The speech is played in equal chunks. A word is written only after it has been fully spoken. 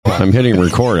I'm hitting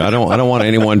record. I don't want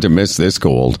anyone to miss this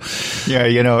gold. Yeah,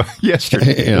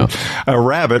 yesterday a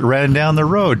rabbit ran down the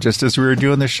road just as we were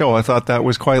doing the show. I thought that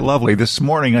was quite lovely. This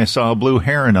morning I saw a blue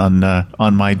heron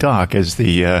on my dock as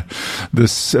the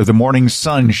morning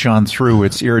sun shone through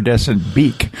its iridescent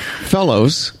beak.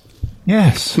 Fellows.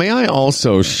 Yes. May I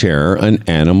also share an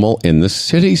animal in the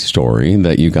city story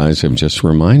that you guys have just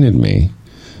reminded me?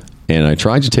 And I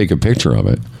tried to take a picture of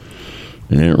it.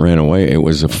 And it ran away. It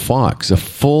was a fox, a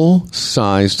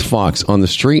full-sized fox on the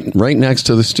street right next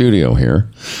to the studio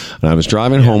here. And I was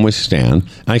driving home with Stan.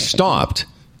 I stopped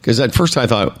because at first I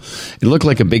thought it looked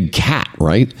like a big cat,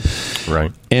 right?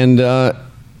 Right. And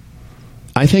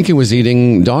I think it was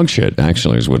eating dog shit,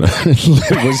 actually, is what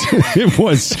it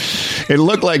was. It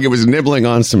looked like it was nibbling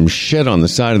on some shit on the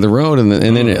side of the road. And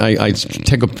then I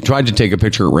tried to take a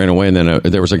picture. It ran away. And then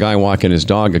there was a guy walking his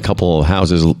dog a couple of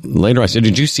houses later. I said,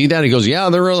 "Did you see that?" He goes, "Yeah,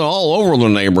 they're all over the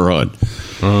neighborhood."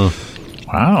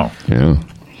 Wow. Yeah.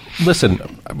 Listen,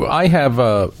 I have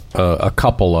a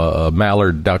couple, a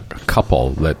mallard duck couple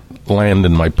that land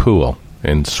in my pool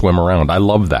and swim around. I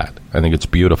love that. I think it's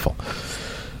beautiful.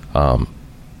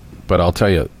 But I'll tell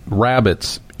you,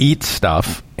 rabbits eat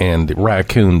stuff, and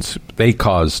raccoons, they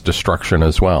cause destruction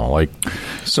as well.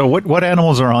 So what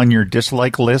animals are on your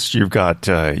dislike list? You've got,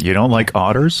 you don't like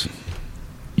otters?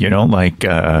 You don't like...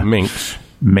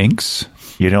 Minks?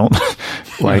 You don't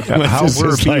like... how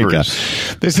were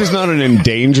beavers? This is not an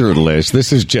endangered list.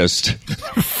 This is just...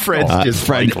 Fred's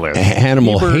dislike list.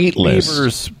 Animal hate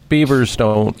list. Beavers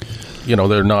don't...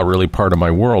 they're not really part of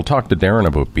my world. Talk to Darren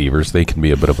about beavers. They can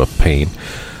be a bit of a pain.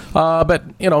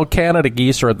 But, Canada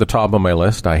geese are at the top of my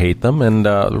list. I hate them. And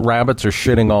rabbits are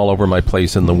shitting all over my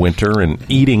place in the winter and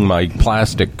eating my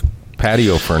plastic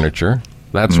patio furniture.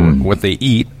 That's what they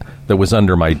eat that was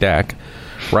under my deck.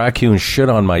 Raccoons shit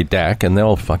on my deck, and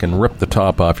they'll fucking rip the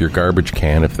top off your garbage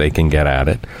can if they can get at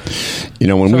it.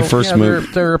 When we first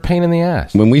moved... They're a pain in the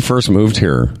ass. When we first moved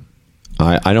here,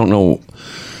 I don't know...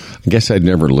 I guess I'd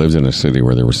never lived in a city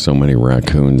where there were so many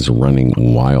raccoons running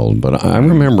wild. But I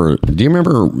remember, do you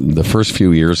remember the first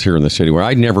few years here in the city where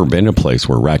I'd never been a place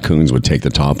where raccoons would take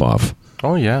the top off?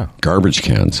 Oh, yeah. Garbage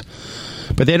cans.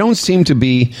 But they don't seem to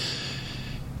be,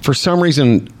 for some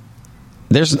reason,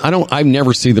 I've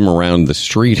never seen them around the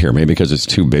street here, maybe because it's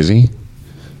too busy.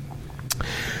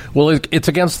 Well, it's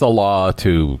against the law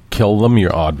to kill them. You're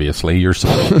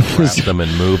supposed to grab them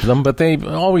and move them, but they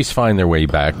always find their way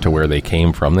back to where they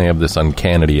came from. They have this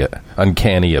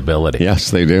uncanny ability. Yes,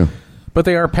 they do. But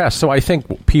they are pests, so I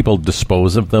think people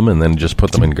dispose of them and then just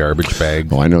put them in garbage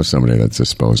bags. Oh, I know somebody that's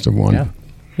disposed of one.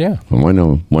 Yeah. Well, I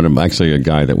know actually a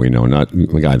guy that we know, not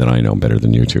a guy that I know better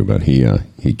than you two, but he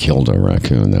killed a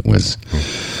raccoon that was.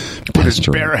 With his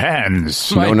bare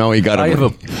hands. No, he got a little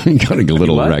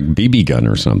BB gun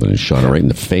or something and shot it right in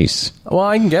the face. Well,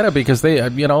 I can get it because they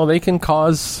can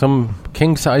cause some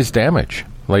king-size damage.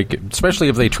 Especially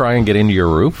if they try and get into your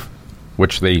roof,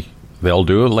 which they'll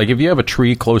do. Like if you have a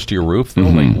tree close to your roof,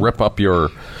 they'll rip up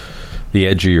the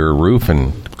edge of your roof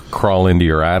and crawl into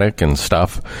your attic and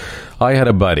stuff. I had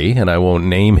a buddy, and I won't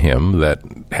name him, that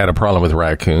had a problem with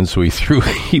raccoons, so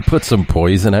he put some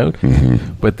poison out,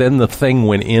 but then the thing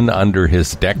went in under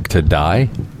his deck to die,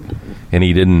 and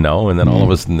he didn't know, and then all of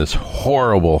a sudden this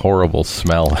horrible, horrible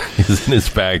smell is in his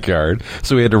backyard,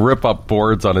 so he had to rip up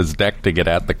boards on his deck to get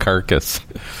at the carcass.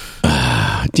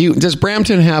 Does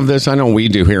Brampton have this? I know we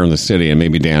do here in the city, and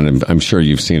maybe Dan, I'm sure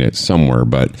you've seen it somewhere,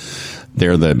 but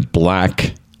they're the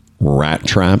black rat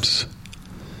traps.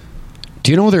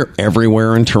 Do you know they're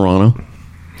everywhere in Toronto?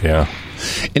 Yeah.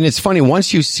 And it's funny,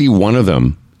 once you see one of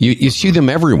them, you see them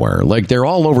everywhere. Like, they're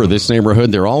all over this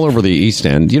neighborhood. They're all over the East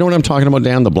End. You know what I'm talking about,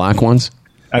 Dan? The black ones?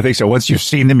 I think so. Once you've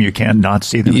seen them, you can't not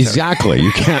see them. Exactly.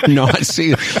 You can't not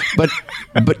see them. But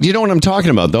you know what I'm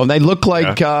talking about, though? They look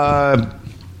like...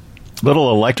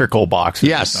 little electrical boxes.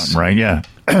 Yes. Right? Yeah.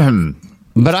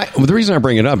 But the reason I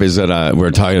bring it up is that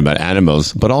we're talking about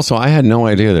animals, but also I had no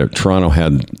idea that Toronto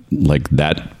had,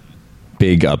 that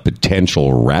big a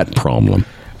potential rat problem.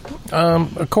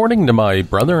 According to my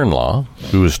brother-in-law,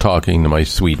 who was talking to my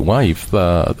sweet wife,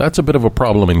 that's a bit of a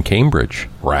problem in Cambridge,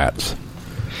 rats.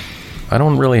 I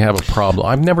don't really have a problem.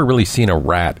 I've never really seen a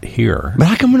rat here. But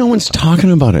how come no one's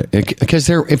talking about it? Because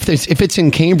if it's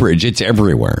in Cambridge, it's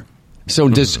everywhere. So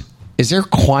is there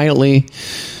quietly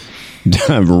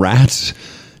rats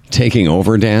taking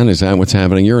over, Dan? Is that what's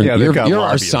happening? You're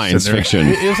our science fiction.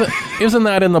 Isn't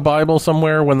that in the Bible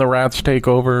somewhere when the rats take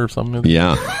over or something?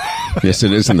 Yeah. Yes,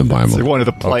 it is in the Bible. It's one of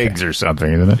the plagues or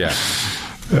something, isn't it?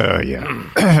 Yeah.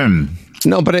 Yeah.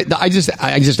 No, but I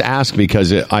just ask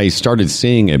because I started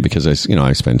seeing it because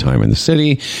I spend time in the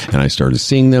city and I started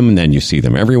seeing them, and then you see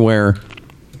them everywhere.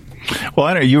 Well,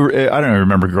 I don't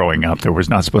remember growing up. There was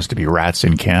not supposed to be rats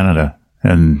in Canada,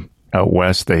 and out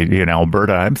west, in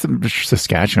Alberta,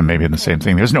 Saskatchewan, maybe the same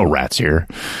thing. There's no rats here,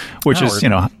 which is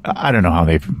I don't know how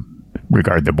they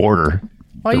regard the border.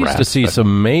 I used to see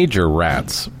some major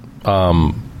rats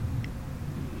on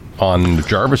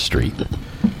Jarvis Street.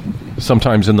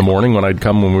 Sometimes in the morning when I'd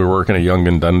come when we were working at Yonge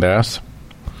and Dundas.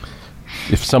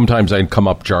 Sometimes I'd come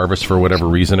up Jarvis for whatever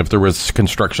reason, if there was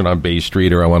construction on Bay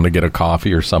Street or I wanted to get a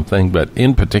coffee or something. But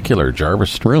in particular,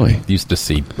 Jarvis Street. Really? Used to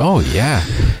see,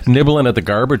 nibbling at the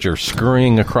garbage or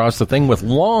scurrying across the thing with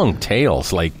long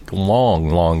tails, like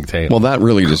long tails. Well, that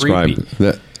really described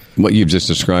that. What you've just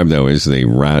described, though, is the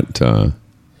rat.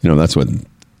 That's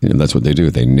what they do.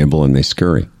 They nibble and they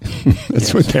scurry.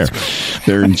 That's what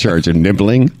they're in charge of,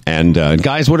 nibbling. And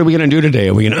guys, what are we going to do today?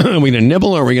 Are we going to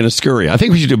nibble or are we going to scurry? I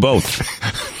think we should do both.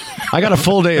 I got a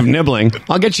full day of nibbling.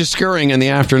 I'll get you scurrying in the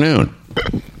afternoon.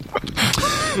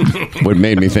 What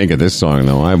made me think of this song,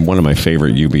 though? I have one of my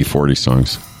favorite UB40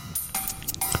 songs.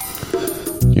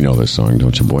 You know this song,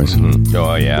 don't you, boys? Mm-hmm.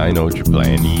 Oh, yeah, I know what you're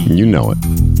playing. You know it.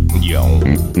 Yo.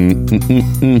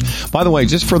 By the way,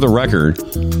 just for the record,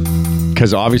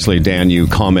 because obviously, Dan, you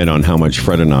comment on how much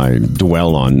Fred and I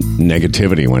dwell on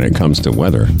negativity when it comes to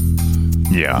weather.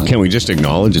 Yeah. Can we just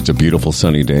acknowledge it's a beautiful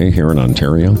sunny day here in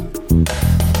Ontario?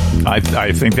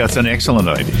 I think that's an excellent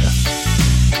idea.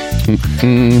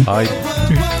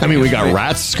 I mean, we got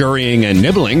rats scurrying and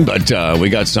nibbling, but we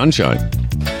got sunshine.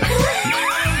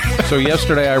 So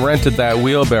yesterday I rented that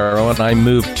wheelbarrow and I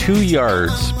moved 2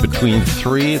 yards between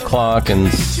 3 o'clock and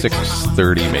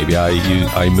 6:30 maybe.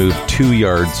 I moved 2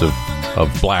 yards of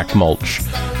black mulch.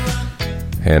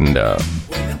 And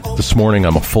this morning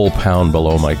I'm a full pound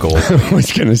below my goal. I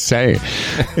was going to say,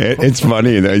 it's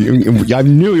funny. That I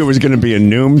knew it was going to be a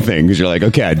Noom thing because you're like,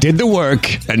 okay, I did the work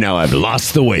and now I've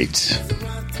lost the weight.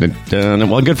 But,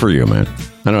 well, good for you, man.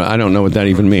 I don't know what that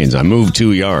even means. I moved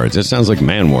 2 yards. That sounds like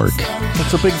man work.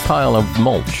 It's a big pile of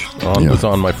mulch. It was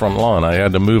on my front lawn. I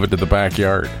had to move it to the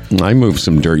backyard. I moved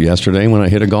some dirt yesterday when I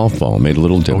hit a golf ball. Made a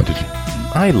little divot.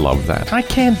 I love that. I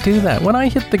can't do that. When I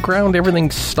hit the ground, everything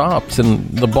stops and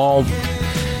the ball...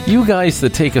 You guys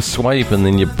that take a swipe and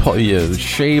then you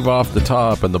shave off the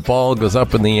top and the ball goes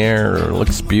up in the air, it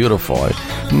looks beautiful.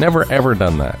 I've never ever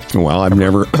done that. Well,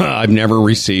 I've never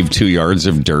received 2 yards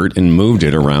of dirt and moved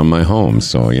it around my home.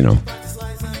 So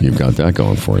you've got that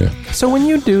going for you. So when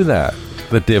you do that,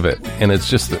 the divot, and it's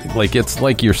just like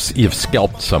you've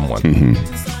scalped someone.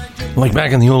 Mm-hmm. Like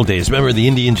back in the old days, remember the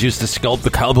Indians used to scalp the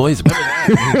cowboys?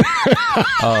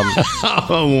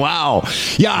 Oh, wow.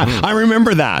 Yeah, I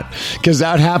remember that because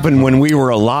that happened when we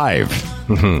were alive.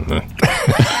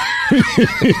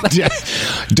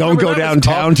 Don't go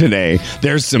downtown today.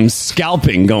 There's some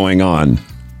scalping going on.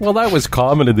 Well, that was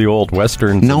common in the old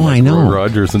westerns. No, I know.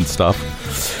 Rogers and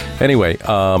stuff. Anyway,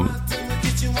 what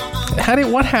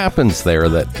happens there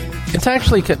that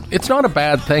it's not a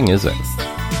bad thing, is it?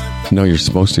 No, you're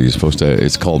supposed to.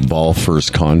 It's called ball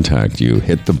first contact. You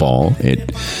hit the ball.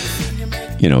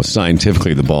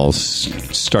 Scientifically, the ball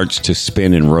starts to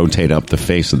spin and rotate up the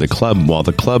face of the club while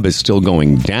the club is still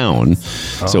going down.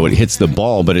 Oh. So it hits the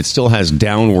ball, but it still has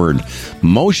downward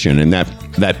motion, and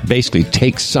that basically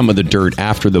takes some of the dirt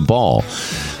after the ball.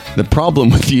 The problem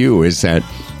with you is that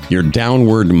your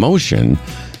downward motion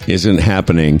isn't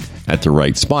happening at the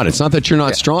right spot. It's not that you're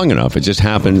not strong enough. It just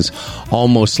happens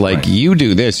almost like you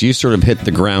do this. You sort of hit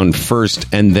the ground first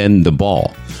and then the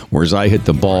ball, whereas I hit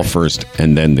the ball first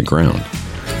and then the ground.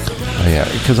 Oh, yeah,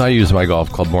 because I use my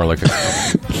golf club more like a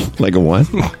like a what?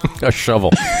 A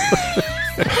shovel.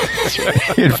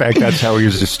 In fact, that's how he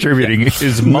was distributing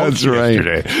his mulch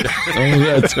yesterday. Oh,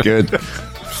 that's good.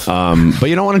 But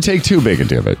you don't want to take too big a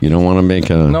divot. You don't want to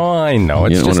make a... No, I know.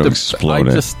 You don't want to explode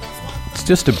it. It's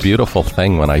just a beautiful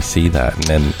thing when I see that. And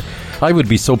then I would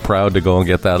be so proud to go and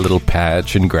get that little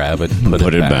patch and grab it and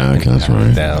put it back. That's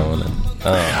right. Down.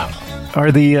 Are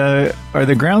the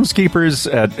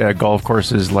groundskeepers at golf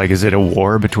courses, like, is it a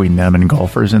war between them and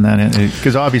golfers in that?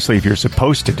 Because obviously if you're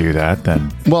supposed to do that,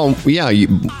 then... Well, yeah.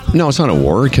 No, it's not a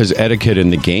war because etiquette in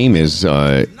the game is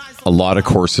a lot of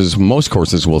courses, most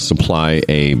courses will supply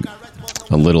a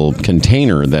little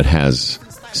container that has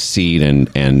seed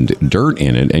and dirt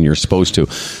in it, and you're supposed to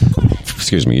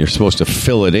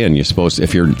fill it in.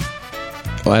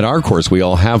 At our course, we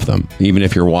all have them. Even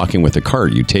if you're walking with a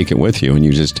cart, you take it with you and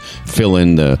you just fill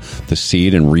in the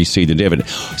seed and reseed the divot.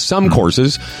 Some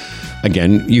courses,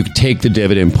 again, you take the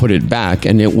divot and put it back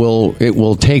and it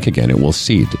will take again. It will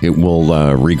seed. It will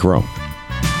regrow.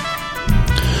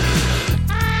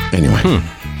 Anyway.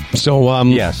 So,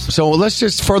 Yes. So let's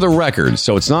just, for the record,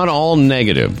 so it's not all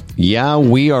negative. Yeah,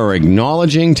 we are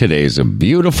acknowledging today's a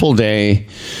beautiful day.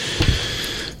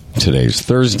 Today's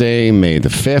Thursday, May the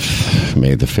 5th.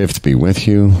 May the 5th be with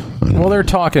you. Well, they're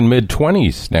talking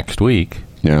mid-20s next week.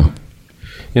 Yeah.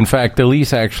 In fact,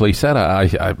 Elise actually said,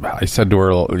 I said to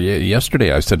her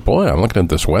yesterday, I said, boy, I'm looking at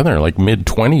this weather, like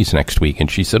mid-20s next week.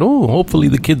 And she said, oh, hopefully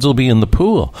the kids will be in the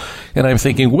pool. And I'm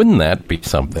thinking, wouldn't that be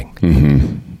something?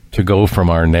 Mm-hmm. To go from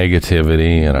our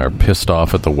negativity and our pissed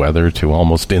off at the weather to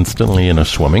almost instantly in a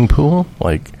swimming pool?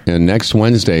 And next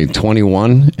Wednesday,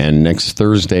 21, and next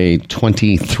Thursday,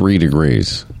 23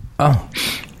 degrees. Oh.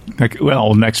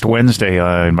 Well, next Wednesday,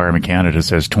 Environment Canada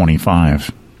says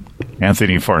 25.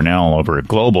 Anthony Farnell over at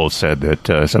Global said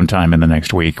that sometime in the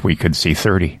next week we could see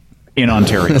 30 in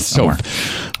Ontario. That's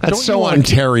so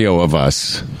Ontario of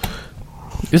us.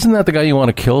 Isn't that the guy you want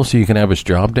to kill so you can have his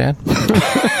job, Dan?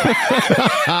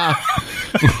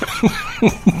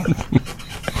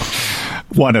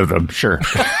 One of them, sure.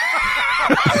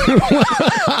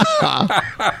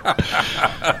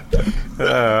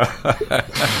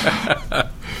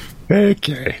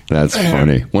 Okay. That's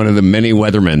funny. One of the many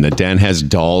weathermen that Dan has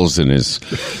dolls in his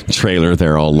trailer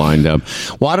there all lined up.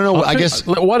 Well, I don't know. I guess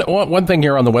one thing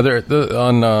here on the weather,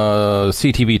 on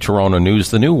CTV Toronto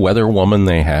News, the new weather woman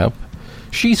they have,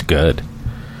 she's good.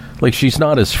 She's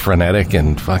not as frenetic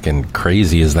and fucking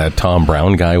crazy as that Tom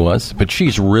Brown guy was, but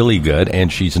she's really good,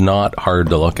 and she's not hard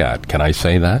to look at. Can I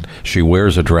say that? She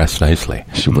wears a dress nicely.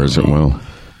 She wears it well.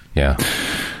 Yeah.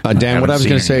 Dan, what I was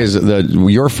going to say is that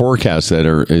your forecasts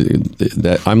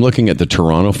that I'm looking at the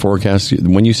Toronto forecast.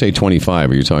 When you say 25,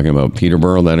 are you talking about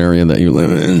Peterborough, that area that you live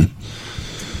in?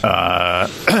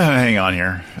 Hang on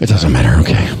here. It doesn't matter.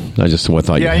 Okay. I just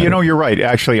thought Yeah, you're right.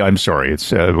 Actually, I'm sorry.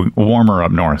 It's warmer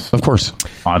up north. Of course.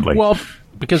 Oddly. Well,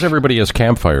 because everybody has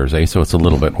campfires, so it's a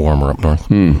little bit warmer up north.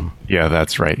 Yeah,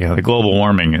 that's right. Yeah, the global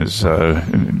warming is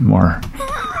more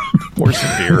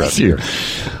severe up here.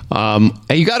 And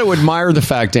you got to admire the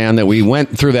fact, Dan, that we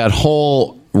went through that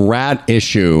whole rat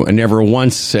issue and never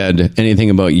once said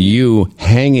anything about you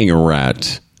hanging a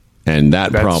rat. And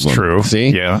that's problem. True. See?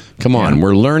 Yeah. Come on. Yeah.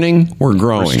 We're learning. We're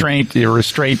growing. Your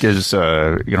restraint is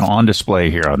on display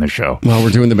here on the show. Well,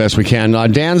 we're doing the best we can.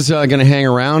 Dan's going to hang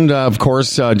around. Of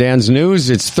course, Dan's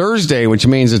news. It's Thursday, which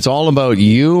means it's all about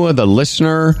you, the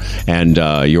listener, and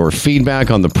your feedback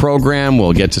on the program.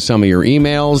 We'll get to some of your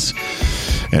emails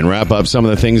and wrap up some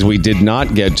of the things we did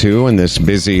not get to in this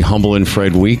busy Humble and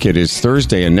Fred week. It is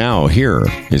Thursday, and now here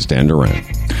is Dan Duran.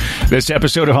 This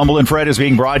episode of Humble and Fred is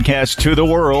being broadcast to the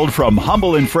world from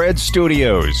Humble and Fred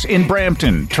Studios in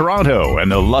Brampton, Toronto,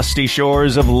 and the lusty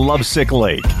shores of Lovesick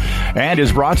Lake, and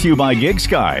is brought to you by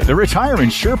GigSky, the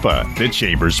Retirement Sherpa, the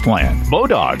Chambers Plan,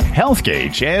 Bodog,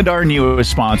 Healthgage, and our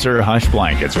newest sponsor, Hush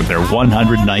Blankets, with their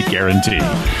 100-night guarantee.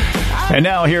 And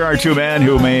now here are two men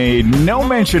who made no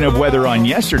mention of weather on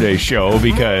yesterday's show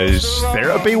because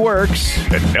therapy works,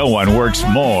 and no one works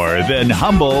more than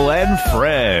Humble and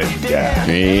Fred.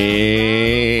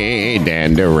 Hey,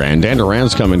 Dan Duran. Dan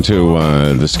Duran's coming to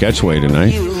the Sketchway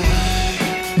tonight.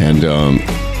 And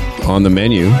on the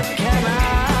menu,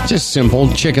 just simple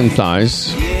chicken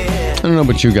thighs. I don't know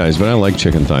about you guys, but I like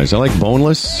chicken thighs. I like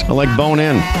boneless. I like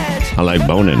bone-in. I like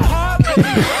bone-in.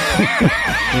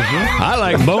 I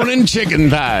like bone-in chicken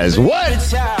thighs.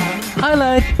 What? I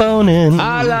like bone-in.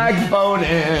 I like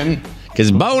bone-in.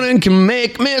 Because boning can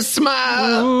make me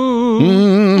smile.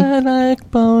 I like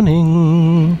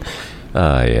boning.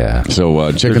 Yeah.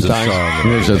 So chicken thighs.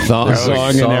 There's a song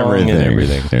and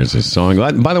everything. There's a song.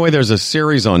 By the way, there's a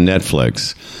series on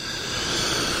Netflix.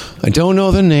 I don't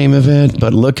know the name of it,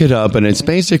 but look it up. And it's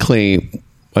basically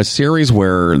a series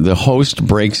where the host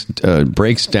breaks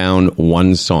down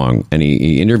one song, and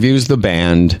he interviews the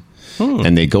band,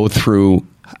 and they go through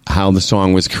how the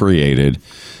song was created.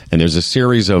 And there's a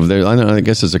series of I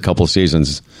guess there's a couple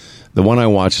seasons. The one I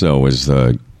watched though was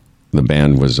the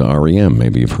band was REM.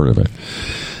 Maybe you've heard of it,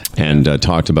 and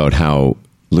talked about how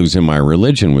Losing My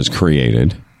Religion was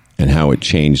created and how it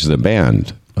changed the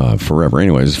band forever.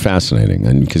 Anyway, it's fascinating,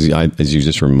 and because as you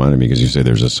just reminded me, because you say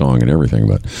there's a song and everything,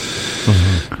 but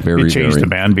it changed the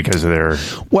band because of their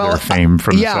fame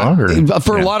from the song.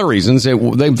 For a lot of reasons,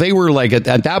 they were like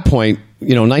at that point,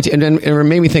 and it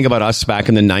made me think about us back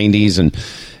in the '90s, and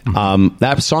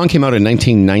that song came out in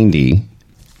 1990,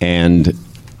 and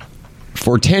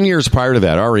for 10 years prior to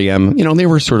that, REM, they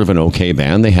were sort of an okay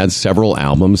band. They had several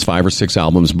albums, 5 or 6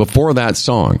 albums before that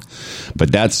song.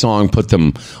 But that song put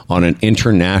them on an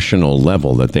international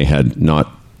level that they had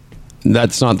not.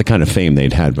 That's not the kind of fame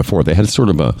they'd had before. They had sort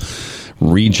of a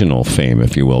regional fame,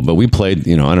 if you will. But we played,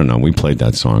 I don't know, we played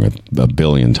that song a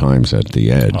billion times at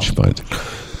the Edge. But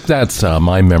that's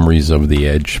my memories of the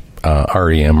Edge.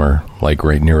 REM are like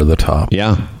right near the top.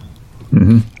 Yeah.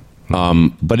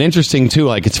 But interesting too.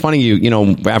 Like it's funny,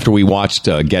 after we watched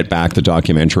Get Back, the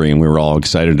documentary, and we were all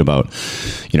excited about,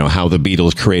 how the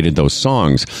Beatles created those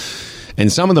songs. And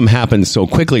some of them happened so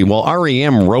quickly. Well,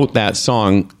 REM wrote that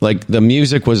song. Like the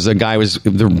music was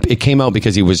it came out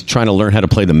because he was trying to learn how to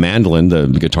play the mandolin, the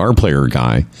guitar player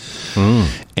guy.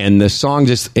 And the song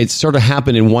it sort of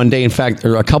happened in one day. In fact,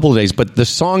 or a couple of days. But the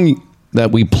song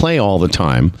that we play all the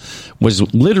time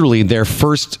was literally their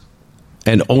first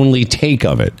and only take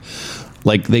of it.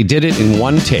 Like they did it in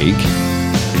one take.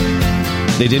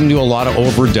 They didn't do a lot of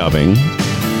overdubbing.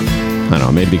 I don't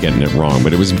know, maybe getting it wrong,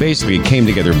 but it came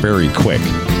together very quick.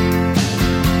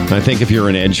 And I think if you're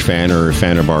an Edge fan or a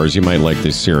fan of ours, you might like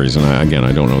this series. And I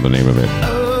don't know the name of it.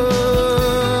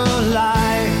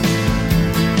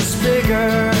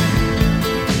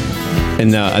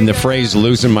 And the phrase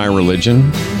 "losing my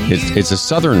religion," it's a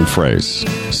Southern phrase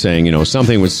saying,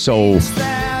 something was so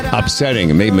upsetting,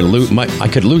 it made me I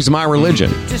could lose my religion,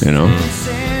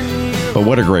 But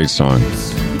what a great song.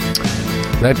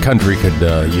 That country could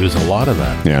use a lot of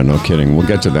that. Yeah, no kidding. We'll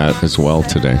get to that as well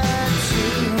today.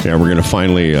 Yeah, we're going to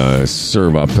finally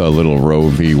serve up a little Roe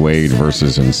v. Wade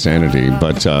versus insanity.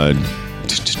 But, so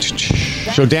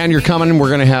Dan, you're coming. We're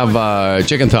going to have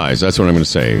chicken thighs. That's what I'm going to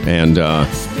say. And,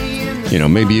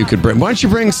 maybe you could why don't you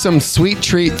bring some sweet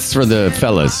treats for the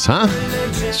fellas, huh?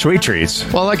 Sweet treats?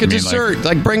 Well, like a dessert.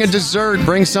 Like bring a dessert.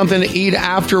 Bring something to eat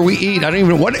after we eat. I don't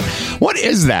even what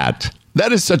is that?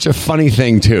 That is such a funny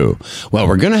thing, too. Well,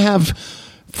 we're going to have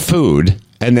food,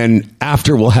 and then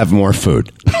after we'll have more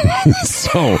food.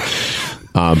 So,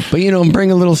 but,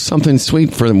 bring a little something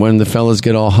sweet for when the fellas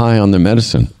get all high on the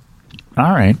medicine.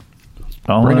 All right.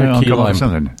 I'll come up with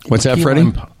something. What's that,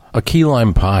 Freddie? A key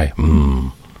lime pie.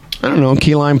 I don't know,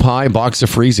 key lime pie, box of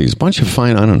Freezies. Bunch of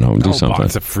fine, I don't know, do something.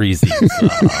 Box of Freezies.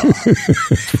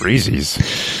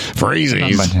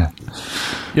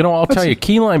 Freezies. I'll tell you,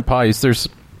 key lime pies, there's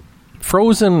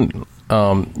frozen,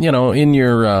 in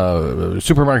your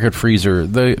supermarket freezer.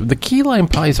 The key lime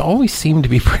pies always seem to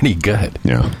be pretty good.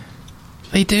 Yeah.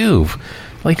 They do.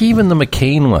 Like even the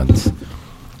McCain ones.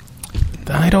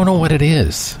 I don't know what it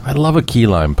is. I love a key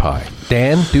lime pie.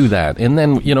 Dan, do that. And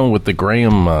then, with the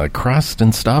graham crust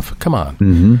and stuff, come on.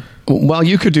 Mm-hmm. Well,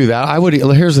 you could do that. I would.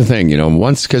 Here's the thing,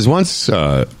 once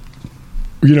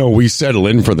we settle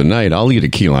in for the night, I'll eat a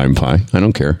key lime pie. I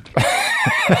don't care.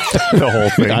 The whole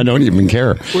thing. I don't even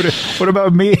care. What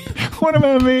about me? What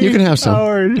about me? You can have some.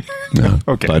 Howard. No.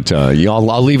 Okay. But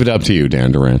I'll leave it up to you,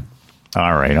 Dan Duran.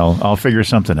 All right, I'll figure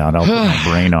something out. I'll put my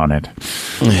brain on it.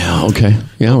 Yeah, okay.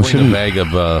 Yeah, bring a bag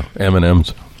of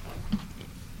M&Ms.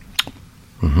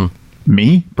 Mm-hmm.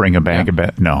 Me? Bring a bag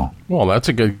of No. Well, that's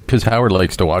a good, because Howard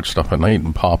likes to watch stuff at night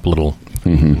and pop little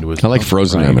into his I like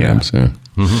frozen M&Ms, yeah.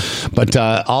 Mm-hmm. But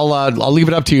I'll leave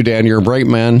it up to you, Dan. You're a bright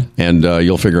man, and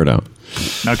you'll figure it out.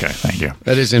 Okay, thank you.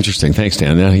 That is interesting. Thanks,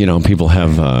 Dan. People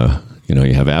have...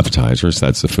 you have appetizers.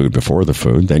 That's the food before the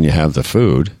food. Then you have the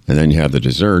food, and then you have the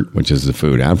dessert, which is the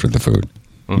food after the food.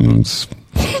 Mm-hmm.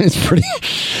 It's pretty.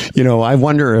 I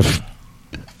wonder if.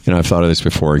 I've thought of this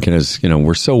before because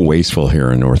we're so wasteful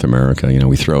here in North America.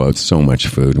 We throw out so much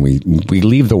food, and we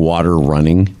leave the water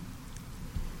running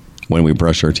when we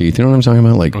brush our teeth. You know what I'm talking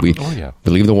about? Like we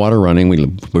leave the water running. We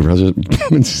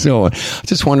so I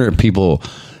just wonder if people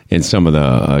in some of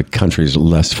the countries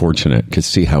less fortunate could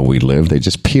see how we live. They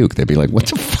just puke. They'd be like, what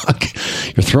the fuck?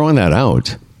 You're throwing that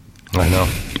out. I know.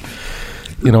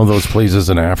 Those places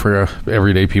in Africa,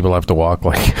 every day people have to walk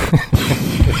like...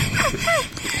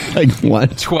 Like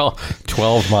what?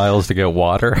 12 miles to get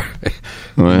water.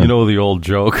 You know the old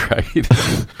joke, right?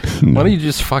 Why don't you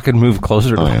just fucking move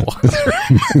closer to the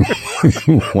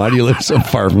water? Why do you live so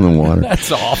far from the water?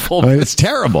 That's awful. It's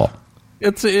terrible.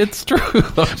 It's true.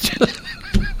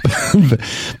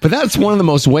 But that's one of the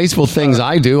most wasteful things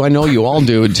I do. I know you all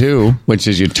do it too, which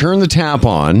is you turn the tap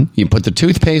on, you put the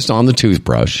toothpaste on the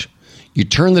toothbrush, you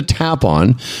turn the tap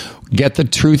on, get the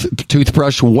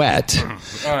toothbrush wet,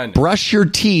 brush your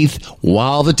teeth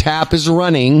while the tap is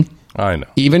running. I know.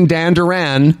 Even Dan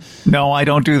Duran. No, I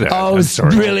don't do that. Oh,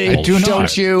 really? I do not.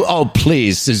 Don't you? Oh,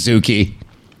 please, Suzuki.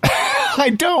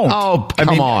 I don't. Oh,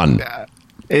 come on.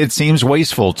 it seems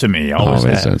wasteful to me. Always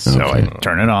has. Okay. So I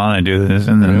turn it on and do this,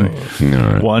 and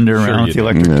then wander around with the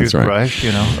electric toothbrush.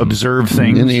 Observe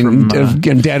things. And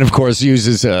Dad, of course,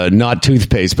 uses not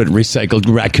toothpaste but recycled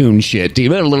raccoon shit.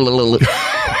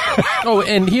 Oh,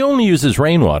 and he only uses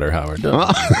rainwater, Howard.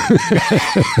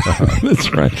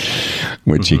 That's right.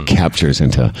 Which he captures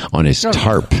on his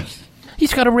tarp.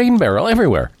 Has got a rain barrel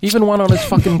everywhere, even one on his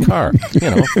fucking car,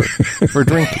 for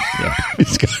drinking. Yeah.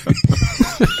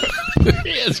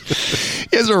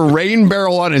 He has a rain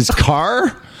barrel on his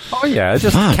car? Oh, yeah,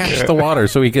 just catch the water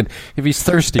so he can, if he's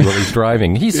thirsty while he's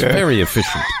driving. He's very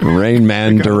efficient. Rain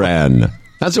Man Duran.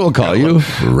 That's what we'll call you,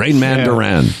 Rain Man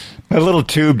Duran. A little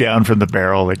tube down from the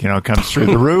barrel that, comes through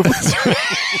the roof.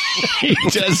 He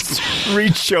just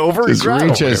reach over. Just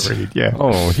reaches.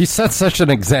 Oh, he sets such an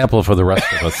example for the rest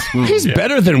of us. He's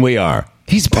better than we are.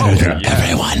 He's better than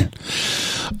everyone.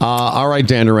 All right,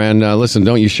 Dan Duran, listen,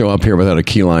 don't you show up here without a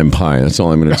key lime pie. That's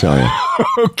all I'm going to tell you.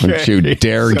 Okay. Don't you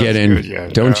dare get in. Good, yeah.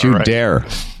 Don't you dare.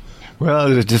 Well,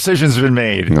 the decision's been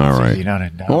made. All right.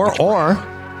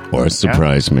 Or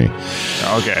surprise me.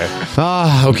 Okay.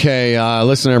 Okay.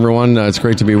 Listen, everyone. It's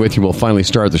great to be with you. We'll finally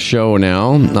start the show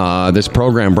now. This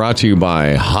program brought to you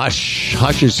by Hush.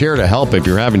 Hush is here to help if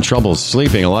you're having trouble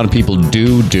sleeping. A lot of people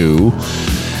do.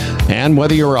 And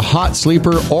whether you're a hot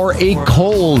sleeper or a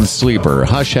cold sleeper,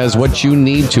 Hush has what you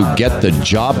need to get the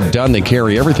job done. They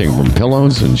carry everything from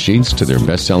pillows and sheets to their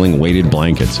best-selling weighted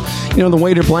blankets. The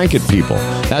weighted blanket people.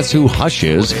 That's who Hush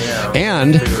is.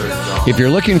 And if you're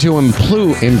looking to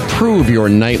improve your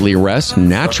nightly rest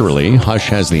naturally, Hush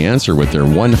has the answer with their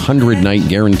 100-night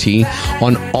guarantee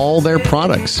on all their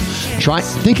products.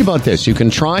 Think about this. You can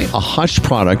try a Hush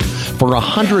product for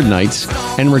 100 nights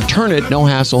and return it, no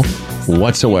hassle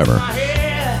whatsoever.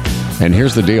 And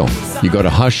here's the deal. You go to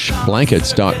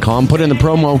hushblankets.com, put in the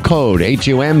promo code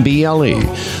HUMBLE.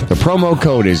 The promo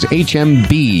code is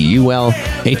HUMBLE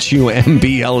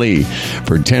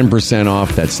for 10%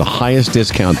 off. That's the highest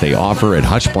discount they offer at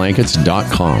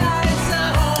hushblankets.com.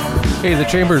 Hey, the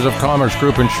Chambers of Commerce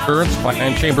Group Insurance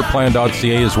and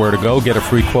chamberplan.ca is where to go. Get a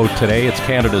free quote today. It's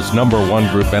Canada's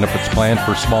 #1 group benefits plan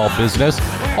for small business.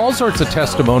 All sorts of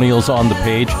testimonials on the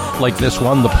page, like this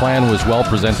one. The plan was well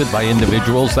presented by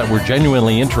individuals that were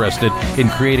genuinely interested in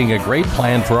creating a great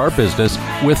plan for our business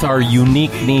with our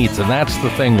unique needs. And that's the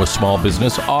thing with small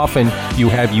business. Often you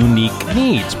have unique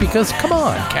needs because, come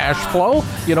on, cash flow,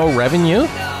 revenue,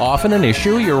 often an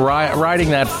issue. You're riding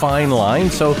that fine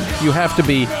line, so you have to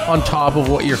be on top of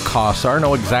what your costs are,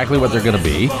 know exactly what they're going to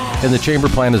be. And the Chamber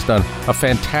Plan has done a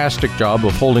fantastic job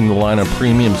of holding the line on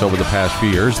premiums over the past few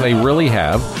years. They really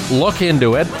have. Look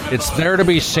into it. It's there to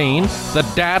be seen. The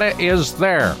data is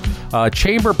there.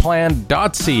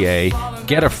 Chamberplan.ca.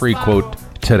 Get a free quote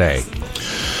today.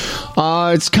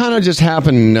 It's kind of just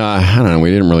happened. I don't know.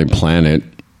 We didn't really plan it.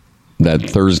 That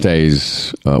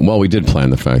Thursdays, we did plan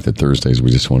the fact that Thursdays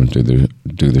we just wanted to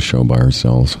do the show by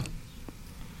ourselves.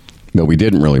 But we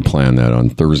didn't really plan that on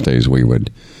Thursdays we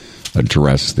would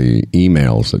address the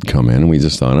emails that come in. And we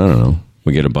just thought, I don't know,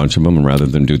 we get a bunch of them, and rather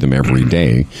than do them every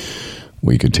day,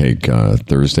 we could take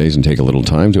Thursdays and take a little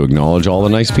time to acknowledge all the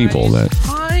nice people that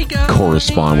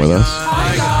correspond with us.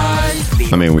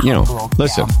 I mean,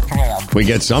 listen, we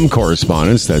get some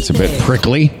correspondence that's a bit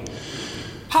prickly.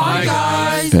 Hi,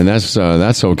 guys. And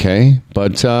that's okay.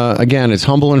 But again, it's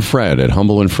Humble and Fred at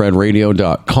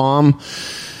humbleandfredradio.com.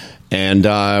 And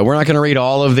we're not going to read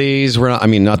all of these.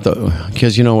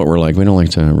 Because you know what we're like. We don't like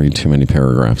to read too many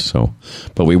paragraphs.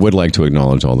 But we would like to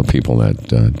acknowledge all the people that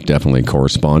definitely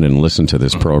correspond and listen to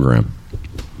this program.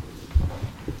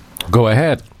 Go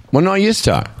ahead. Well, no, you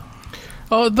start.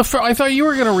 Oh, I thought you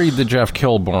were going to read the Jeff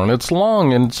Kilborn. It's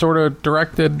long and sort of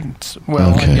directed,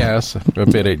 I guess, a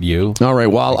bit at you. All right,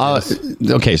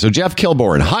 okay, so Jeff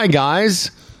Kilborn. Hi,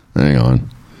 guys. Hang on.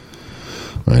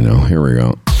 I know, here we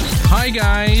go. Hi,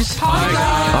 guys. Hi,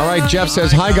 guys. All right, Jeff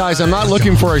says, hi, guys. I'm not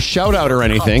looking for a shout-out or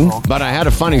anything, but I had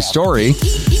a funny story,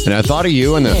 and I thought of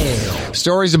you, and the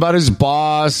story's about his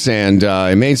boss, and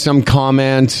he made some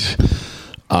comment.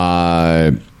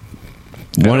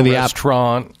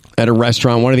 At a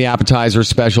restaurant, one of the appetizer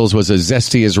specials was a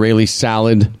zesty Israeli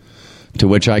salad, to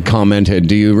which I commented,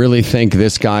 do you really think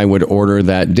this guy would order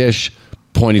that dish?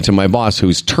 Pointing to my boss,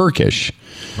 who's Turkish.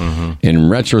 Mm-hmm. In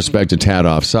retrospect, a tad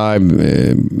offside.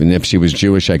 And if she was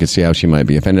Jewish, I could see how she might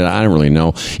be offended. I don't really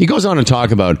know. He goes on to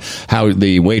talk about how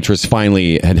the waitress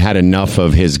finally had enough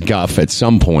of his guff at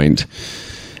some point.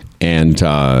 And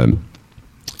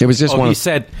it was just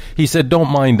He said, don't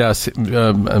mind us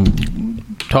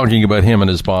talking about him and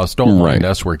his boss. Don't mind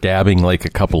us. We're gabbing like a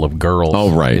couple of girls.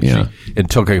 Oh, right, and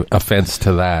took offense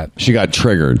to that. She got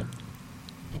triggered.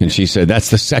 And she said,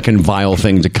 that's the second vile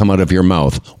thing to come out of your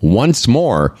mouth. Once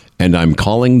more, and I'm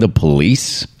calling the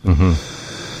police.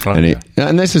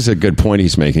 And this is a good point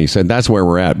he's making. He said, that's where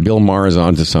we're at. Bill Maher is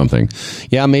onto something.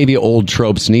 Yeah, maybe old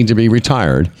tropes need to be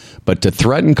retired, but to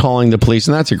threaten calling the police,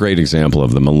 and that's a great example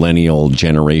of the millennial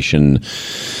generation.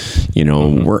 You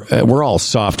know, we're all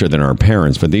softer than our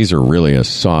parents, but these are really a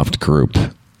soft group.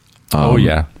 Oh,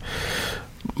 yeah.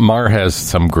 Maher has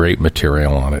some great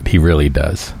material on it. He really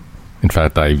does. In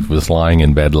fact, I was lying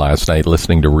in bed last night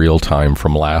listening to Real Time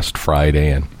from last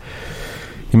Friday, and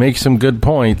he makes some good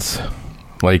points.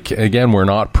 Like, again, we're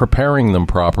not preparing them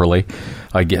properly.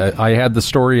 I had the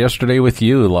story yesterday with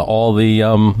you, all the,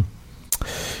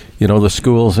 the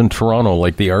schools in Toronto,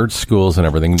 like the art schools and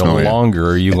everything. No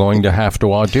longer are you going to have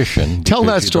to audition. Tell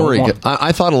that story.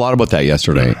 I thought a lot about that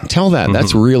yesterday. Tell that.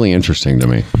 That's really interesting to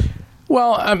me.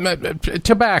 Well,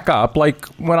 to back up, like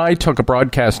when I took a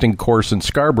broadcasting course in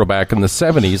Scarborough back in the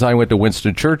 70s, I went to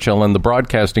Winston Churchill, and the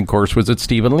broadcasting course was at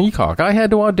Stephen Leacock. I had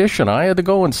to audition. I had to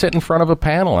go and sit in front of a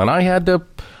panel, and I had to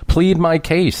plead my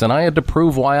case, and I had to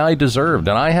prove why I deserved,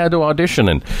 and I had to audition.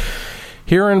 And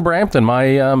here in Brampton,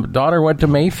 my daughter went to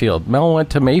Mayfield. Mel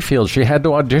went to Mayfield. She had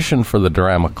to audition for the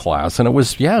drama class, and it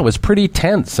was pretty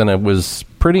tense, and it was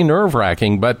pretty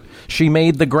nerve-wracking, but she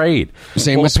made the grade.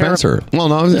 Same with Spencer. Well,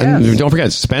 no, yes. And don't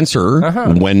forget, Spencer,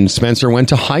 when Spencer went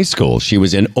to high school, she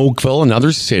was in Oakville,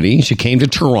 another city. She came to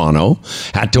Toronto,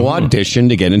 had to audition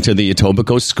to get into the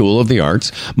Etobicoke School of the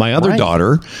Arts. My other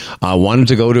daughter wanted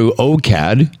to go to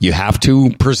OCAD. You have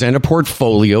to present a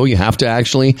portfolio. You have to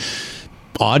actually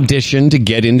audition to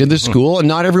get into the school, and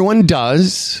not everyone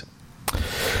does.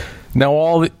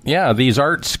 Now, these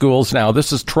art schools now,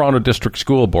 this is Toronto District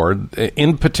School Board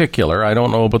in particular. I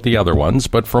don't know about the other ones,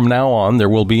 but from now on, there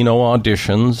will be no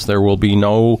auditions. There will be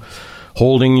no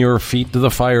holding your feet to the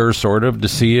fire, sort of, to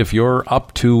see if you're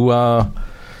up to,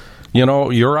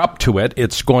 you're up to it.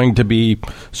 It's going to be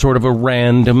sort of a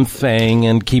random thing,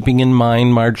 and keeping in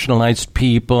mind marginalized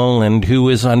people and who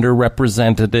is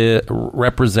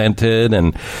underrepresented,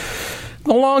 and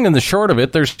the long and the short of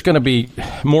it, there's going to be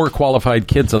more qualified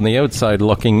kids on the outside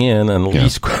looking in, and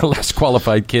less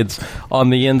qualified kids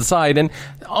on the inside. And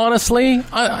honestly,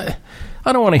 I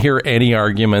don't want to hear any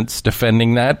arguments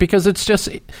defending that, because it's just,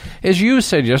 as you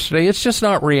said yesterday, it's just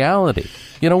not reality.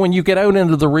 You know, when you get out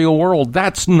into the real world,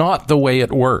 that's not the way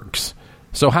it works.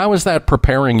 So how is that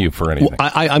preparing you for anything?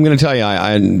 Well, I'm going to tell you,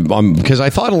 because I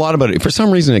thought a lot about it. For some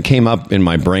reason, it came up in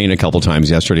my brain a couple times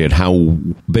yesterday at how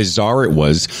bizarre it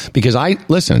was. Because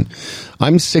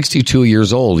I'm 62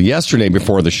 years old. Yesterday,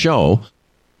 before the show,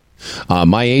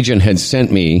 my agent had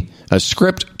sent me a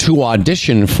script to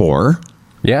audition for.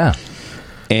 Yeah.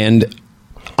 And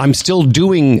I'm still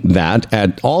doing that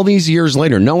at all these years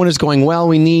later. No one is going, well,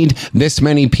 we need this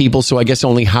many people, so I guess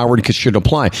only Howard should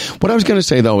apply. What I was going to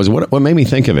say, though, is what made me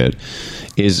think of it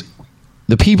is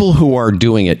the people who are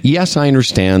doing it. Yes, I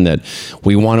understand that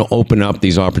we want to open up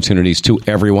these opportunities to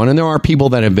everyone, and there are people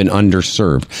that have been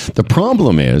underserved. The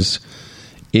problem is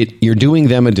you're doing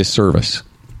them a disservice.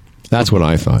 That's what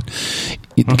I thought.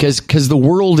 Because the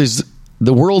world,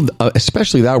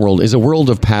 especially that world, is a world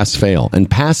of pass-fail. And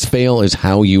pass-fail is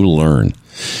how you learn.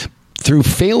 Through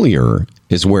failure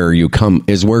is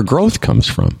where growth comes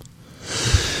from.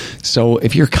 So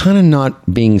if you're kind of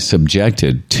not being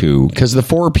subjected to, because the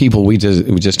four people we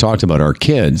just talked about are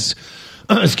kids,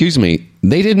 excuse me,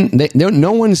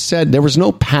 no one said, there was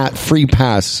no free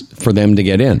pass for them to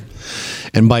get in.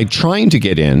 And by trying to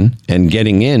get in and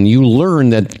getting in, you learn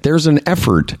that there's an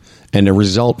effort and a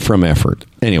result from effort.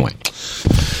 Anyway.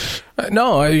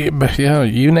 No,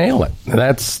 you nail it.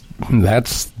 That's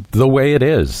the way it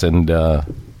is. And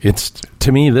it's,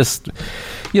 to me, this,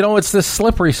 it's this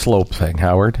slippery slope thing,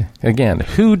 Howard. Again,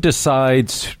 who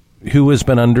decides who has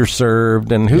been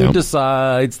underserved, and who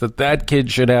decides that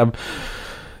kid should have,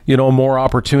 more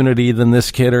opportunity than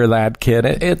this kid or that kid?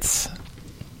 It's,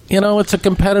 it's a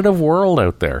competitive world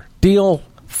out there. Deal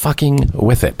fucking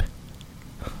with it.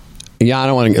 Yeah, I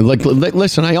don't want to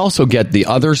listen. I also get the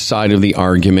other side of the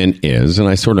argument is, and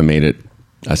I sort of made it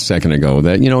a second ago,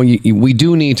 that we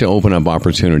do need to open up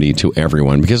opportunity to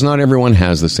everyone, because not everyone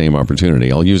has the same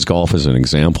opportunity. I'll use golf as an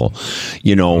example.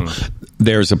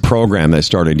 There's a program that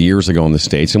started years ago in the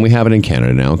States, and we have it in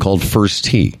Canada now, called First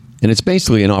Tee. And it's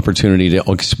basically an opportunity to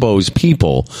expose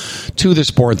people to the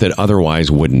sport that otherwise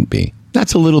wouldn't be.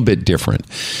 That's a little bit different.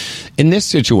 In this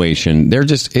situation,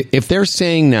 if they're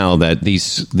saying now that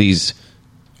these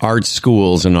art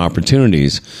schools and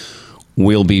opportunities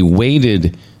will be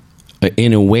weighted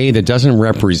in a way that doesn't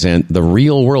represent the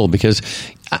real world, because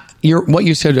what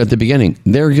you said at the beginning,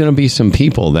 there are going to be some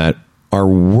people that are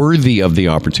worthy of the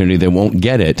opportunity. They won't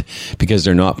get it because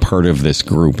they're not part of this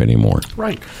group anymore.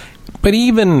 Right. But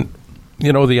even, the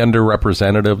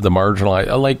underrepresented, the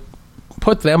marginalized, like,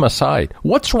 put them aside.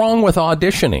 What's wrong with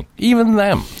auditioning? Even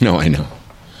them. No, I know.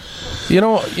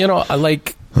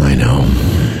 I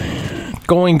know.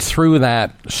 Going through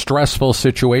that stressful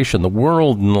situation. The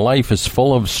world and life is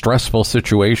full of stressful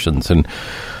situations, and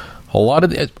a lot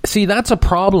of that's a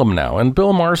problem now, and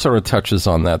Bill Maher sort of touches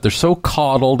on that. They're so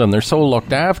coddled and they're so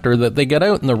looked after that they get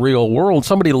out in the real world.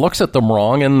 Somebody looks at them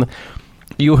wrong, and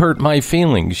you hurt my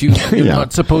feelings. You're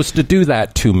not supposed to do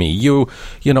that to me.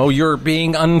 You're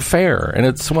being unfair, and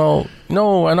it's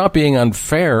no, I'm not being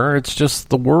unfair. It's just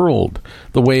the world,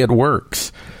 the way it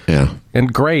works. Yeah,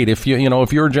 and great if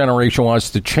if your generation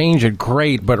wants to change it,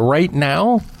 great. But right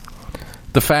now,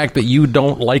 the fact that you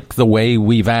don't like the way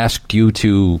we've asked you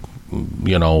to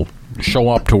show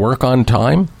up to work on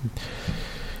time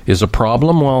is a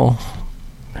problem. Well,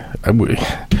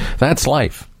 that's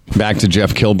life. Back to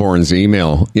Jeff Kilbourne's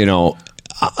email.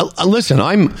 Listen,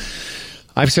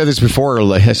 I've said this before,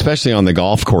 especially on the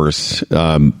golf course.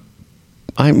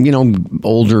 I'm,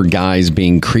 older guys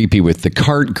being creepy with the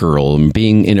cart girl and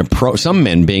being some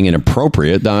men being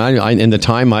inappropriate. In the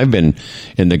time I've been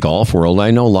in the golf world,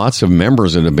 I know lots of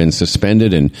members that have been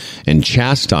suspended and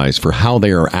chastised for how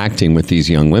they are acting with these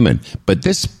young women. But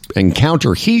this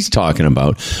encounter he's talking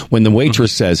about, when the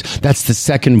waitress says, "That's the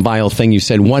second vile thing you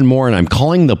said, one more and I'm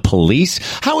calling the police."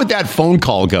 How would that phone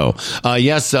call go?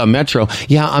 Yes, Metro.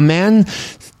 Yeah, a man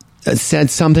said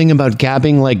something about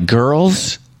gabbing like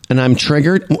girls. And I'm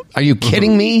triggered? Are you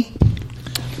kidding me?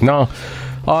 No.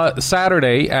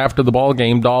 Saturday, after the ball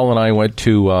game, Dahl and I went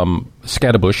to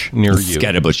Skedabush near you.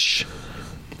 Skedabush.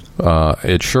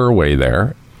 At Sherway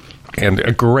there. And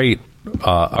a great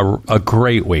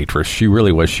waitress. She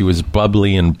really was. She was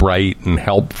bubbly and bright and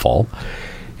helpful.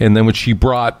 And then when she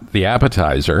brought the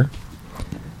appetizer,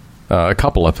 a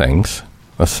couple of things,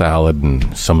 a salad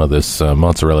and some of this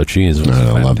mozzarella cheese.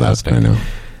 I love that. I know.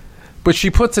 But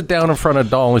she puts it down in front of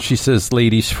Dahl and she says,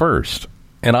 "Ladies first."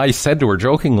 And I said to her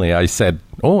jokingly, I said,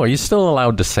 "Oh, are you still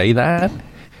allowed to say that?"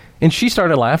 And she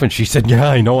started laughing. She said, "Yeah,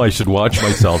 I know I should watch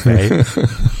myself, eh?"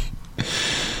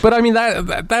 But I mean,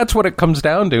 that's what it comes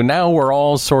down to. Now we're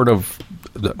all sort of,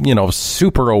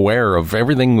 super aware of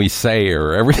everything we say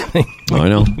or everything I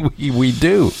know. we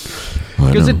do.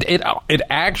 Because it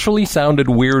actually sounded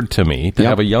weird to me to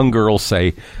have a young girl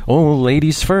say, "Oh,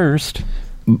 ladies first."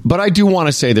 But I do want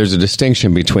to say there's a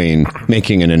distinction between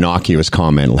making an innocuous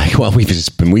comment like, "Well,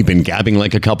 we've been gabbing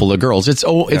like a couple of girls." It's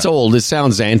old. It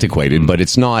sounds antiquated, but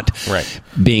it's not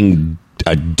being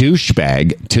a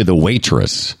douchebag to the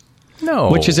waitress.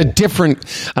 No, which is a different.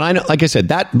 And I know, like I said,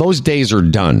 those days are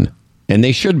done, and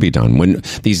they should be done. When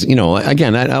these,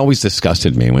 again, that always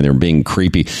disgusted me when they're being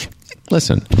creepy.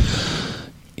 Listen,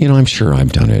 I'm sure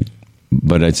I've done it.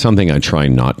 But it's something I try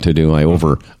not to do.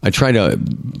 I try to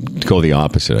go the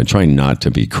opposite. I try not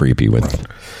to be creepy with,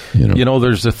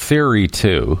 there's a theory,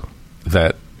 too,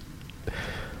 that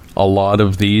a lot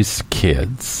of these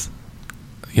kids,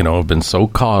 have been so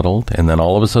coddled, and then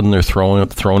all of a sudden they're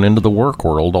thrown into the work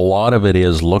world. A lot of it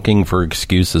is looking for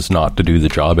excuses not to do the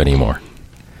job anymore.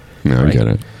 Yeah, I get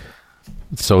it.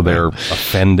 So they're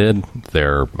offended,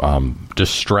 they're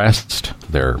distressed,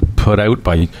 they're put out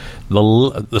by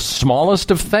the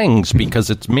smallest of things because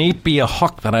it may be a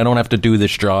hook that I don't have to do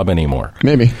this job anymore.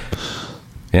 Maybe.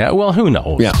 Yeah, well, who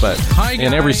knows? Yeah. But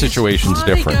in every situation's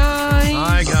different.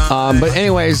 Hi, guys. But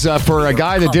anyways, for a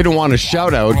guy that didn't want to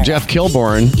shout out, Jeff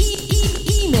Kilbourne,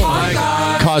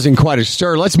 causing quite a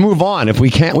stir. Let's move on if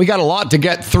we can't. We got a lot to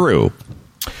get through.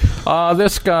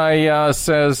 This guy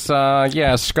says,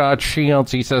 Scott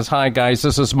Shields. He says, "Hi, guys.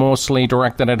 This is mostly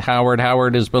directed at Howard.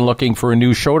 Howard has been looking for a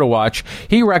new show to watch.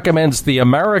 He recommends The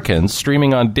Americans,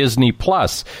 streaming on Disney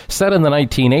Plus, set in the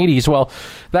 1980s. Well,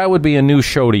 that would be a new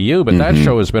show to you, but that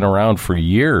show has been around for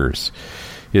years.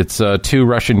 It's two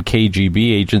Russian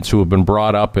KGB agents who have been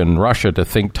brought up in Russia to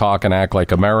think, talk, and act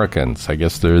like Americans. I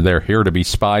guess they're here to be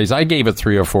spies. I gave it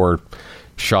 3 or 4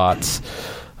 shots."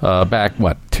 Back,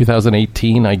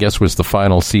 2018, I guess, was the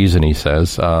final season, he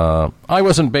says. I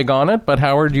wasn't big on it, but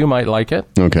Howard, you might like it.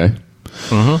 Okay.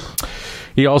 Mm-hmm.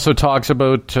 He also talks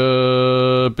about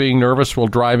being nervous while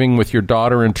driving with your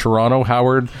daughter in Toronto.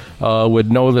 Howard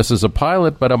would know this as a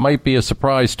pilot, but it might be a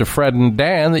surprise to Fred and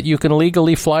Dan that you can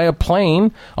legally fly a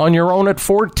plane on your own at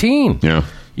 14. Yeah.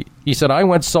 He said, "I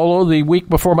went solo the week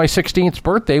before my 16th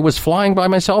birthday, was flying by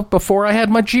myself before I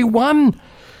had my G1.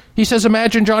 He says,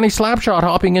 "Imagine Johnny Slapshot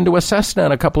hopping into a Cessna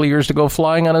a couple of years to go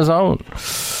flying on his own.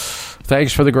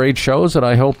 Thanks for the great shows, and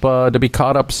I hope to be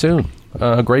caught up soon."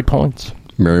 Great points.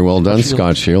 Very well done,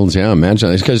 Scott Shields. Yeah,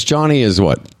 imagine. Because Johnny is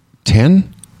what,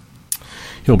 10?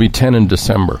 He'll be 10 in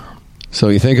December. So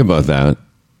you think about that.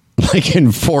 Like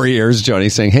in 4 years,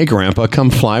 Johnny's saying, hey, Grandpa, come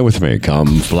fly with me.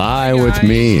 Come fly with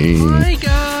me. Hi,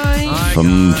 guys.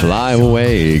 Come fly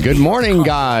away. Good morning,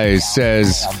 guys,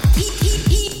 says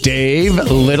Dave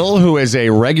Little, who is a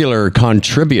regular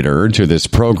contributor to this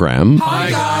program.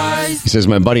 Hi, guys. He says,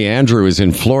 my buddy Andrew is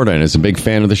in Florida and is a big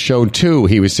fan of the show, too.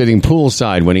 He was sitting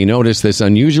poolside when he noticed this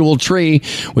unusual tree,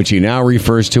 which he now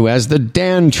refers to as the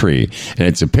Dan tree. And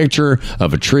it's a picture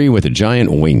of a tree with a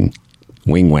giant wing.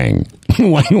 Wang. Wang.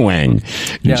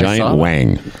 Yeah, Giant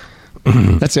wang.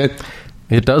 That's it.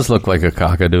 It does look like a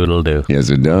cock-a-doodle-doo. Yes,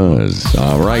 it does.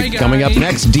 All right. Hi, Coming up guys.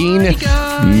 next, Dean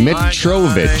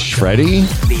Mitrovich. Freddie?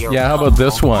 Yeah, how about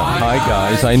this one? Hi,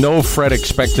 guys. I know Fred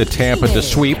expected Tampa to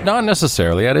sweep. Not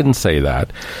necessarily. I didn't say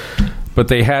that. But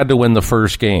they had to win the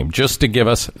first game just to give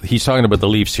us... He's talking about the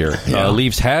Leafs here.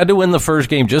 Leafs had to win the first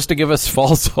game just to give us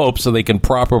false hope so they can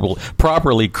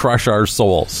properly crush our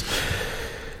souls.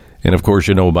 And, of course,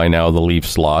 you know by now the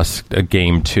Leafs lost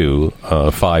game 2,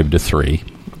 5-3.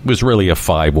 It was really a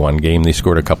 5-1 game. They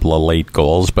scored a couple of late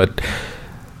goals. But,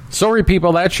 sorry,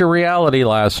 people, that's your reality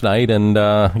last night. And,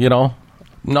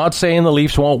 not saying the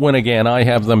Leafs won't win again. I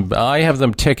have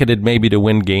them ticketed maybe to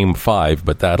win game 5,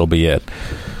 but that'll be it.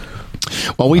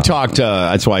 Well, we talked,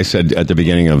 that's why I said at the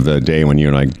beginning of the day when you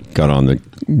and I got on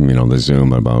the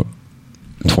Zoom about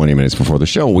 20 minutes before the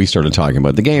show, we started talking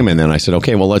about the game, and then I said,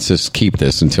 okay, well, let's just keep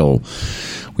this until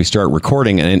we start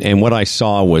recording. And what I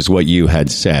saw was what you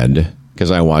had said, because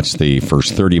I watched the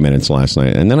first 30 minutes last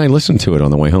night, and then I listened to it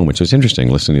on the way home, which was interesting,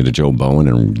 listening to Joe Bowen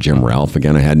and Jim Ralph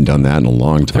again. I hadn't done that in a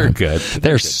long time. They're good.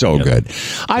 They're so good.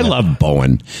 I love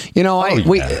Bowen.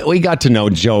 We got to know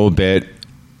Joe a bit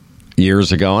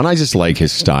years ago, and I just like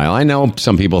his style. I know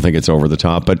some people think it's over the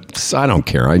top, but I don't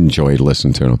care. I enjoyed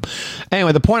listening to him.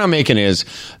 Anyway, the point I'm making is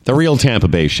the real Tampa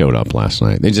Bay showed up last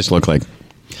night. They just look like,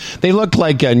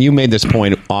 and you made this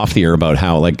point off the air about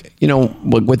how,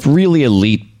 with really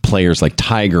elite players like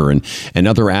Tiger and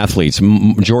other athletes,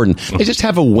 Jordan, they just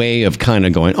have a way of kind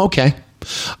of going, okay,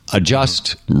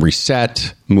 adjust,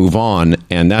 reset, move on,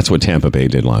 and that's what Tampa Bay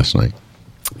did last night.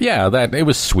 Yeah, it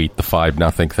was sweet, the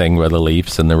 5-0 thing by the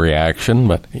Leafs and the reaction,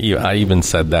 but I even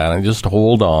said that. And just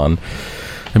hold on.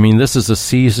 I mean, this is a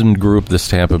seasoned group, this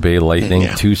Tampa Bay Lightning,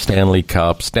 2 Stanley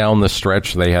Cups. Down the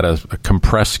stretch, they had a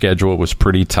compressed schedule. It was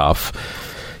pretty tough.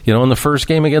 In the first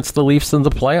game against the Leafs in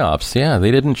the playoffs,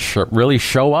 they didn't really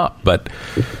show up, but...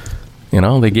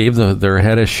 they gave their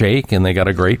head a shake, and they got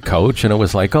a great coach, and it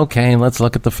was like, okay, let's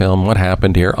look at the film. What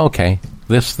happened here? Okay,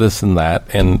 this, and that,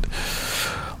 and...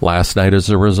 last night as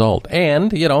a result.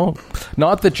 And,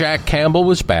 not that Jack Campbell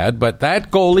was bad, but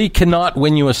that goalie cannot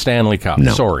win you a Stanley Cup.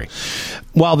 No. Sorry.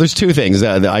 Well, there's 2 things.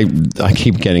 I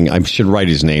keep getting... I should write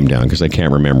his name down because I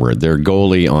can't remember it. Their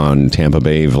goalie on Tampa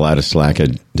Bay,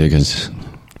 Vladislav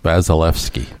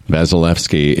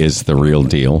Vasilevsky is the real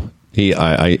deal. He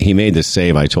made the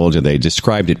save. I told you they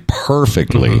described it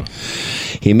perfectly.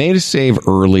 Mm-hmm. He made a save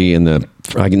early in the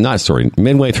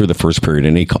midway through the first period,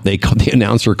 and the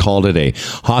announcer called it a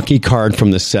hockey card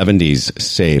from the 70s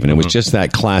save, and it was just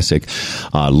that classic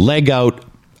leg out,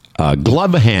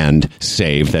 glove hand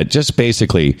save that just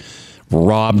basically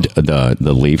robbed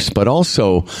the Leafs, but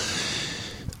also.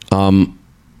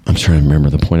 I'm trying to remember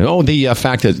the point. The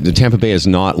fact that the Tampa Bay has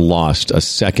not lost a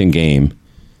second game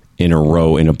in a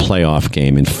row in a playoff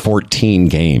game in 14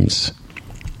 games.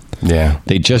 Yeah.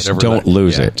 They just don't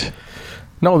lose it.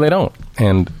 No, they don't.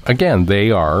 And again,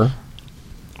 they're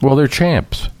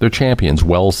champs. They're champions,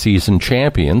 well-seasoned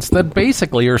champions that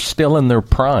basically are still in their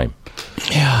prime.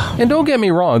 Yeah. And don't get me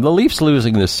wrong, the Leafs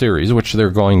losing this series, which they're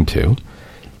going to,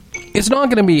 it's not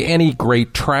going to be any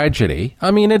great tragedy. I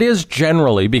mean, it is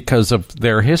generally because of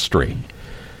their history.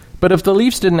 But if the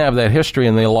Leafs didn't have that history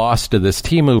and they lost to this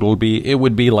team, it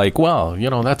would be like, well,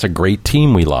 that's a great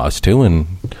team we lost to, and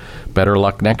better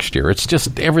luck next year. It's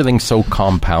just everything's so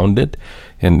compounded,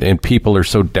 and people are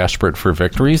so desperate for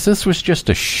victories. This was just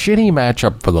a shitty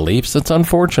matchup for the Leafs. It's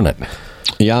unfortunate.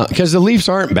 Yeah, because the Leafs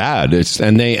aren't bad.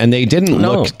 They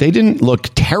didn't look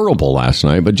terrible last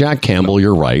night. But Jack Campbell,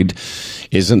 you're right,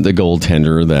 isn't the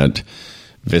goaltender that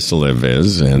Vasiliev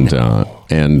is, and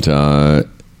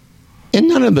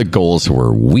none of the goals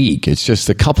were weak. It's just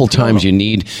a couple times you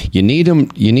need him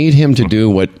to do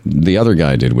what the other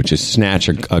guy did, which is snatch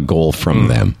a goal from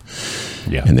them.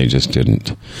 Yeah, and they just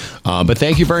didn't. But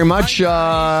thank you very much. Who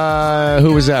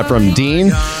was that from?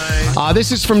 Dean.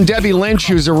 This is from Debbie Lynch,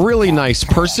 who's a really nice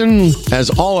person, as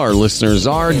all our listeners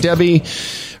are. Debbie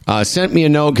sent me a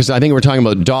note because I think we're talking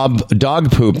about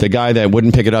dog poop. The guy that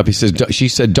wouldn't pick it up. She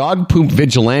said, dog poop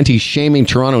vigilante shaming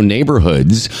Toronto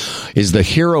neighborhoods is the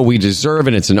hero we deserve.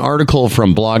 And it's an article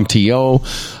from Blog.to,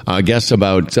 I guess,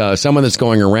 about someone that's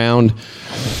going around,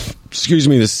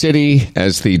 the city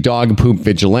as the dog poop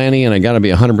vigilante. And I got to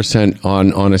be 100%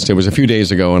 honest. It was a few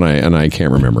days ago, and I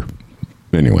can't remember.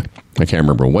 Anyway, I can't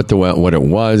remember what it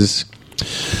was.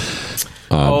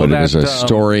 But it was a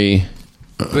story.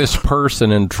 This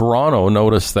person in Toronto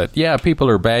noticed that, people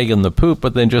are bagging the poop,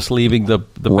 but then just leaving the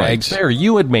bags there.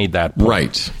 You had made that point.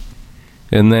 Right.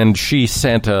 And then she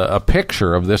sent a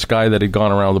picture of this guy that had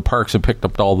gone around the parks and picked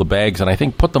up all the bags and I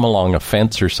think put them along a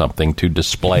fence or something to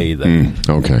display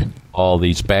all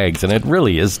these bags. And it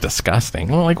really is disgusting.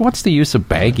 Well, like, what's the use of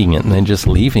bagging it and then just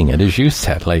leaving it, as you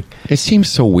said? Like, it seems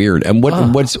so weird. And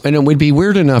and it would be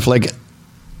weird enough,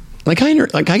 I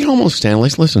can almost stand.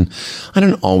 Listen, I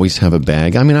don't always have a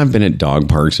bag. I mean, I've been at dog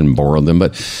parks and borrowed them,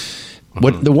 but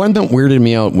the one that weirded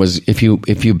me out was if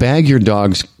you bag your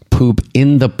dog's poop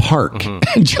in the park,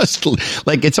 just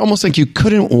like it's almost like you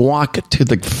couldn't walk to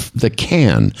the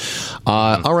can.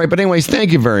 All right, but anyways,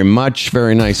 thank you very much.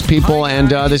 Very nice people. And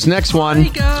this next one,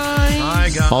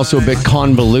 also a bit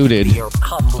convoluted.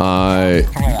 I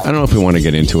don't know if we want to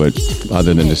get into it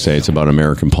other than to say it's about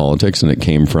American politics, and it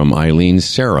came from Eileen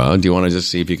Sarah. Do you want to just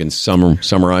see if you can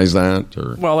summarize that?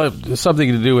 Or? Well, it's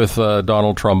something to do with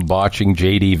Donald Trump botching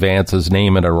J.D. Vance's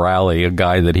name at a rally, a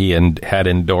guy that he had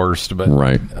endorsed. But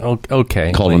right.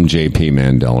 Okay. Call him J.P.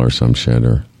 Mandel or some shit.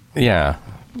 Or yeah.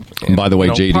 And by the way,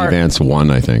 J.D. Vance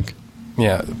won, I think.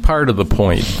 Yeah. Part of the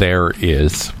point there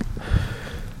is,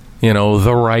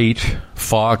 the right,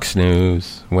 Fox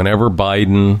News, whenever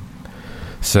Biden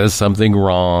says something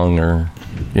wrong or,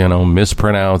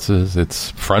 mispronounces,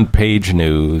 it's front page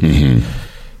news.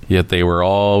 Yet they were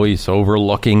always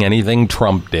overlooking anything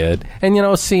Trump did. And,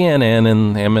 CNN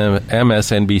and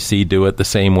MSNBC do it the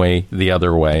same way, the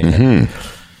other way.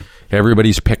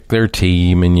 Everybody's picked their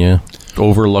team, and you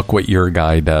overlook what your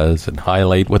guy does and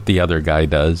highlight what the other guy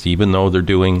does, even though they're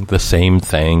doing the same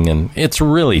thing. And it's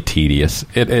really tedious.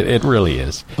 It really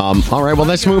is. All right, well,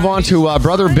 let's move on to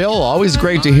Brother Bill. Always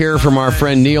great to hear from our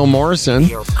friend Neil Morrison.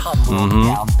 Do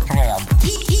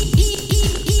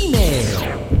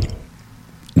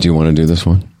you want to do this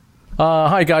one?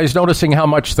 Hi, guys. Noticing how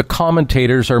much the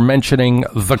commentators are mentioning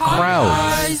the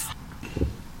crowds.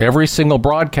 Every single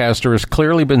broadcaster has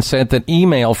clearly been sent an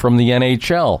email from the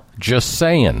NHL. Just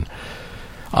saying.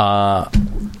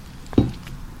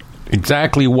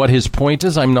 Exactly what his point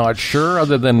is, I'm not sure,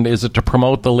 other than is it to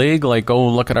promote the league? Like, oh,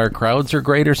 look at our crowds are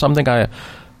great or something? I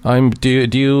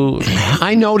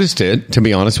noticed it, to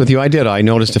be honest with you. I did. I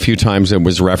noticed a few times it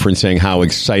was referencing how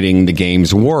exciting the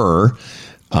games were.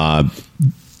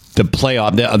 The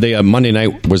playoff, the Monday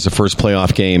night was the first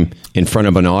playoff game in front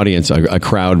of an audience, a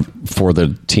crowd for the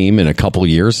team in a couple of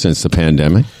years since the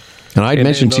pandemic. And I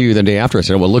mentioned to you the day after, I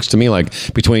said, well, it looks to me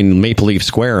like between Maple Leaf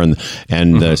Square and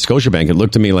Scotiabank, it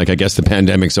looked to me like I guess the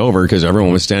pandemic's over because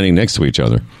everyone was standing next to each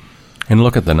other. And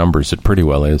look at the numbers. It pretty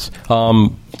well is.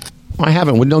 I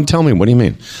haven't. Well, don't tell me. What do you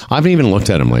mean? I haven't even looked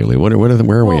at them lately. Where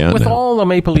are we at with now? all the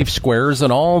Maple Leaf Squares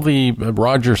and all the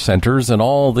Rogers Centers and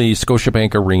all the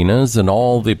Scotiabank Arenas and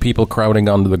all the people crowding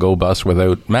onto the Go Bus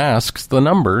without masks, the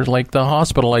numbers, like the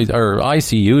hospital or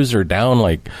ICUs are down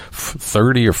like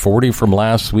 30 or 40 from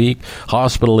last week.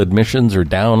 Hospital admissions are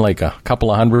down like a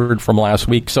couple of hundred from last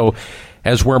week. So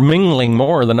as we're mingling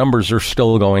more, the numbers are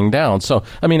still going down. So,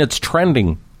 I mean, it's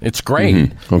trending. It's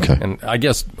great. Okay. And I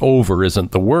guess over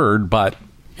isn't the word, but,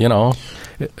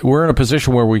 we're in a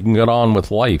position where we can get on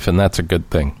with life, and that's a good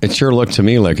thing. It sure looked to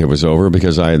me like it was over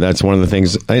because that's one of the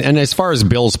things. And as far as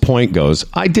Bill's point goes,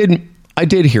 I did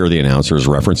hear the announcers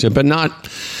reference it, but not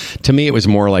to me. It was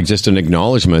more like just an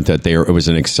acknowledgement that it was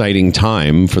an exciting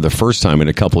time for the first time in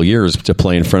a couple of years to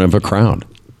play in front of a crowd.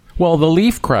 Well, the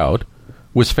Leaf crowd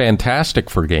was fantastic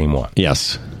for Game 1.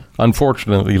 Yes.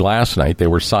 Unfortunately, last night they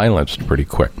were silenced pretty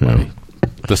quick.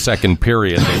 The second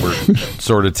period, they were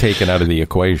sort of taken out of the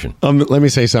equation. Let me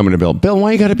say something to Bill. Bill,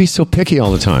 why you got to be so picky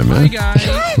all the time, man? Hi,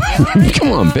 guys.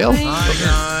 Come on, Bill.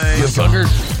 Hi,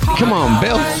 guys. Come on,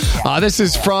 Bill. This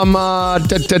is from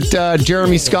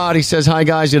Jeremy Scott. He says, hi,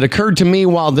 guys. It occurred to me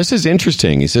this is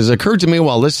interesting. He says, it occurred to me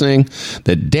while listening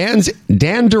that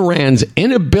Dan Duran's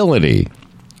inability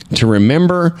to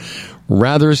remember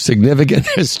rather significant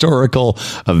historical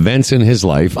events in his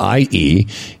life, i.e.,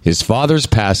 his father's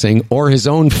passing or his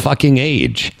own fucking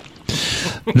age.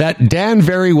 That Dan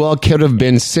very well could have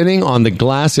been sitting on the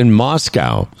glass in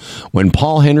Moscow when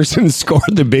Paul Henderson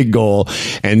scored the big goal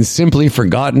and simply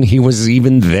forgotten he was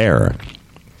even there.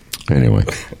 Anyway,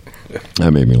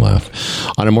 that made me laugh.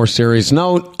 On a more serious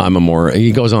note,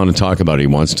 he goes on to talk about he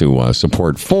wants to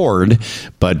support Ford,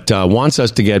 but wants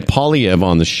us to get Poilievre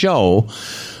on the show,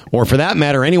 or for that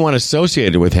matter, anyone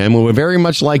associated with him. We would very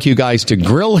much like you guys to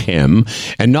grill him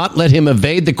and not let him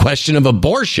evade the question of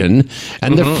abortion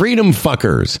and the freedom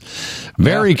fuckers.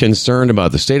 Very concerned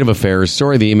about the state of affairs.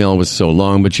 Sorry the email was so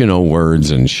long, but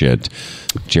words and shit.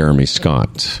 Jeremy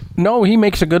Scott. No, he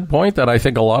makes a good point that I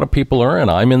think a lot of people are, and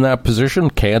I'm in that position,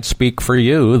 can't speak for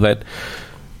you, that...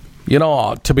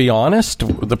 to be honest,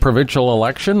 the provincial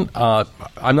election,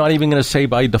 I'm not even going to say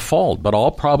by default, but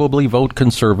I'll probably vote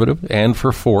Conservative and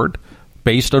for Ford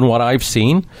based on what I've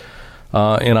seen.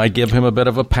 And I give him a bit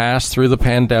of a pass through the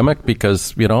pandemic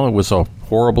because, it was a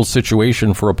horrible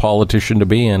situation for a politician to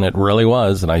be in. It really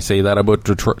was. And I say that about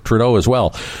Trudeau as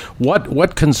well.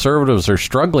 What Conservatives are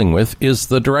struggling with is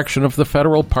the direction of the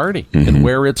federal party and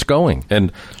where it's going.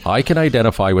 And I can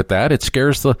identify with that. It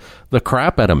scares the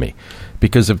crap out of me.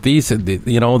 Because if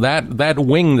that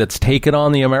wing that's taken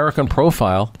on the American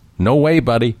profile, no way,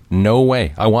 buddy, no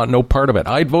way. I want no part of it.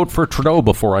 I'd vote for Trudeau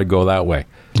before I'd go that way.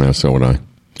 Yeah, so would I.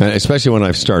 Especially when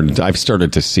I've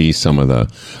started to see some of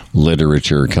the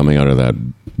literature coming out of that,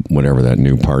 whatever that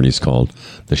new party's called,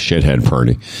 the shithead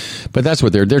party. But that's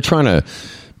what they're trying to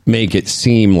make it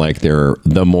seem like they're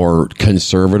the more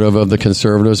conservative of the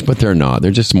conservatives, but they're not.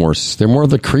 They're more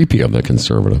the creepy of the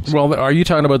conservatives. Well, are you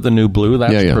talking about the New Blue?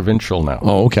 That's provincial now.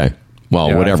 Oh, okay.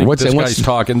 Well, whatever.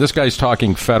 This guy's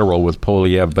talking federal with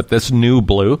Poilievre, but this New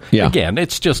Blue, again,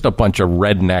 it's just a bunch of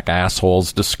redneck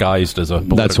assholes disguised as a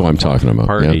political That's what I'm talking about.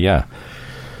 Party, yeah.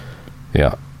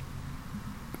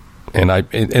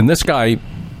 And this guy,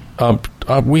 I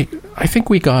think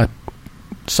we got.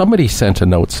 Somebody sent a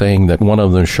note saying that one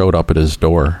of them showed up at his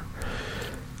door.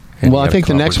 Well, I think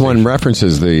the next one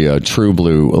references the True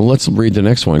Blue. Well, let's read the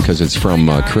next one because it's from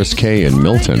Chris Kay in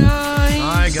Milton.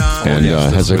 And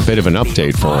has a bit of an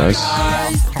update for us.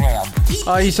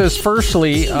 He says,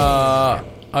 firstly,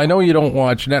 I know you don't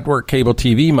watch network cable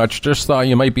TV much. Just thought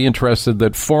you might be interested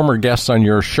that former guests on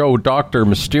your show, Dr.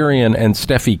 Mysterian and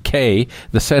Steffi K,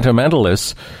 the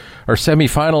Sentimentalists, are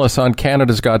semi-finalists on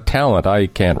Canada's Got Talent. I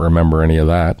can't remember any of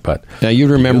that, but now you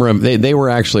remember them. They were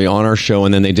actually on our show,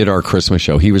 and then they did our Christmas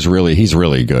show. He's really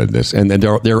good. And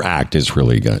their act is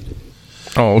really good.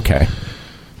 Oh, okay.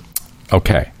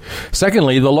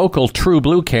 Secondly, the local True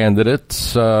Blue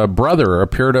candidate's brother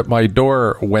appeared at my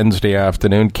door Wednesday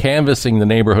afternoon, canvassing the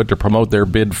neighborhood to promote their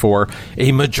bid for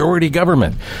a majority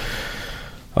government.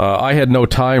 I had no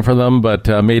time for them, but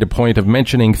made a point of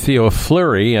mentioning Theo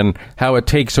Fleury and how it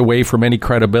takes away from any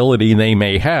credibility they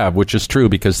may have, which is true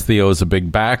because Theo is a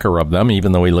big backer of them,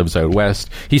 even though he lives out west.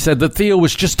 He said that Theo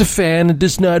was just a fan and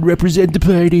does not represent the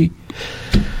party.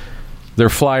 Their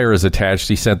flyer is attached.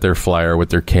 He sent their flyer with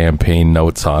their campaign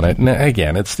notes on it. And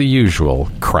again, it's the usual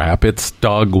crap. It's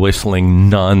dog whistling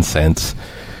nonsense.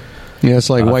 Yeah, it's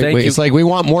like it's like we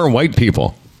want more white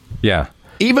people. Yeah.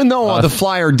 Even though the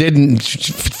flyer didn't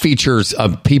feature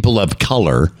people of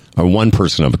color or one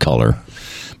person of color.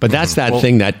 But that's that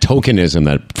thing, that tokenism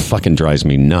that fucking drives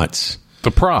me nuts.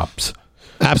 The props.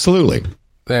 Absolutely.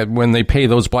 That when they pay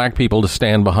those black people to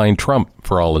stand behind Trump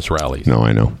for all his rallies. No,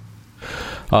 I know.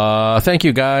 Thank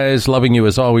you, guys. Loving you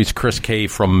as always, Chris K.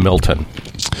 from Milton.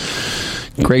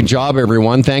 Great job,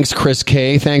 everyone. Thanks, Chris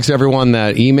K. Thanks, everyone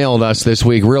that emailed us this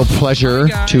week. Real pleasure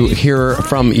to hear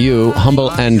from you, Humble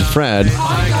and Fred,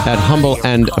 at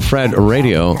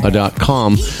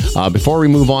humbleandfredradio.com. Before we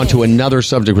move on to another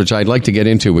subject, which I'd like to get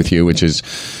into with you, which is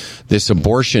this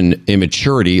abortion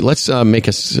immaturity, let's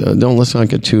don't let's not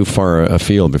get too far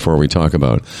afield before we talk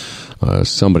about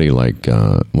somebody like,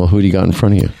 who do you got in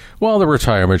front of you? Well, the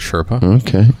retirement Sherpa.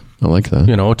 Okay. I like that.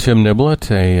 Tim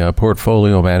Niblett, a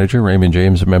portfolio manager, Raymond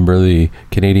James, a member of the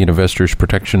Canadian Investors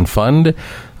Protection Fund.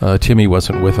 Timmy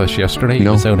wasn't with us yesterday. He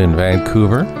was out in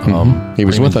Vancouver. He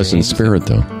was with us in spirit,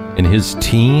 though. And his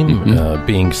team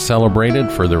being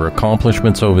celebrated for their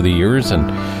accomplishments over the years, and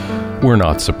we're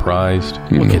not surprised.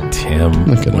 Look at Tim.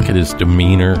 Look at his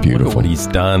demeanor. Beautiful. Look at what he's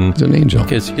done. He's an angel.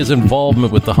 His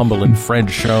involvement with the Humble and Fred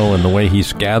show and the way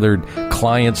he's gathered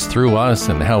clients through us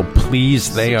and how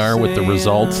pleased they are with the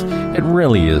results. It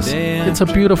really is. It's a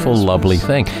beautiful, lovely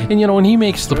thing. And, and he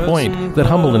makes the point that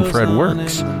Humble and Fred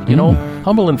works.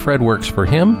 Humble and Fred works for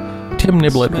him. Tim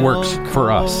Niblett works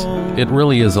for us. It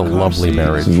really is a lovely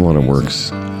marriage. There's a lot of works.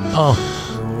 Oh,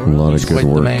 a lot of good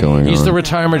work going on. He's the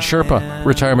Retirement Sherpa,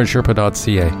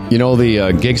 retirementsherpa.ca.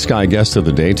 The Gig Sky guest of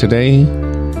the day today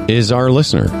is our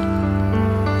listener.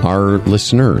 Our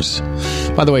listeners.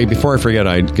 By the way, before I forget,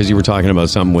 because you were talking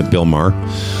about something with Bill Maher,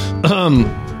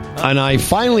 And I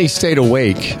finally stayed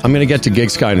awake. I'm going to get to Gig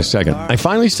Sky in a second. I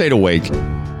finally stayed awake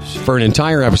for an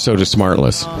entire episode of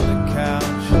Smartless.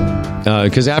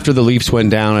 Because after the Leafs went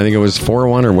down, I think it was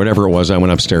 4-1 or whatever it was, I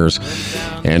went upstairs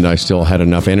and I still had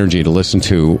enough energy to listen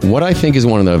to what I think is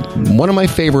one of my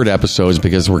favorite episodes,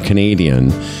 because we're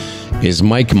Canadian, is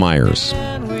Mike Myers.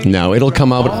 Now, it'll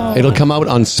come out on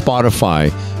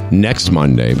Spotify next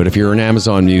Monday, but if you're in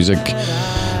Amazon Music,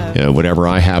 whatever,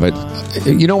 I have it.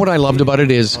 You know what I loved about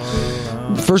it is,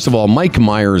 first of all, Mike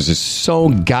Myers is so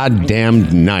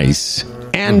goddamn nice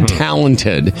and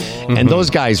talented, and those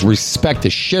guys respect the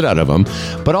shit out of him.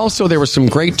 But also, there was some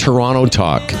great Toronto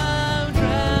talk.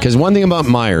 Because one thing about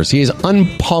Myers, he is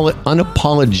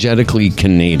unapologetically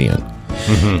Canadian.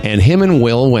 And him and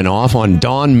Will went off on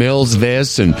Don Mills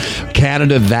this and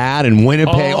Canada that and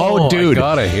Winnipeg. Oh, dude, I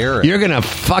gotta hear it. You're gonna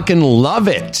fucking love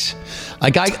it.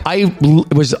 Like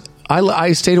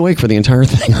I stayed awake for the entire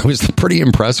thing. I was pretty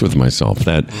impressed with myself.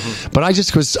 But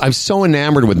I'm so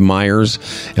enamored with Myers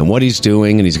and what he's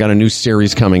doing, and he's got a new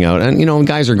series coming out. And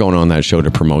guys are going on that show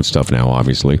to promote stuff now,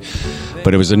 obviously.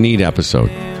 But it was a neat episode.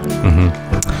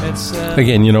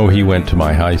 Again, he went to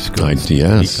my high school.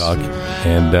 Yes. Peacock,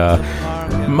 and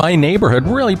my neighborhood,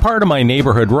 really part of my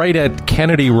neighborhood, right at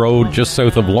Kennedy Road, just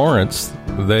south of Lawrence,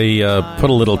 they put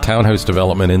a little townhouse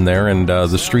development in there, and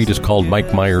the street is called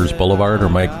Mike Myers Boulevard or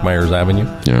Mike Myers Avenue,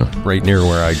 right near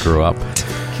where I grew up.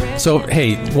 So,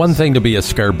 hey, one thing to be a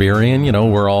Scarberian,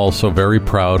 we're all so very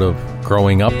proud of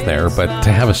growing up there, but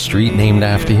to have a street named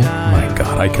after you, my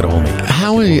God, I could only...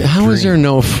 How is there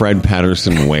no Fred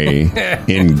Patterson Way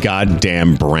in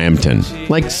goddamn Brampton?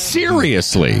 Like,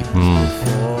 seriously.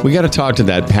 We got to talk to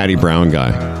that Patty Brown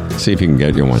guy. See if you can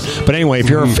get you one. But anyway,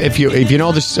 if you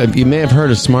know this, you may have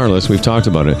heard of Smartless. We've talked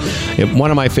about it.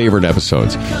 One of my favorite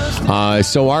episodes.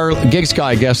 So our Gig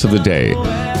Sky guest of the day,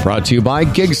 brought to you by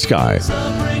Gig Sky.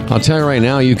 I'll tell you right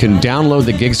now, you can download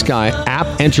the Gig Sky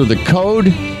app, enter the code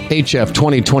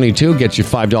HF2022, get you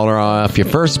 $5 off your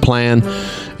first plan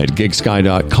at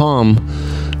gigsky.com.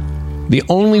 The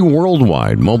only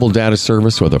worldwide mobile data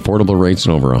service with affordable rates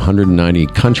in over 190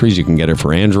 countries. You can get it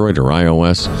for Android or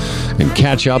iOS and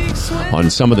catch up on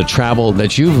some of the travel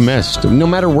that you've missed, no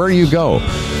matter where you go.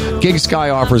 Gig Sky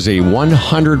offers a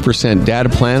 100% data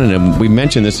plan, and we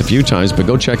mentioned this a few times, but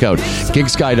go check out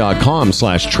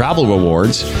gigsky.com/travel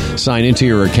rewards. Sign into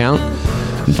your account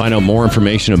and find out more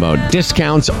information about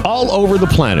discounts all over the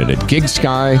planet at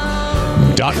gigsky.com.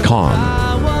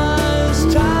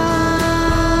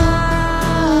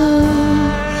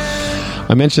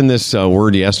 I mentioned this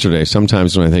word yesterday.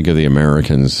 Sometimes when I think of the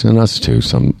Americans, and us too,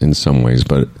 in some ways,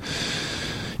 but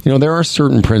there are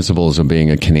certain principles of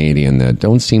being a Canadian that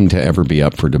don't seem to ever be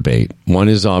up for debate. One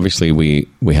is obviously we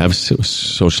have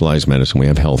socialized medicine, we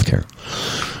have healthcare.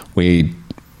 We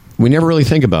never really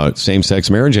think about same-sex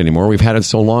marriage anymore. We've had it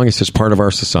so long; it's just part of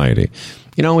our society.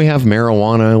 We have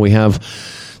marijuana, we have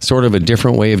sort of a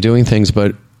different way of doing things,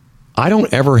 but I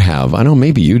don't ever have. I know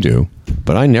maybe you do,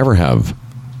 but I never have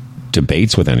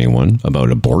debates with anyone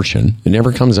about abortion. It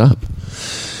never comes up.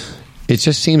 It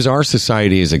just seems our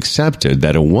society has accepted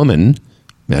that a woman,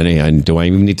 and do I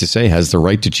even need to say, has the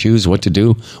right to choose what to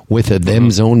do with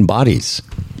them's own bodies.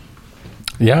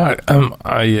 Yeah,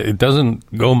 it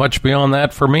doesn't go much beyond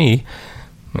that for me.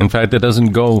 In fact, it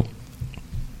doesn't go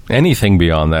anything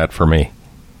beyond that for me.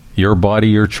 Your body,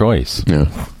 your choice. Yeah.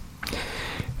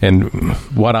 And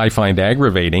what I find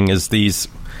aggravating is these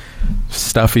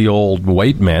stuffy old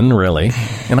white men, really,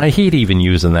 and I hate even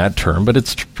using that term, but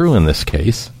it's true in this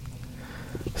case,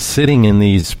 sitting in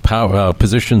these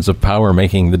positions of power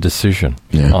making the decision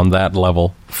on that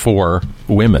level for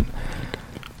women.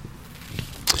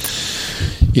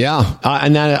 Yeah,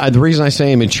 and the reason I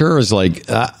say immature is like,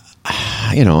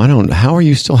 how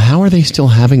are they still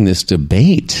having this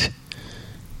debate?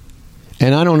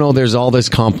 And I don't know, there's all this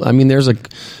there's a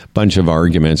bunch of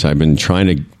arguments I've been trying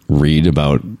to read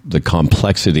about the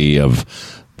complexity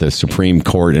of the Supreme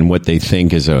Court and what they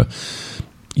think is that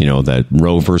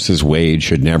Roe versus Wade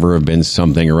should never have been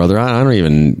something or other. I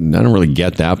don't really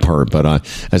get that part, but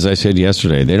as I said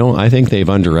yesterday, I think they've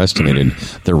underestimated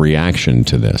the reaction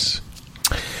to this.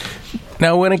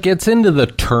 Now, when it gets into the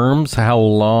terms, how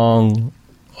long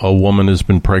a woman has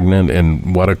been pregnant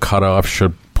and what a cutoff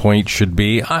point should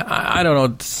be, I don't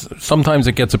know. Sometimes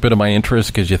it gets a bit of my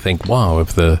interest because you think, wow,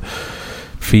 if the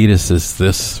fetus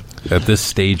is at this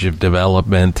stage of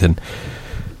development,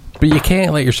 but you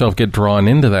can't let yourself get drawn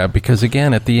into that because,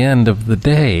 again, at the end of the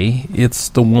day, it's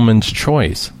the woman's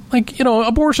choice. Like,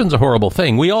 abortion's a horrible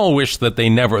thing. We all wish that they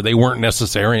weren't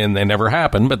necessary and they never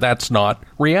happened, but that's not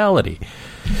reality.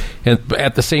 And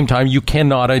at the same time, you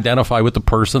cannot identify with the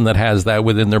person that has that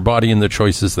within their body and the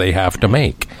choices they have to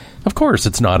make. Of course,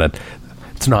 it's not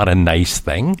a nice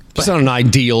thing. It's not an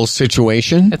ideal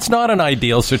situation. It's not an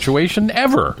ideal situation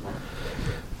ever.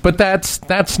 But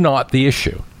that's not the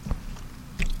issue.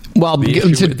 Well,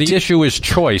 the issue is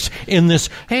choice in this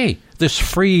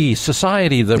free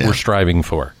society that we're striving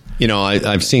for.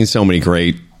 I've seen so many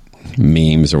great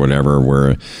memes or whatever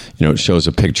where, it shows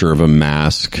a picture of a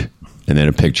mask and then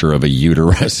a picture of a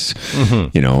uterus,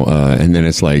 and then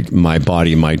it's like, my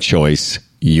body, my choice,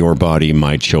 your body,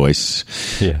 my choice.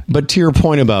 Yeah. But to your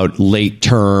point about late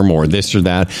term or this or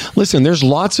that, listen, there's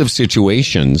lots of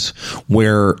situations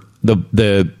where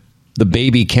the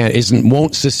baby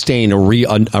won't sustain a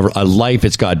life.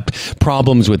 It's got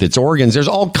problems with its organs. There's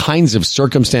all kinds of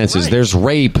circumstances. Right. There's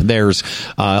rape. There's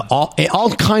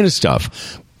all kind of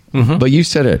stuff. Mm-hmm. But you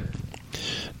said it.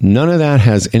 None of that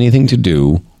has anything to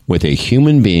do with a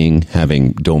human being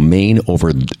having domain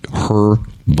over her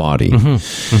body. Mm-hmm.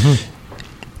 Mm-hmm.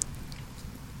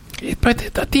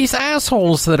 But these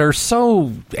assholes that are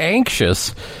so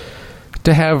anxious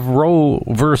to have Roe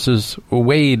versus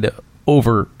Wade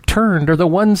overturned are the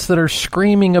ones that are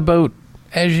screaming about,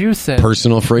 as you said,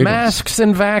 personal freedom, masks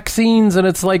and vaccines, and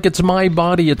it's like, it's my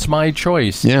body, it's my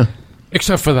choice. Yeah.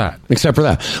 Except for that.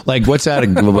 Like, what's that?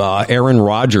 Aaron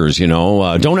Rodgers, I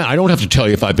don't have to tell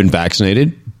you if I've been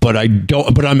vaccinated, but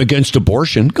I'm against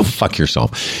abortion. Go fuck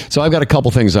yourself. So I've got a couple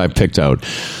things I've picked out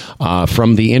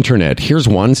from the internet. Here's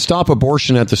one. Stop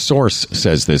abortion at the source,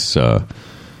 says this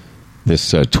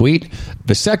tweet.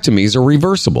 Vasectomies are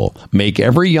reversible. Make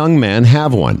every young man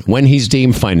have one. When he's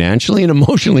deemed financially and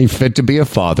emotionally fit to be a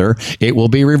father, it will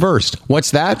be reversed. What's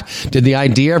that? Did the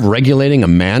idea of regulating a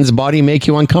man's body make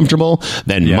you uncomfortable?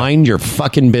 Then mind your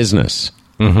fucking business.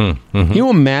 Mm-hmm, mm-hmm. Can you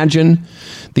imagine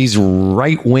these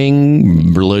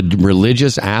right-wing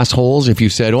religious assholes if you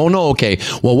said, "Oh no, okay,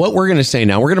 well, what we're going to say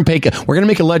now, we're going to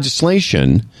make a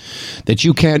legislation that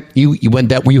you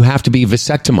have to be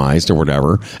vasectomized or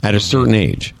whatever at a certain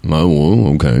age."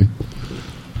 Oh, okay.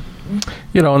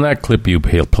 And that clip you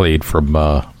played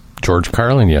from George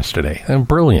Carlin yesterday,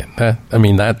 brilliant.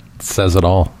 That says it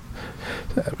all.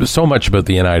 So much about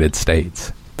the United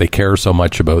States. They care so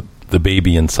much about the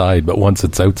baby inside, but once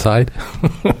it's outside,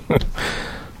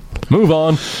 move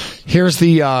on. Here's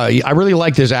I really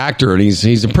like this actor, and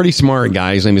he's a pretty smart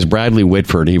guy. His name is Bradley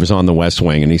Whitford. He was on The West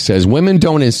Wing, and he says, women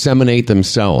don't inseminate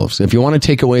themselves. If you want to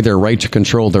take away their right to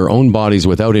control their own bodies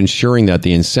without ensuring that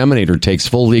the inseminator takes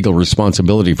full legal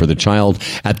responsibility for the child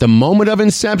at the moment of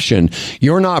inception,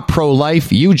 you're not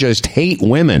pro-life. You just hate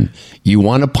women. You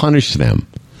want to punish them.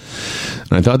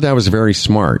 And I thought that was very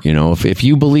smart. If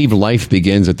you believe life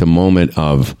begins at the moment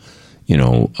of,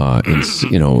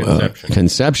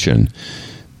 conception,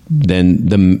 then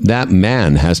that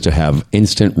man has to have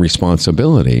instant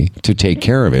responsibility to take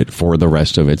care of it for the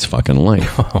rest of its fucking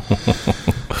life.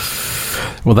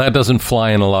 Well, that doesn't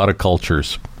fly in a lot of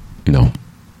cultures. No.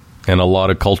 And a lot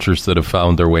of cultures that have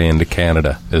found their way into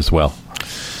Canada as well.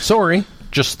 Sorry,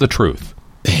 just the truth.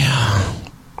 Yeah.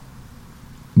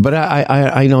 But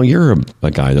I know you're a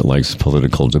guy that likes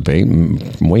political debate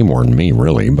way more than me,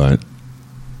 really. But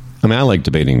I like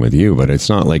debating with you, but it's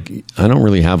not like I don't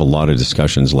really have a lot of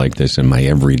discussions like this in my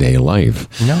everyday life.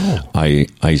 No,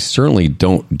 I certainly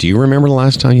don't. Do you remember the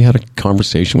last time you had a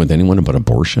conversation with anyone about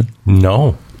abortion?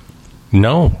 No.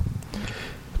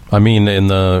 I mean, in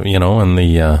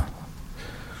the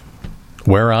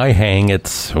where I hang,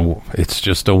 it's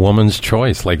just a woman's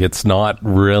choice. Like, it's not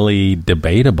really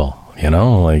debatable.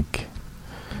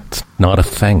 It's not a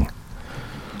thing.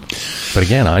 But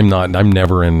again, I'm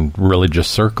never in religious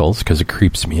circles because it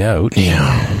creeps me out.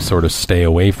 Yeah. I sort of stay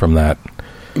away from that.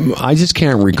 I just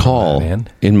can't recall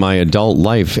in my adult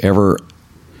life ever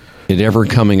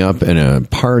coming up in a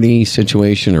party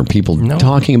situation or people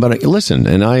talking about it. Listen,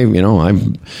 and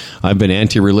I've been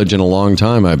anti-religion a long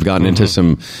time. I've gotten into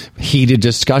some heated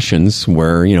discussions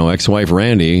where, ex-wife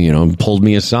Randy, pulled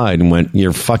me aside and went,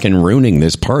 "You're fucking ruining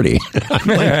this party."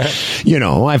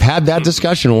 I've had that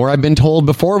discussion where I've been told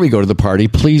before we go to the party,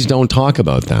 please don't talk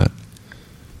about that.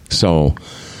 So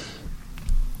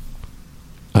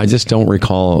I just don't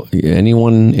recall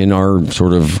anyone in our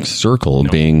sort of circle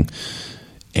being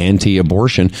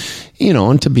anti-abortion,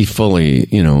 and to be fully,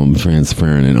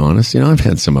 transparent and honest, I've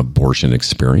had some abortion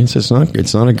experience. It's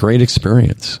not a great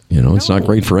experience. It's not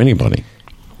great for anybody.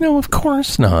 No, of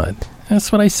course not.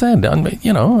 That's what I said.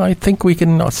 I think we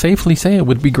can safely say it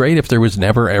would be great if there was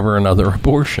never, ever another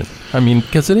abortion.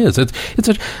 Because it is.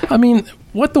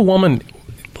 What the woman,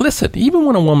 listen, even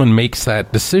when a woman makes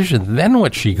that decision, then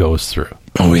what she goes through.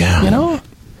 Oh, yeah. You know?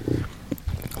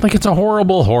 Like, it's a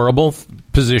horrible, horrible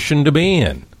position to be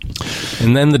in.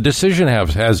 And then the decision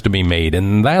has to be made,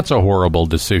 and that's a horrible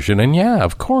decision. And yeah,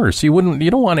 of course, you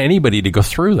don't want anybody to go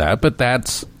through that, but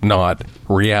that's not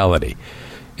reality.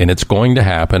 And it's going to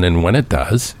happen, and when it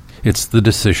does, it's the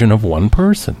decision of one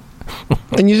person.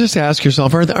 And you just ask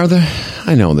yourself, are there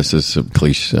I know this is a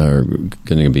cliche, going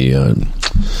to be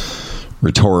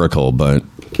rhetorical, but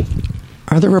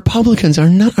are the Republicans, are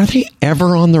they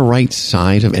ever on the right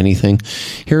side of anything?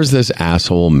 Here's this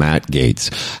asshole, Matt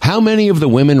Gaetz. How many of the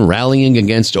women rallying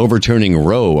against overturning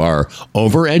Roe are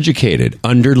overeducated,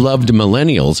 underloved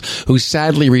millennials who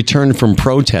sadly returned from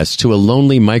protests to a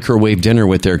lonely microwave dinner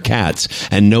with their cats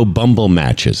and no Bumble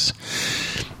matches?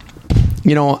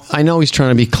 You know, I know he's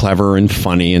trying to be clever and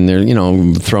funny and they're, you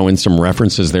know, throwing some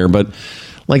references there, but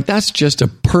like, that's just a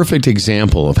perfect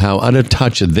example of how out of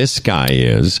touch this guy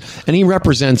is, and he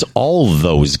represents all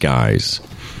those guys.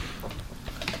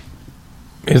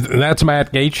 That's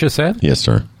Matt Gaetz, you said? Yes,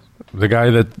 sir. The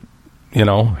guy that, you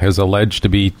know, is alleged to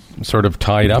be sort of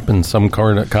tied up in some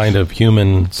kind of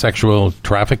human sexual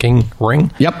trafficking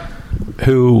ring? Yep.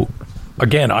 Who,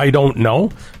 again, I don't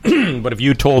know, but if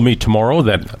you told me tomorrow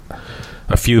that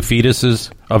a few fetuses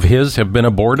of his have been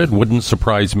aborted, wouldn't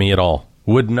surprise me at all.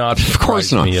 Would not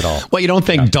surprise me at all. Well, you don't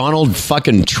think Donald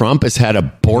fucking Trump has had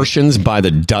abortions by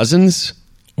the dozens?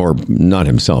 Or not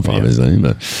himself, obviously,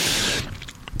 but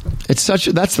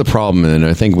that's the problem, and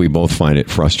I think we both find it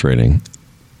frustrating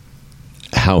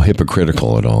how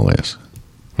hypocritical it all is.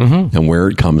 Mm-hmm. And where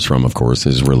it comes from, of course,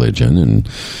 is religion.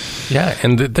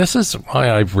 And this is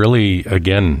why I've really,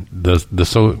 again,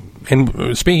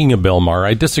 and speaking of Bill Maher,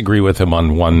 I disagree with him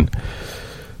on one.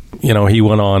 You know, he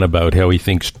went on about how he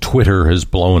thinks Twitter has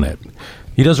blown it.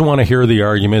 He doesn't want to hear the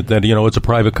argument that, you know, it's a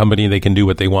private company, they can do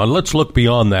what they want. Let's look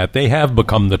beyond that. They have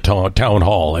become the town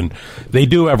hall, and they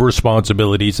do have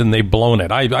responsibilities, and they've blown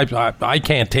it. I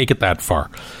can't take it that far.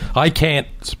 I can't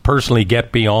personally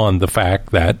get beyond the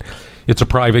fact that it's a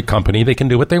private company, they can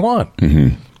do what they want.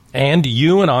 Mm-hmm. And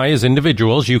you and I, as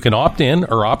individuals, you can opt in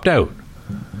or opt out.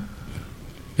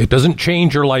 It doesn't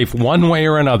change your life one way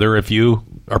or another if you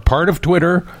are part of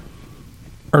Twitter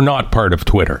or not part of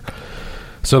Twitter.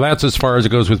 So that's as far as it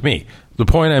goes with me. The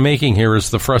point I'm making here is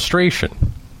the frustration.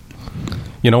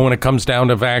 You know, when it comes down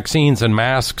to vaccines and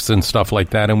masks and stuff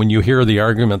like that, and when you hear the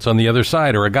arguments on the other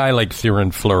side, or a guy like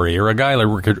Theoren Fleury, or a guy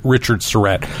like Richard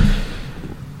Surrett,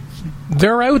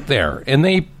 they're out there, and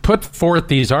they put forth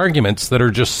these arguments that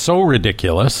are just so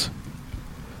ridiculous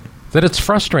that it's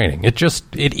frustrating. It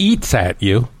eats at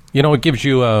you. You know, it gives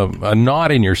you a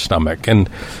knot in your stomach. And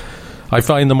I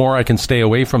find the more I can stay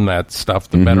away from that stuff,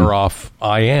 the better off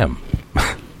I am.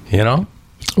 You know?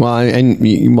 Well,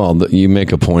 you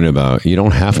make a point about you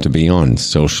don't have to be on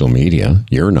social media.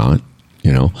 You're not.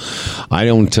 You know, I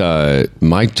don't.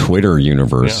 My Twitter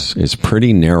universe is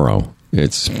pretty narrow.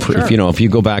 It's if you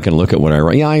go back and look at what I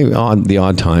write. Yeah, the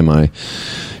odd time I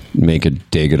make a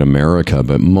dig at America,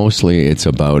 but mostly it's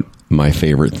about my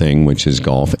favorite thing, which is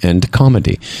golf and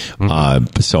comedy.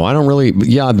 Mm-hmm. So I don't really.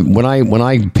 Yeah, when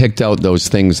I picked out those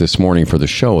things this morning for the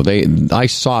show, I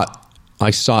sought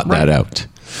that out.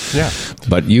 Yeah,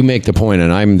 but you make the point,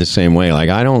 and I'm the same way. Like,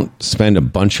 I don't spend a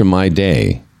bunch of my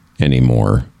day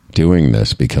anymore doing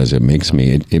this because it makes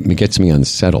me it gets me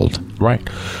unsettled. Right.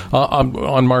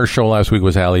 On Mars' show last week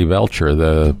was Ali Velcher,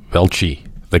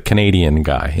 the Canadian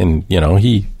guy, and you know,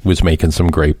 he was making some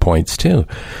great points too.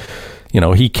 You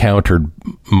know, he countered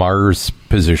Mars'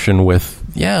 position with,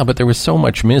 but there was so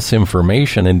much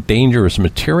misinformation and dangerous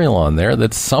material on there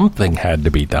that something had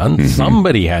to be done. Mm-hmm.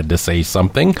 Somebody had to say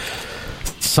something.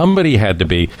 Somebody had to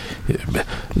be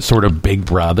sort of big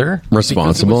brother.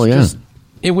 Responsible,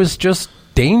 It was just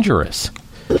dangerous.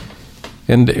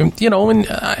 And, you know, when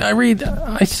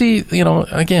I see, you know,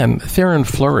 again, Theoren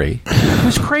Fleury, it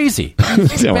was crazy.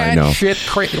 Bad shit,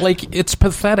 like, it's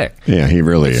pathetic. Yeah, he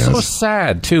really is. So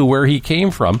sad, too, where he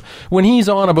came from. When he's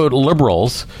on about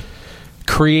liberals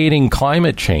creating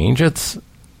climate change, it's...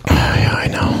 Yeah, I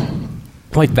know.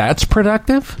 Like, that's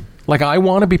productive? Like, I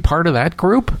want to be part of that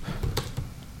group?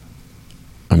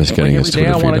 I'm just getting his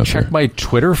Twitter feed. I want to check my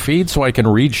Twitter feed so I can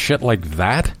read shit like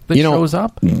that shows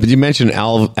up. You mentioned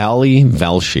Ali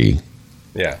Velshi.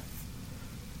 Yeah.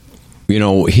 You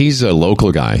know, he's a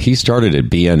local guy. He started at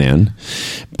BNN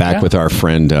back with our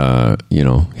friend,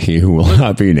 he who will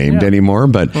not be named anymore.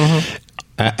 But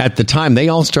at the time, they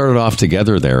all started off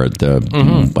together there at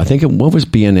the, I think, what was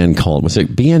BNN called? Was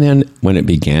it BNN when it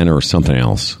began or something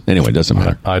else? Anyway, it doesn't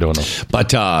matter. I don't know.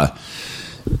 But,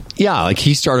 Yeah, like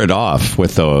he started off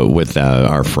with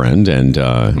our friend, and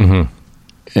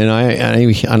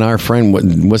and our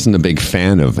friend wasn't a big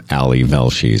fan of Ali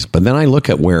Velshis. But then I look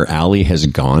at where Ali has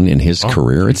gone in his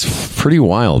career. It's pretty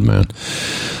wild, man.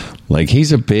 Like,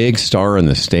 he's a big star in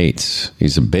the States.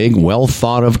 He's a big, well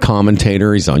thought of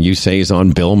commentator. He's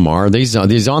on Bill Maher. He's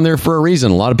on there for a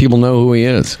reason. A lot of people know who he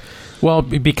is. Well,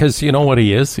 because you know what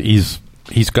he is?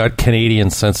 He's got Canadian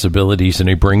sensibilities, and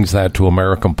he brings that to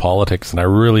American politics, and I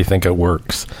really think it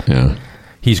works. Yeah.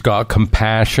 He's got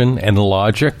compassion and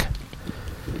logic.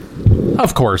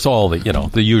 Of course, all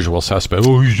the usual suspects.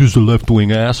 Oh, he's just a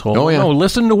left-wing asshole. Oh, yeah. No,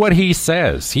 listen to what he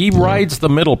says. He rides the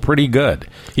middle pretty good.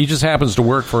 He just happens to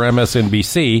work for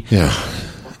MSNBC. Yeah.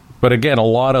 But again, a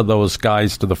lot of those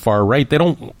guys to the far right, they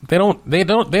don't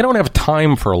have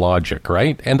time for logic,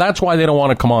 right? And that's why they don't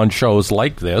want to come on shows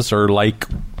like this or like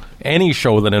any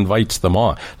show that invites them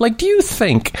on. Like, do you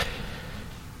think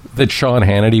that Sean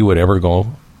Hannity would ever go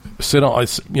sit on?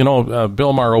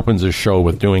 Bill Maher opens his show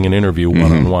with doing an interview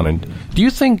one-on-one, and do you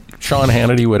think Sean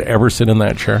Hannity would ever sit in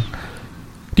that chair?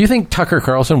 Do you think Tucker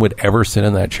Carlson would ever sit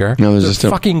in that chair? No,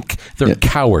 they're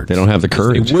cowards. They don't have the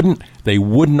courage. They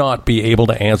would not be able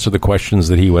to answer the questions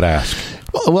that he would ask.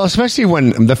 Well, especially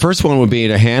when the first one would be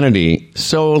to Hannity.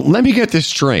 So let me get this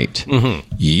straight.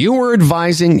 You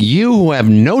who have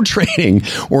no training,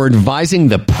 were advising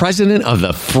the president of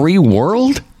the free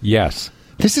world? Yes.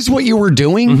 This is what you were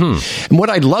doing? And what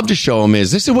I'd love to show him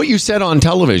is, this is what you said on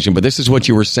television, but this is what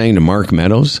you were saying to Mark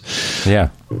Meadows.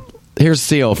 Yeah. Here's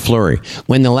Theo Fleury.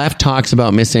 When the left talks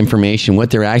about misinformation, what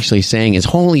they're actually saying is,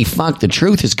 holy fuck, the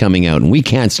truth is coming out and we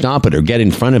can't stop it or get in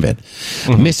front of it.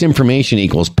 Misinformation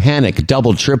equals panic,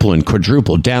 double, triple, and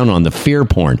quadruple down on the fear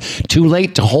porn. Too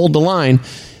late to hold the line.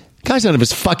 Guy's out of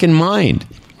his fucking mind.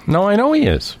 No, I know he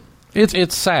is.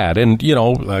 It's sad. And,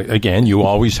 again, you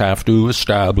always have to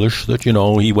establish that,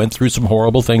 he went through some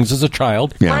horrible things as a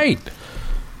child. Yeah. Right.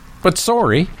 But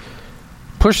sorry.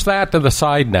 Push that to the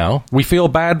side now. We feel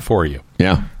bad for you.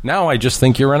 Yeah. Now I just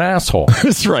think you're an asshole.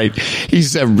 That's right.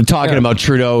 He's talking about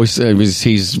Trudeau. He's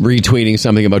retweeting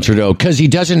something about Trudeau because he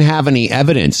doesn't have any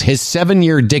evidence. His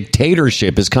 7-year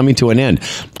dictatorship is coming to an end.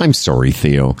 I'm sorry,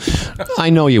 Theo.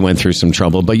 I know you went through some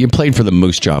trouble, but you played for the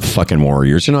Moose Jaw fucking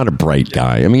Warriors. You're not a bright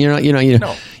guy. I mean, you're not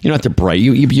the bright.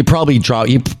 You probably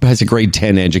he has a grade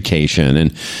 10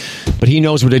 education, but he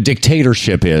knows what a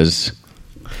dictatorship is.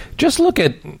 Just look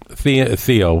at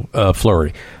Theo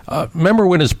Fleury. Remember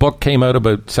when his book came out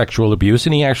about sexual abuse,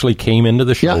 and he actually came into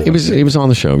the show? Yeah, he was on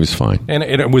the show. He was fine, and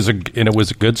it was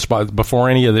a good spot before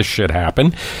any of this shit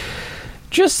happened.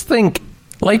 Just think,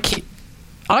 like,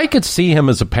 I could see him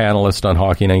as a panelist on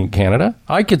Hockey Night in Canada.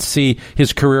 I could see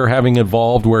his career having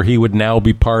evolved where he would now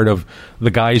be part of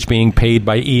the guys being paid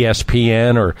by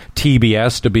ESPN or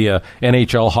TBS to be a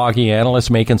NHL hockey analyst,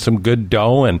 making some good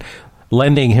dough and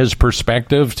lending his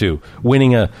perspective to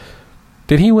winning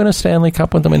did he win a Stanley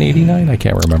Cup with them in 89? I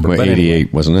can't remember. Well,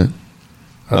 88, wasn't it?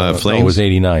 Flames? No, it was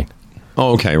 89.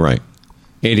 Oh, okay, right.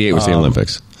 88 was the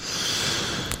Olympics.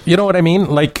 You know what I mean?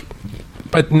 Like,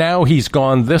 but now he's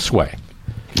gone this way.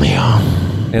 Yeah.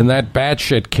 And that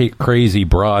batshit crazy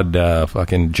broad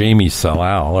fucking Jamie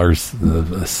Salal, or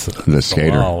the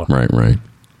skater. Salal, right.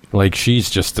 Like, she's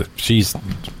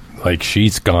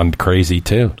gone crazy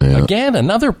too. Yeah. Again,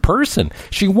 another person.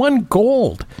 She won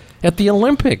gold at the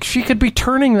Olympics. She could be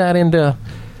turning that into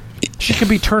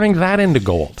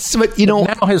gold. But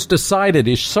now has decided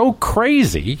is so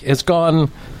crazy. It's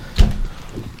gone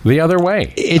the other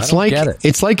way. It's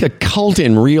like a cult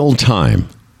in real time.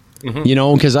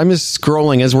 Because I'm just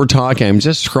scrolling as we're talking. I'm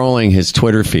just scrolling his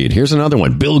Twitter feed. Here's another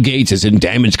one. Bill Gates is in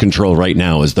damage control right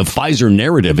now as the Pfizer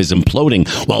narrative is imploding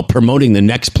while promoting the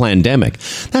next pandemic.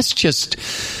 That's just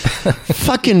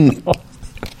fucking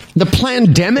the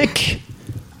pandemic.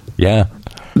 Yeah.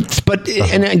 But,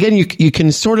 and again, you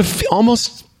can sort of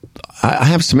almost, I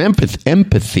have some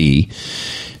empathy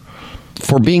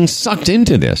for being sucked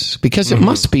into this, because it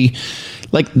must be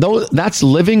like, that's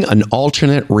living an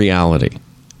alternate reality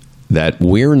that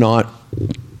we're not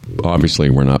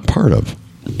part of.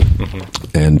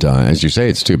 And as you say,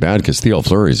 it's too bad, because Theo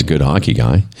Fleury is a good hockey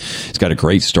guy. He's got a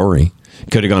great story.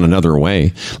 Could have gone another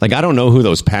way. Like, I don't know who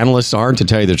those panelists are, to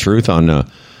tell you the truth,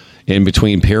 on in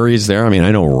between periods there. I mean,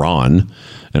 I know Ron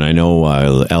and I know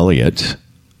Elliot.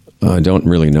 I don't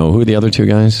really know who the other two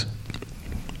guys.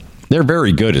 They're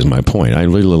very good, is my point. I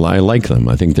like them.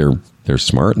 I think they're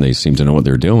smart and they seem to know what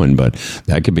they're doing, but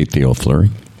that could be Theo Fleury.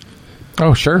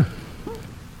 Oh, sure.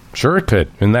 Sure it could.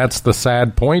 And that's the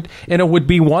sad point. And it would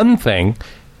be one thing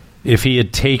if he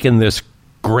had taken this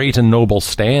great and noble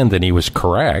stand and he was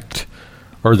correct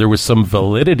or there was some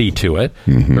validity to it,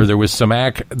 or there was some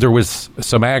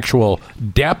actual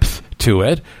depth to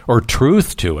it, or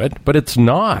truth to it, but it's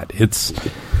not. It's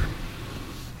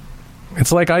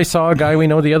like I saw a guy we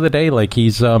know the other day, like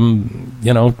he's he's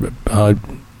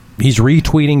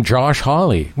retweeting Josh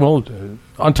Hawley. Well,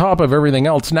 on top of everything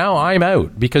else, now I'm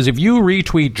out, because if you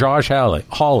retweet Josh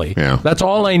Hawley, that's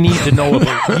all I need to know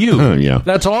about you.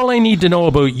 That's all I need to know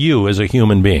about you as a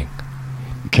human being.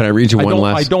 Can I read you one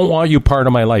last? I don't want you part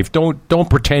of my life. Don't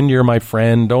pretend you're my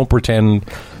friend. Don't pretend,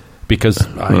 because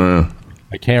I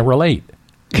can't relate.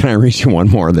 Can I read you one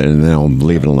more, then I'll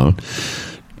leave it alone?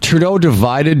 Trudeau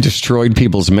destroyed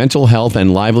people's mental health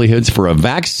and livelihoods for a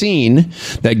vaccine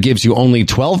that gives you only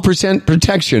 12%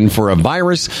 protection for a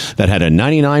virus that had a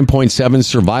 99.7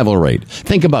 survival rate.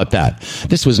 Think about that.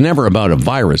 This was never about a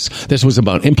virus. This was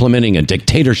about implementing a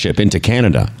dictatorship into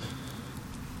Canada.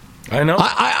 I know.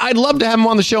 I'd love to have him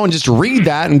on the show and just read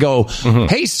that and go,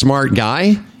 hey, smart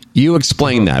guy, you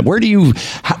explain that. Where do you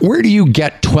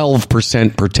get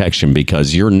 12% protection?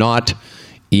 Because you're not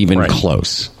even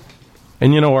close.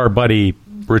 And our buddy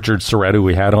Richard Surrett, who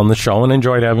we had on the show and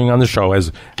enjoyed having on the show,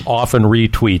 has often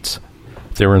retweets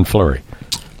Theoren Fleury.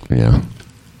 Yeah.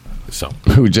 So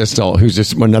who's just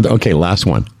another? Okay, last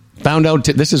one. Found out.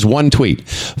 This is one tweet.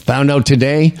 Found out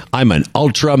today I'm an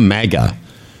ultra MAGA.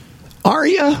 Are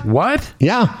you? What?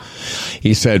 Yeah.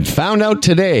 He said, found out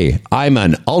today I'm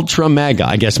an ultra MAGA.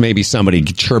 I guess maybe somebody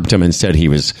chirped him and said he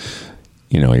was,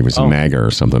 he was a MAGA or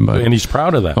something. But and he's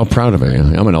proud of that. Oh, proud of it.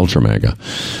 Yeah. I'm an ultra MAGA.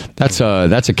 That's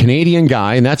a Canadian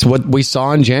guy, and that's what we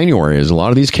saw in January. Is a lot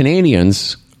of these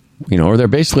Canadians, they're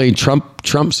basically Trump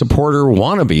supporter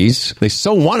wannabes. They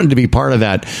so wanted to be part of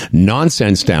that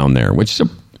nonsense down there, which,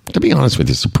 to be honest with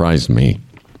you, surprised me.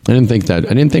 I didn't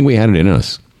think we had it in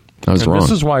us. I was wrong. This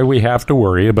is why we have to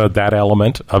worry about that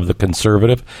element of the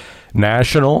conservative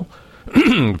national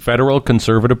federal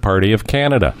Conservative Party of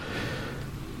Canada.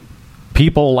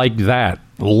 People like that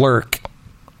lurk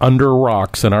under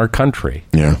rocks in our country,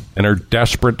 and are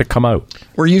desperate to come out.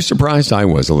 Were you surprised? I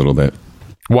was a little bit.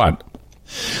 What?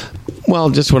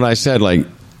 Well, just what I said. Like,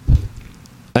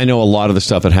 I know a lot of the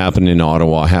stuff that happened in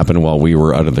Ottawa happened while we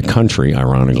were out of the country,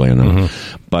 ironically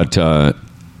enough. But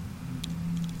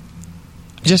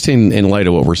just in light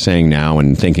of what we're saying now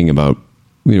and thinking about,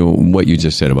 what you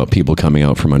just said about people coming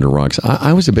out from under rocks,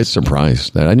 I was a bit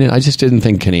surprised that I just didn't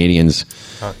think Canadians.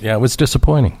 It was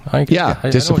disappointing.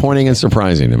 Disappointing and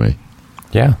surprising to me.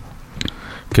 Yeah.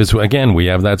 Because, again, we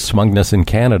have that smugness in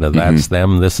Canada. That's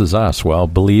them, this is us. Well,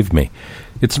 believe me,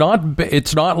 it's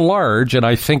not large, and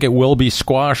I think it will be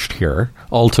squashed here,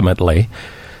 ultimately.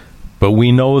 But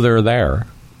we know they're there.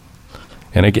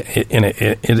 And again,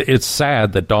 it's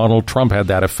sad that Donald Trump had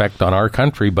that effect on our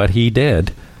country, but he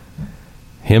did.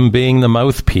 Him being the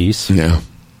mouthpiece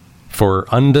for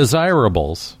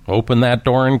undesirables opened that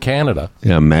door in Canada.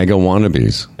 Yeah, MAGA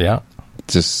wannabes. Yeah.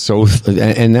 Just so,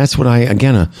 and that's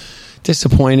what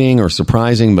disappointing or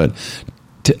surprising, but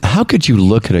how could you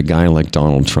look at a guy like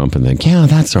Donald Trump and think, yeah,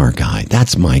 that's our guy,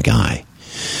 that's my guy,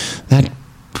 that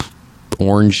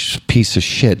orange piece of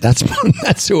shit, that's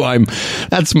who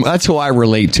I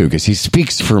relate to, because he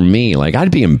speaks for me. Like,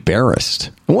 I'd be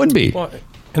embarrassed. I would be. Well,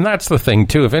 and that's the thing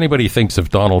too. If anybody thinks if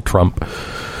Donald Trump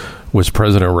was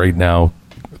president right now,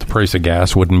 the price of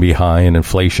gas wouldn't be high and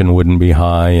inflation wouldn't be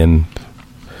high, and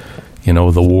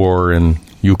the war in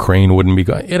Ukraine wouldn't be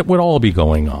going. It would all be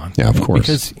going on. Yeah, of course.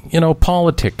 Because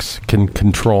politics can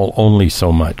control only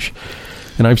so much.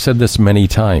 And I've said this many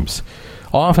times.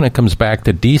 Often it comes back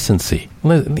to decency.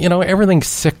 Everything's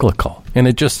cyclical, and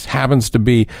it just happens to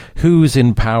be who's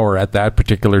in power at that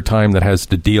particular time that has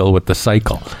to deal with the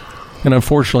cycle. And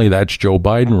unfortunately, that's Joe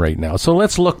Biden right now. So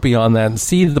let's look beyond that and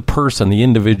see the person, the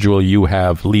individual you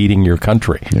have leading your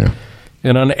country. Yeah.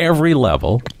 And on every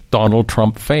level, Donald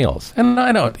Trump fails. And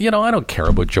I don't care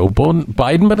about Joe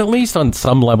Biden, but at least on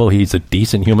some level, he's a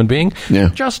decent human being. Yeah.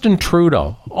 Justin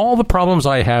Trudeau, all the problems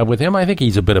I have with him, I think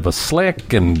he's a bit of a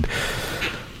slick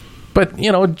but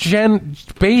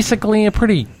basically a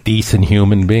pretty decent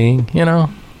human being,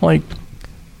 like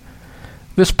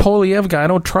this Poilievre guy, I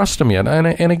don't trust him yet.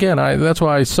 And again, that's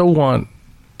why I so want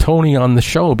Tony on the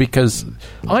show, because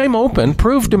I'm open.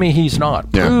 Prove to me he's not.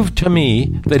 Yeah. Prove to me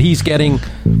that he's getting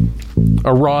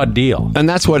a raw deal. And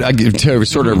that's what, to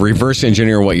sort of reverse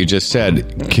engineer what you just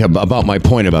said about my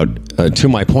point about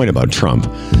Trump.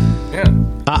 Yeah.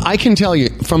 I can tell you,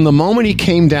 from the moment he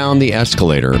came down the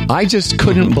escalator, I just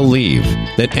couldn't believe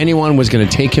that anyone was going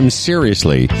to take him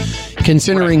seriously,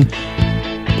 considering,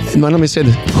 let me say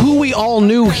this, who we all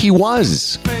knew he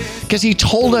was. because he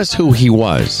told us who he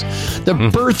was. The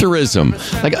birtherism.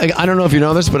 Like, I don't know if you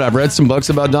know this, but I've read some books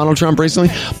about Donald Trump recently.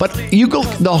 But you go,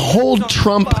 the whole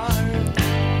Trump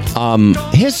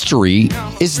history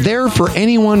is there for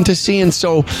anyone to see. And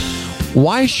so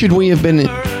why should we have been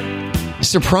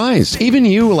surprised? Even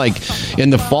you, like in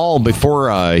the fall before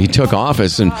he took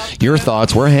office, and your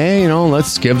thoughts were, hey,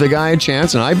 let's give the guy a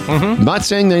chance. And I'm not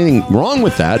saying there's anything wrong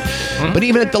with that, but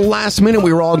even at the last minute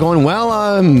we were all going,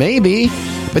 well, maybe.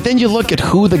 But then you look at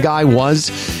who the guy was,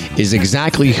 is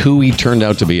exactly who he turned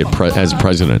out to be as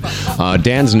president.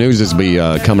 Dan's news is be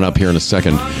coming up here in a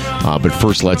second, but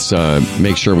first let's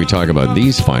make sure we talk about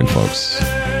these fine folks.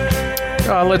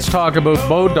 Let's talk about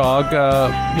Bodog.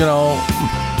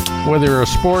 Whether you're a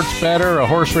sports bettor, a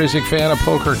horse racing fan, a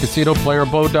poker casino player,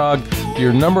 Bodog,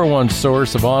 your number one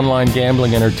source of online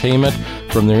gambling entertainment,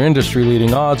 from their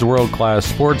industry-leading odds, world-class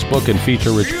sports book, and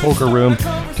feature-rich poker room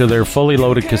to their fully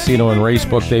loaded casino and race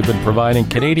book. They've been providing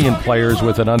Canadian players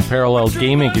with an unparalleled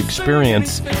gaming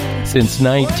experience since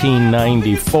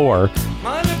 1994.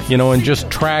 And just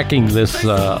tracking this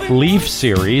Leaf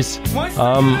series,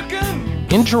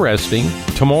 interesting.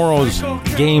 Tomorrow's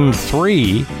Game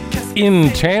 3 in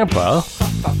Tampa,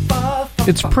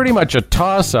 it's pretty much a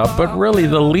toss-up, but really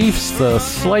the Leafs the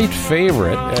slight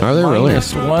favorite. Are they really?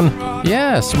 Yes,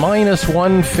 minus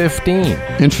 115.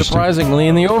 Interesting. Surprisingly,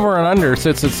 and the over and under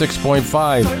sits at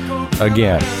 6.5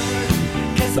 again.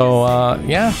 So,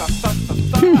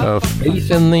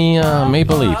 faith in the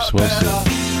Maple Leafs. We'll see.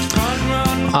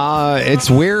 It's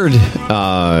weird.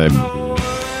 I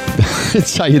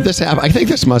think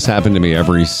this must happen to me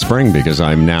every spring because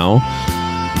I know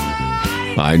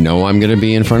I'm going to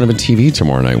be in front of a TV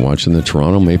tomorrow night watching the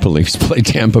Toronto Maple Leafs play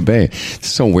Tampa Bay. It's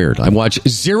so weird. I watch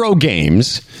 0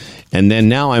 games, and then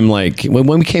now I'm like, when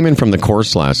we came in from the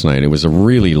course last night, it was a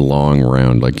really long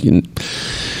round.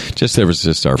 There was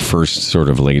just our first sort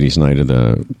of ladies' night of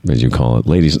the, as you call it,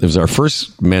 it was our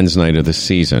first men's night of the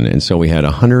season, and so we had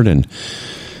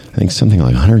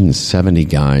 170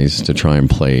 guys to try and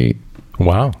play.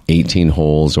 Wow. 18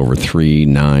 holes over 3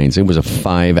 nines. It was a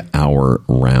 5-hour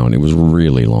round. It was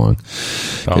really long.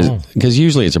 Because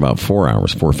usually it's about 4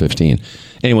 hours, 4:15.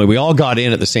 Anyway, we all got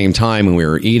in at the same time and we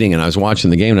were eating, and I was watching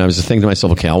the game, and I was just thinking to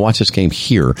myself, okay, I'll watch this game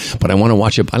here, but I want to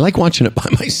watch it. I like watching it by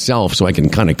myself so I can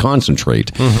kind of concentrate,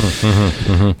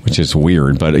 which is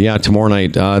weird. But yeah, tomorrow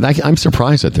night, I'm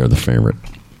surprised that they're the favorite,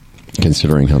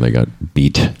 considering how they got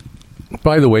beat.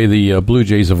 By the way, the Blue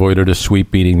Jays avoided a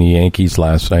sweep beating the Yankees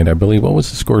last night, I believe. What was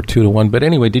the score? 2-1. But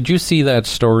anyway, did you see that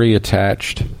story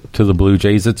attached to the Blue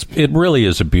Jays? It really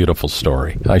is a beautiful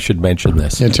story. I should mention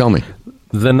this. Yeah, tell me.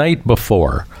 The night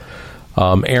before,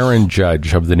 Aaron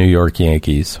Judge of the New York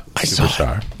Yankees, I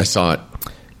saw it.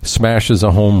 Smashes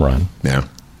a home run. Yeah.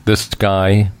 This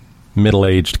guy,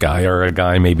 middle-aged guy, or a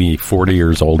guy maybe 40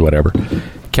 years old, whatever,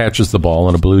 catches the ball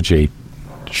in a Blue Jay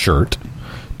shirt,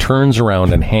 turns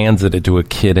around and hands it to a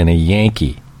kid in a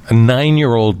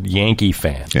 9-year-old Yankee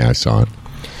fan. Yeah, I saw it.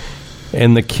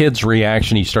 And the kid's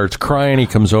reaction, he starts crying, he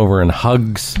comes over and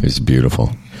hugs. It's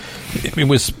beautiful. It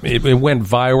went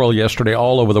viral yesterday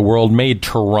all over the world, made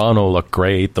Toronto look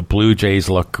great, the Blue Jays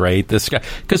look great. This guy,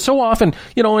 because so often,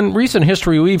 in recent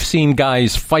history, we've seen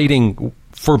guys fighting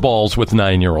for balls with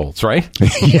 9-year-olds, right?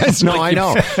 Yes, no, I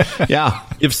know. Yeah.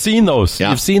 You've seen those.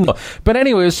 Yeah. You've seen those. But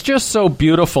anyway, it's just so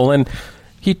beautiful. And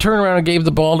he turned around and gave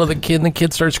the ball to the kid, and the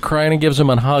kid starts crying and gives him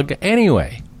a hug.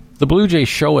 Anyway, the Blue Jays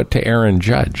show it to Aaron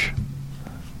Judge.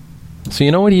 So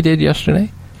you know what he did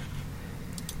yesterday?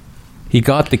 He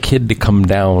got the kid to come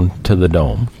down to the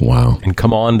Dome. Wow. And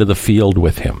come onto the field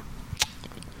with him.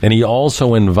 And he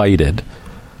also invited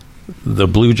the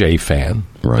Blue Jay fan,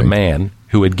 the man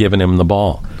who had given him the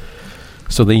ball.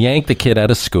 So they yanked the kid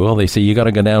out of school. They say, you got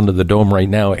to go down to the Dome right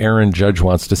now. Aaron Judge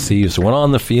wants to see you. So went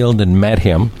on the field and met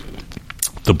him.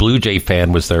 The Blue Jay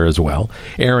fan was there as well.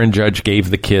 Aaron Judge gave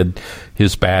the kid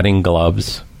his batting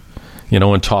gloves,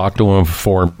 and talked to him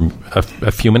for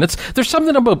a few minutes. There's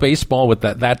something about baseball with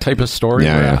that type of story.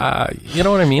 Yeah. You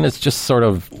know what I mean? It's just sort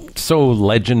of so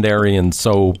legendary and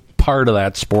so part of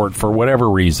that sport for whatever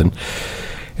reason.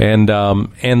 And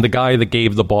the guy that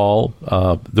gave the ball,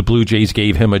 the Blue Jays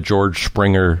gave him a George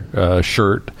Springer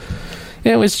shirt.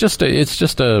 It was just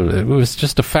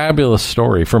a fabulous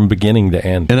story from beginning to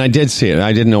end. And I did see it.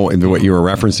 I didn't know what you were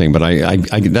referencing, but I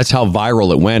that's how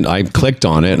viral it went. I clicked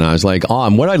on it and I was like,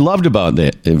 and what I loved about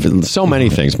it, so many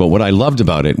things, but what I loved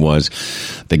about it was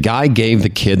the guy gave the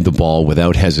kid the ball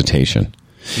without hesitation.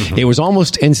 Mm-hmm. It was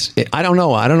almost, I don't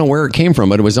know where it came from,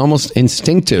 but it was almost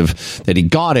instinctive that he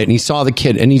got it and he saw the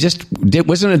kid and it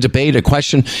wasn't a debate, a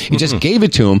question. He just gave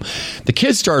it to him. The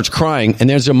kid starts crying and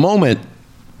there's a moment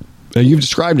You've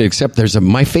described it, except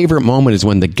my favorite moment is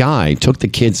when the guy took the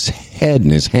kid's head in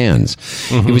his hands.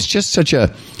 It was just such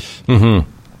a... It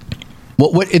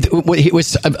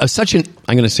was such an...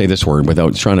 I'm going to say this word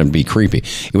without trying to be creepy.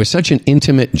 It was such an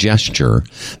intimate gesture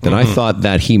that I thought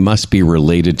that he must be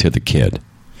related to the kid.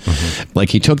 Like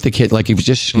he took the kid, like he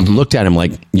just looked at him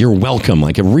like, you're welcome.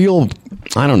 Like a real,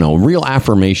 I don't know, real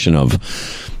affirmation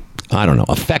of, I don't know,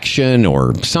 affection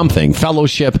or something,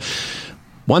 fellowship.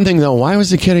 One thing though, why was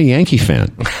the kid a Yankee fan?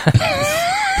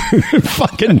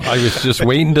 Fucking. I was just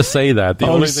waiting to say that. The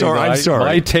only thing I'm sorry.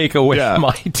 My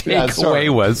takeaway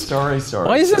was, sorry.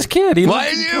 why is this kid? Why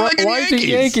is he like why is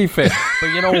he a Yankee fan? But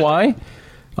you know why?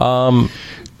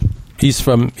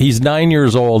 He's 9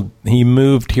 years old. He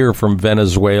moved here from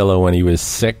Venezuela when he was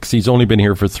 6. He's only been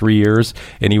here for 3 years,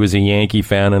 and he was a Yankee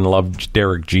fan and loved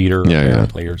Derek Jeter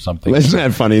apparently or something. Isn't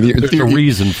that funny? There's a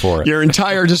reason for it. Your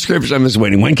entire description, I'm just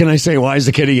waiting. When can I say, why is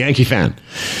the kid a Yankee fan?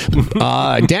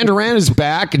 Dan Duran is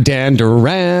back. Dan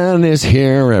Duran is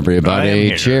here.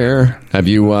 Everybody cheer. Have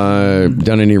you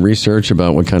done any research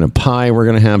about what kind of pie we're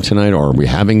going to have tonight, or are we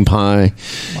having pie?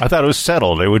 I thought it was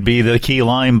settled. It would be the key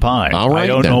lime pie. All right, I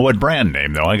don't know what brand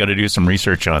name, though. I got to do some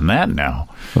research on that now.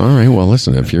 All right. Well,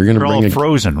 listen, if you're going to They're bring all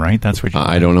frozen, right? That's what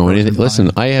I don't know anything.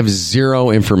 Listen, I have zero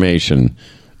information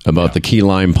about the key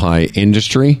lime pie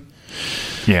industry.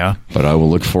 Yeah. But I will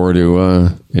look forward to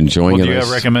enjoying it. Do you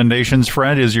have recommendations,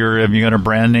 Fred? Have you got a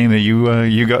brand name that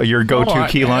you got your go-to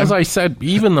key lime? As I said,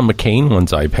 even the McCain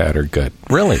ones I've had are good.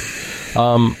 Really.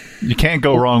 You can't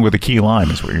go wrong with a key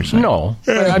lime, is what you're saying. No.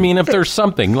 I mean, if there's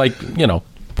something, like,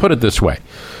 put it this way.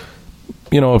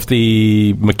 If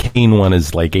the McCain one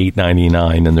is like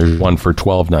 $8.99 and there's one for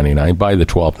 $12.99, buy the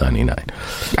 $12.99.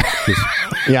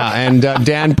 Yeah, and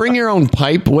Dan, bring your own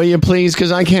pipe, will you please?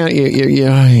 Because I can't.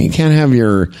 You can't have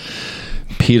your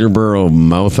Peterborough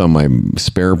mouth on my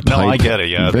spare pipe. No, I get it.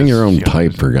 Yeah, bring your own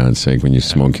pipe for God's sake when you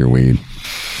smoke your weed.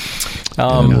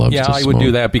 I would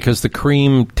do that because the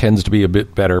cream tends to be a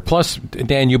bit better. Plus,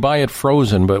 Dan, you buy it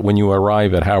frozen, but when you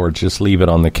arrive at Howard's, just leave it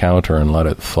on the counter and let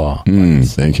it thaw.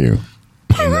 Thank you.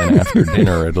 And then after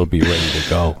dinner, it'll be ready to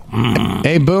go.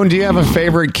 Hey, Boone, do you have a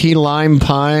favorite key lime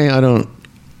pie?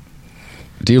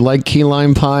 Do you like key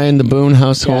lime pie in the Boone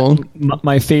household? Yeah,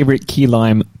 my favorite key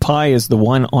lime pie is the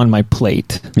one on my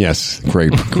plate. Yes,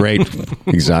 great,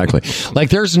 exactly. Like,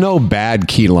 there's no bad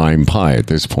key lime pie at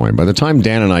this point. By the time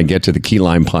Dan and I get to the key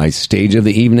lime pie stage of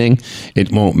the evening,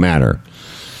 it won't matter.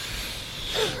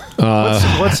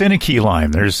 What's in a key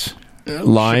lime? There's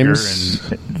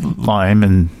limes, and lime,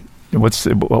 and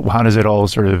how does it all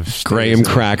sort of graham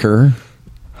cracker?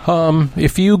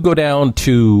 If you go down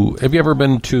to, have you ever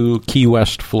been to Key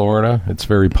West, Florida? It's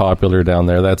very popular down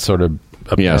there. That's sort of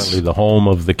apparently the home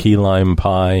of the key lime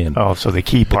pie. And so the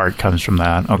key part comes from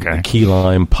that. Okay. The key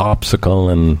lime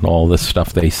popsicle and all this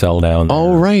stuff they sell down there.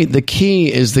 Oh, right. The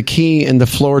key is the key in the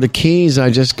Florida Keys. I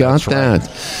just got that.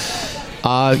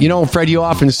 Right. Fred, you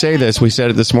often say this. We said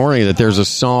it this morning that there's a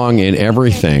song in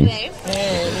everything.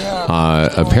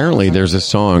 Apparently, there's a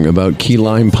song about key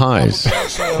lime pies.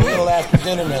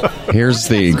 Here's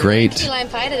the great key lime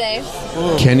pie today.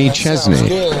 Kenny Chesney.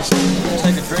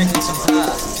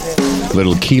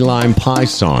 Little key lime pie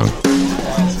song.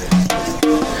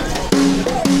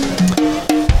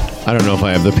 I don't know if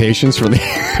I have the patience for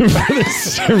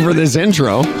for this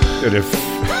intro. All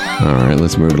right,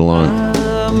 let's move it along.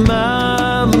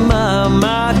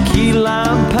 My key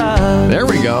lime pie. There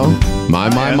we go.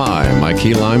 My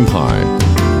key lime pie.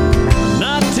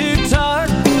 Not too tart,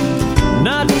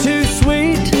 not too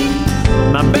sweet.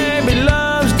 My baby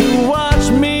loves to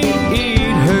watch me eat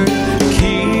her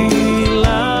key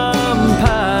lime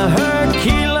pie. Her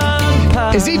key lime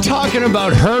pie. Is he talking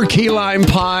about her key lime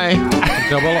pie?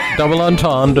 Double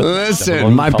entendre.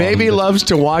 Listen, my baby loves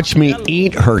to watch me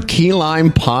eat her key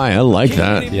lime pie. I like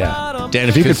that. Yeah. Dan,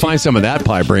 if you could find some of that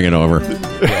pie, bring it over.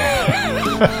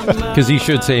 Because he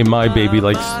should say, my baby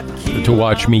likes to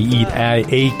watch me eat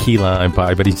a key lime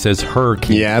pie, but he says her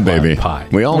key lime pie.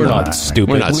 We're not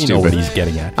stupid. We're not we stupid. know what he's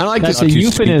getting at. I like That's this a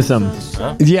euphemism.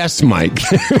 Huh? Yes, Mike.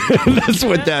 That's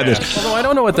what that is. Although I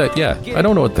don't know what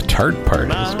the tart part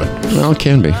is, but well, it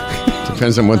can be.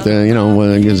 Depends on what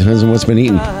depends on what's been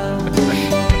eaten.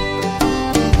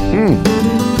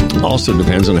 Also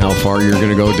depends on how far you're going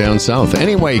to go down south.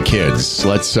 Anyway, kids,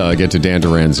 let's get to Dan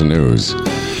Duran's news.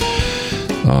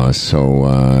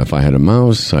 If I had a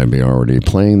mouse, I'd be already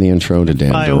playing the intro to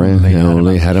Dan Duran. I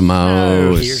only had a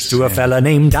mouse. Here's to a fella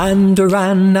named Dan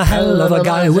Duran, a hell of a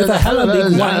guy with a hell of a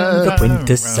big one. The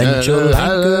quintessential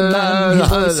anchor man, his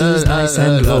voice is nice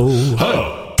and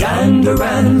low. Dan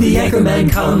Duran, the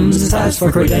anchorman comes. As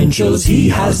for credentials, he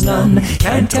has none.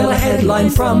 Can't tell a headline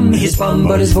from his bum,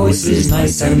 but his voice is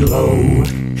nice and low.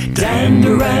 Dan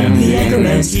Duran, the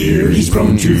anchorman's here. He's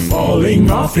prone to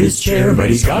falling off his chair, but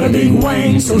he's got a big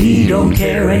wang, so he don't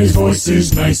care, and his voice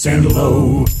is nice and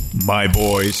low. My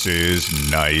voice is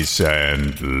nice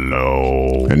and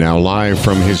low. And now live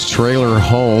from his trailer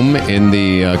home in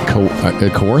the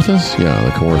Kawarthas? Yeah,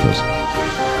 the Kawarthas.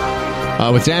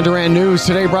 With Dan Duran News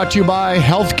today, brought to you by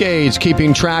HealthGauge,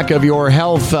 keeping track of your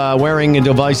health, wearing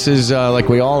devices like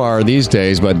we all are these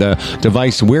days, but the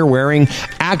device we're wearing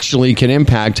actually can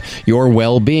impact your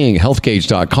well-being.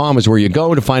 HealthGauge.com is where you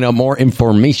go to find out more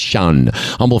information.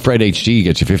 Humble Fred HD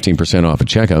gets you 15% off at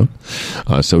checkout,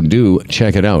 so do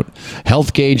check it out.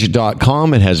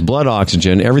 HealthGauge.com, it has blood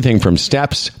oxygen, everything from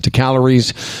steps to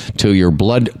calories to your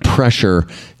blood pressure.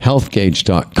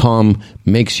 HealthGauge.com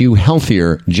makes you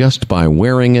healthier just by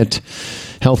wearing it.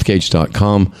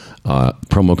 HealthGauge.com,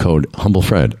 promo code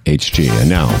HumbleFredHG. And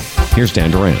now, here's Dan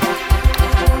Duran.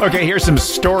 Okay, here's some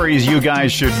stories you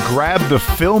guys should grab the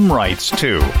film rights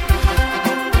to.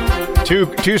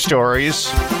 Two stories.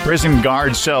 Prison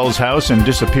guard sells house and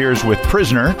disappears with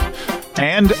prisoner.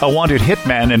 And a wanted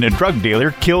hitman and a drug dealer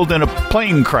killed in a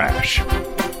plane crash.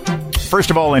 First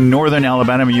of all, in northern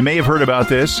Alabama, you may have heard about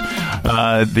this.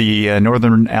 The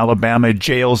Northern Alabama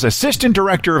Jail's Assistant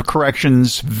Director of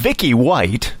Corrections, Vicky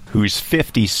White, who's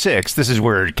 56. This is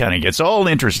where it kind of gets all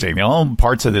interesting. All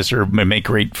parts of this make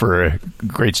great for a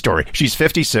great story. She's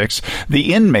 56.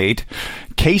 The inmate,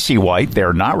 Casey White,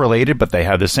 they're not related, but they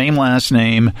have the same last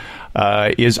name,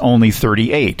 is only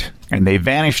 38. And they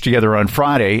vanished together on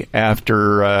Friday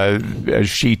after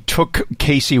she took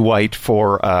Casey White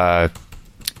for...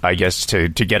 I guess, to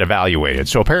get evaluated.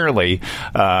 So apparently,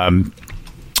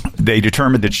 they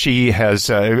determined that she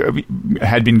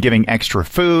had been giving extra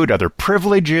food, other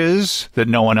privileges that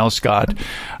no one else got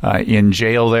in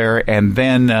jail there. And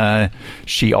then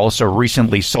she also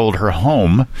recently sold her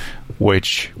home,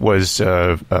 which was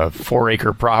a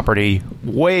 4-acre property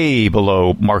way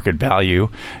below market value.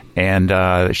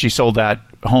 And she sold that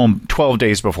home 12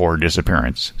 days before her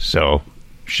disappearance. So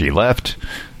she left.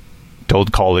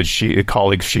 Told colleagues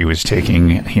she was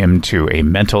taking him to a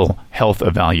mental health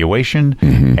evaluation,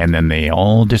 and then they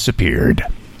all disappeared.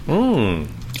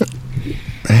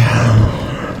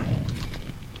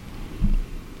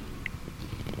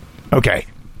 Okay.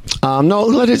 No,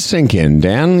 let it sink in,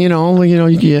 Dan. It's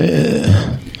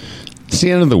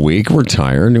the end of the week. We're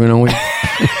tired.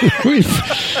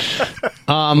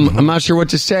 I'm not sure what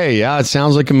to say. Yeah, it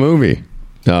sounds like a movie.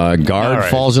 Guard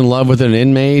falls in love with an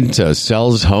inmate,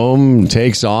 sells home,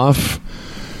 takes off.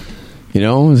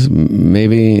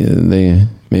 Maybe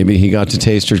he got to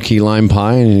taste her key lime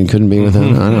pie and he couldn't be with it.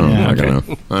 I don't know.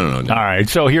 I don't know. All right.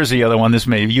 So here's the other one. This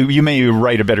you may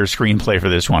write a better screenplay for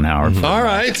this one, Howard. All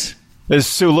right. This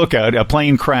is Sioux Lookout, a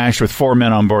plane crashed with 4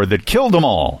 men on board that killed them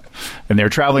all. And they're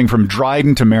traveling from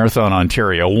Dryden to Marathon,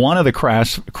 Ontario. One of the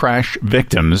crash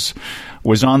victims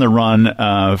was on the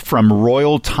run from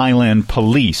Royal Thailand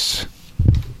Police.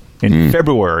 In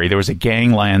February, there was a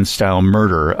gangland-style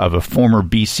murder of a former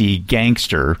BC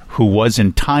gangster who was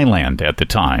in Thailand at the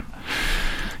time.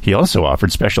 He also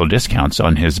offered special discounts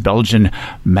on his Belgian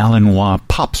Malinois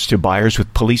pups to buyers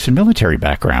with police and military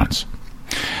backgrounds.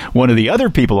 One of the other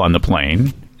people on the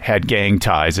plane had gang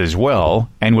ties as well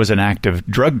and was an active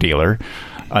drug dealer.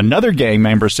 Another gang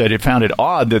member said it found it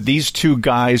odd that these two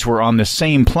guys were on the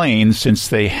same plane since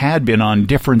they had been on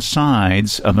different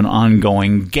sides of an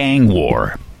ongoing gang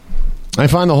war. I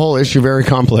find the whole issue very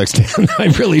complex, Dan. I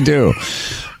really do.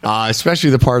 Especially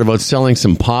the part about selling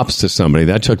some pops to somebody.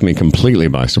 That took me completely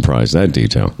by surprise, that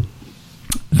detail.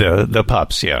 The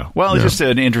pups, yeah. Well, it's just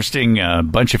an interesting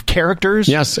bunch of characters.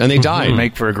 Yes, and they died.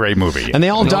 Make for a great movie. And they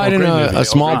all died in a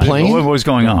small plane? What was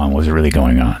going on? What was really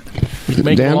going on?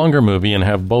 Make a longer movie and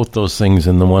have both those things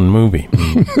in the one movie.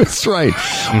 That's right.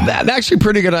 That's actually a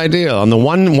pretty good idea. On the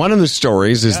one of the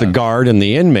stories is the guard and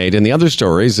the inmate, and the other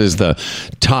stories is the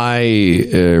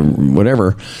Thai,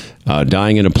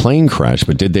 dying in a plane crash.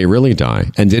 But did they really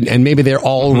die? And maybe they're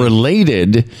all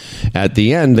related. At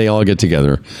the end, they all get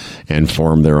together and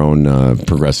form their own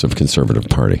progressive conservative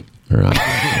party. All right.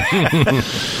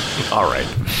 All right.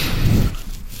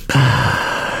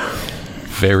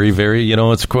 Very, very,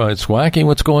 it's wacky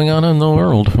what's going on in the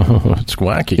world. It's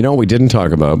wacky. You know what we didn't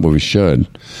talk about, but we should,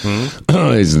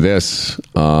 is this.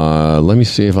 Let me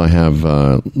see if I have,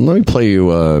 let me play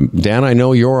you, Dan, I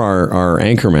know you're our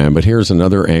anchorman, but here's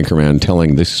another anchorman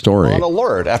telling this story. On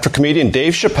alert after comedian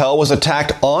Dave Chappelle was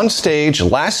attacked on stage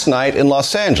last night in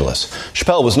Los Angeles.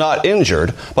 Chappelle was not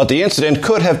injured, but the incident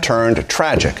could have turned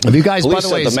tragic. Have you guys, Police by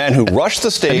the way, said the man who rushed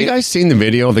the stage... Have you guys seen the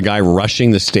video of the guy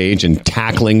rushing the stage and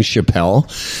tackling Chappelle?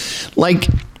 Like,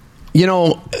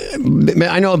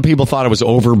 I know people thought it was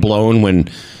overblown when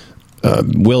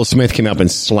Will Smith came up and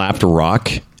slapped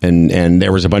Rock, and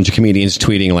there was a bunch of comedians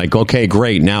tweeting like, okay,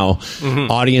 great, now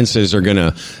audiences are going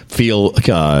to feel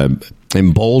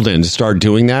emboldened to start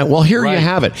doing that. Well, here you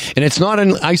have it. And it's not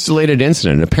an isolated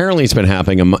incident. Apparently it's been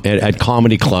happening at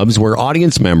comedy clubs where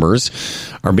audience members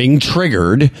are being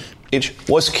triggered.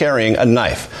 Was carrying a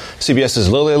knife. CBS's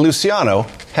Lilia Luciano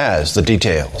has the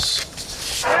details.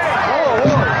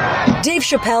 Dave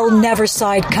Chappelle never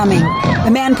saw it coming.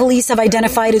 The man police have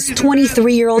identified as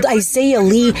 23-year-old Isaiah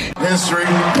Lee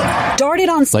darted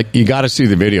on... Like, you got to see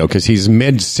the video because he's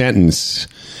mid-sentence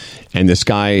and this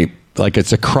guy... Like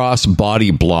it's a cross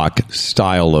body block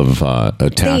style of a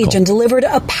tackle. And delivered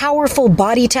a powerful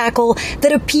body tackle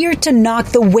that appeared to knock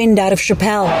the wind out of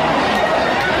Chappelle.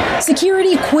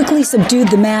 Security quickly subdued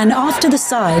the man off to the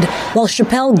side while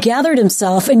Chappelle gathered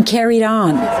himself and carried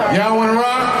on. Y'all want to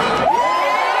rock?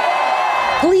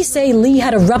 Police say Lee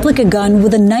had a replica gun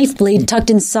with a knife blade tucked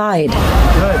inside.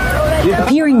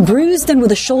 Appearing bruised and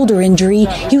with a shoulder injury,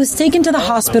 he was taken to the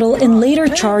hospital and later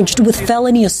charged with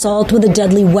felony assault with a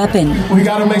deadly weapon. We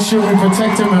gotta make sure we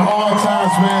protect him at all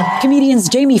times, man. Comedians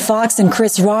Jamie Foxx and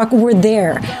Chris Rock were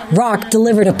there. Rock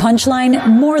delivered a punchline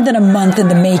more than a month in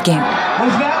the making.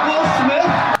 Was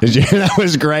that Will Smith? That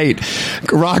was great.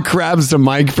 Rock grabs the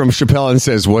mic from Chappelle and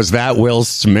says, "Was that Will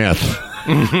Smith?"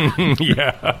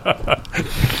 Yeah.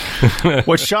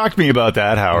 What shocked me about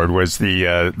that, Howard, was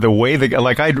the way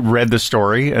I read the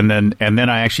story and then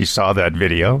I actually saw that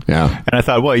video. Yeah. And I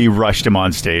thought, well, you rushed him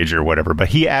on stage or whatever, but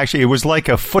it was like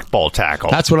a football tackle.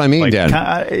 That's what I mean, Dan.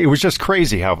 It was just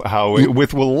crazy how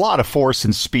with a lot of force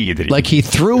and speed that he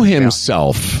threw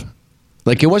himself. Yeah.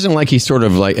 Like, it wasn't like he sort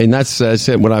of like, and that's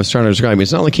what I was trying to describe.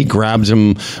 It's not like he grabs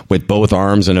him with both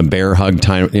arms and a bear hug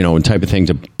type of thing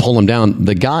to pull him down.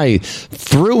 The guy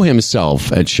threw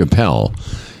himself at Chappelle.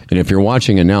 And if you're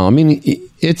watching it now, I mean,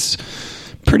 it's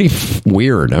pretty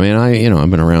weird. I mean, I've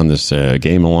been around this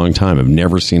game a long time. I've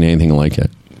never seen anything like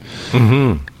it.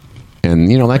 Mm-hmm.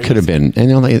 And, that could have been,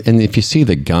 and if you see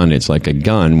the gun, it's like a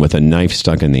gun with a knife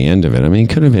stuck in the end of it. I mean, it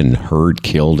could have been hurt,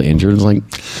 killed, injured. Like,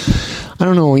 I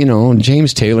don't know,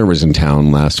 James Taylor was in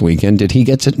town last weekend. Does he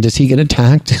get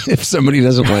attacked if somebody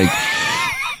doesn't like,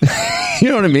 you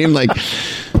know what I mean? Like,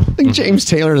 I think James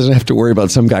Taylor doesn't have to worry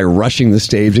about some guy rushing the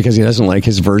stage because he doesn't like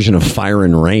his version of Fire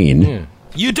and Rain. Yeah.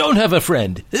 You don't have a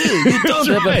friend. You don't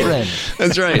have a friend.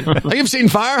 That's right. You've seen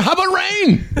Fire. How about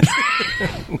Rain?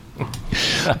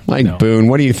 Mike Boone,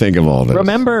 what do you think of all this?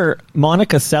 Remember,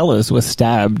 Monica Seles was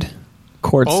stabbed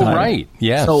courtside. Oh, right.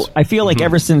 Yes. So I feel like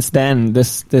ever since then,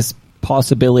 this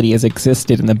possibility has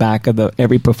existed in the back of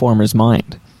every performer's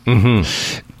mind.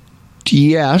 Mm-hmm.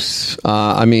 Yes.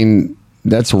 I mean,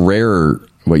 that's rare.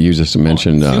 What you just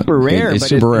mentioned. Super rare, it's but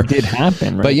super rare. It did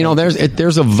happen. Right? But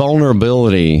there's a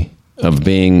vulnerability of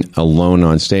being alone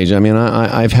on stage. I mean,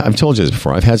 I've told you this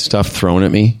before. I've had stuff thrown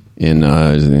at me in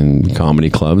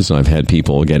comedy clubs, and I've had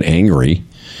people get angry,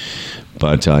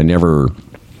 but I never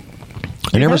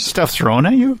had stuff thrown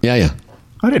at you. Yeah.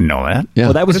 I didn't know that. Yeah.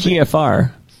 Well, that was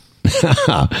GFR.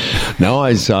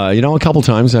 No, a couple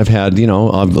times I've had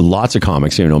lots of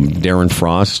comics. Darren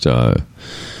Frost. A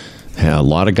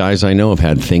lot of guys I know have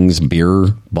had beer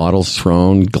bottles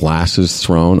thrown, glasses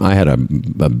thrown. I had a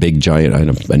big giant, I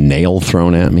had a nail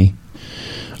thrown at me.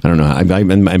 I don't know.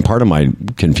 And part of my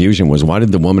confusion was, why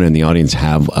did the woman in the audience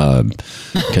have a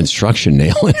construction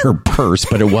nail in her purse?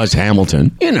 But it was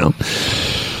Hamilton, Anyway.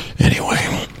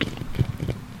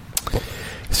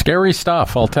 Scary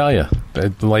stuff, I'll tell you.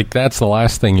 That's the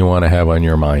last thing you want to have on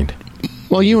your mind.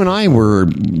 Well, you and I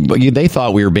they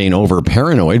thought we were being over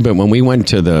paranoid, but when we went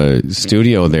to the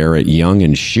studio there at Young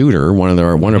and Shooter, one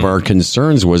of our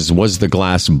concerns was the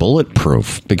glass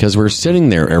bulletproof, because we're sitting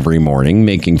there every morning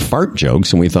making fart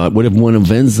jokes, and we thought, what if one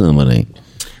offends somebody?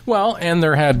 Well, and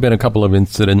there had been a couple of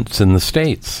incidents in the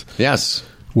States. Yes.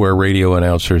 Where radio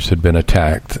announcers had been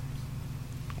attacked.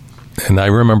 And I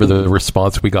remember the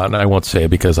response we got, and I won't say it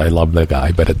because I love the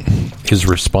guy, but his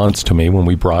response to me when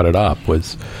we brought it up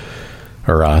was,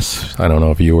 or us. I don't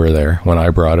know if you were there when I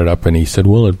brought it up, and he said,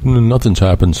 "Well, nothing's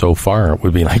happened so far." It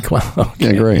would be like, "Well,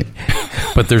 okay. Yeah, great."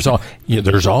 But there's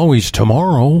always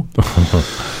tomorrow.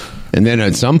 And then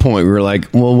at some point we were like,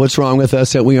 "Well, what's wrong with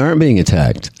us that we aren't being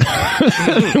attacked?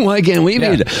 Why can't we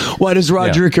be? Why does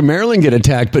Roderick and Marilyn get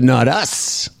attacked but not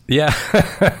us?" Yeah,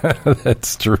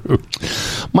 that's true.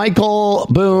 Michael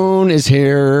Boone is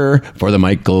here for the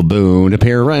Michael Boone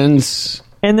appearance.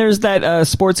 And there's that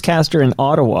sportscaster in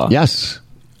Ottawa. Yes.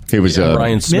 It was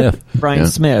Brian Smith. Brian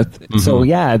Smith. Mm-hmm. So,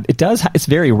 yeah, it does. It's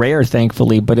very rare,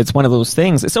 thankfully, but it's one of those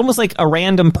things. It's almost like a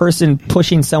random person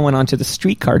pushing someone onto the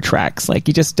streetcar tracks. Like,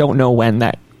 you just don't know when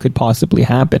that could possibly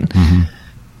happen.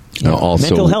 Mm-hmm. Also,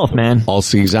 mental health, man.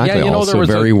 Also, exactly. Yeah, also there was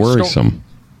very worrisome.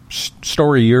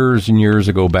 Story years and years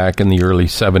ago, back in the early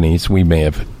 70s. We may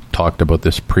have talked about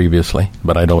this previously,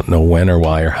 but I don't know when or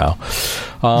why or how.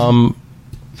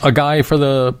 A guy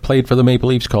played for the Maple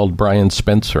Leafs called Brian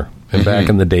Spencer. And back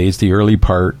in the days, the early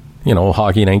part,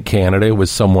 Hockey Night Canada was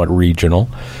somewhat regional.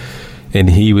 And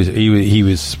he was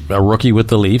a rookie with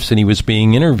the Leafs, and he was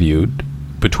being interviewed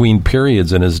between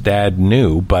periods, and his dad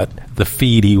knew, but the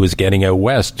feed he was getting out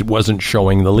west wasn't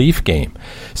showing the Leaf game.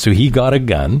 So he got a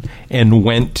gun and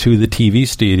went to the TV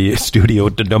studio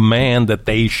to demand that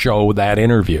they show that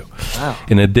interview. Wow.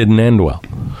 And it didn't end well.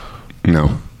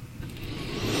 No.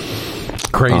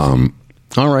 Crazy.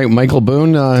 All right, Michael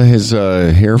Boone is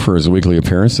here for his weekly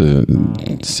appearance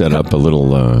to set up a little,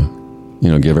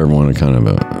 give everyone a kind of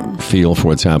a feel for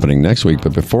what's happening next week.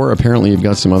 But before, apparently you've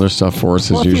got some other stuff for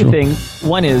us as usual. A few things.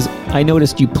 One is, I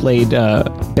noticed you played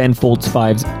Ben Folds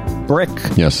 5's Brick.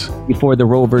 Yes. Before the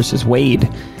Roe versus Wade.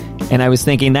 And I was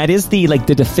thinking, that is the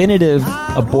definitive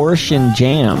abortion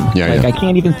jam. Yeah, I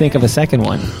can't even think of a second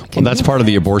one. That's part of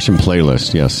the abortion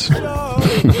playlist, yes.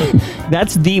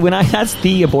 That's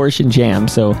the abortion jam,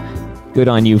 so good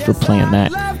on you for playing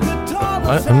that.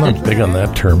 I'm not big on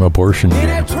that term, abortion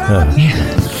jam.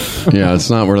 Yeah, it's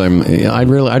not where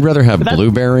I'd rather have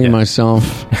Blueberry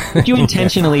myself. But you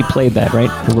intentionally played that, right?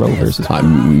 The Roe versus Wade.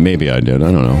 Maybe I did.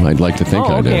 I don't know. I'd like to think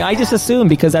I did. Okay, I just assumed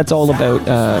because that's all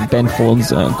about Ben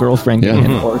Folds' girlfriend getting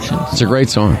abortion. It's a great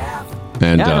song.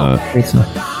 And great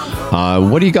song.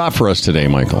 What do you got for us today,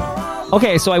 Michael?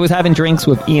 Okay, so I was having drinks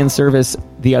with Ian Service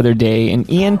the other day, and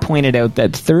Ian pointed out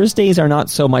that Thursdays are not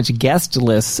so much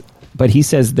guestless, but he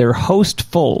says they're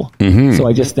host-full. Mm-hmm. So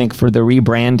I just think for the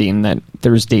rebranding that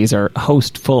Thursdays are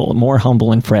host-full, more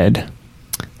Humble and Fred,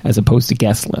 as opposed to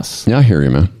guestless. Yeah, I hear you,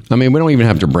 man. I mean, we don't even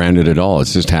have to brand it at all.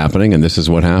 It's just happening, and this is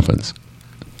what happens.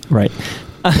 Right.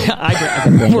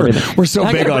 We're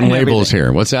so big on labels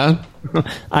here. What's that?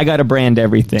 I got to brand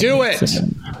everything. Do it!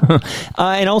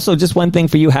 And also, just one thing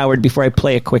for you, Howard, before I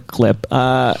play a quick clip.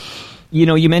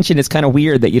 You mentioned it's kind of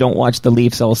weird that you don't watch the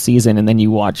Leafs all season and then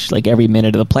you watch like every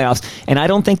minute of the playoffs. And I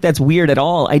don't think that's weird at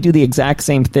all. I do the exact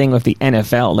same thing with the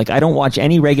NFL. Like, I don't watch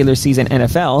any regular season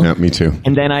NFL. Yeah, me too.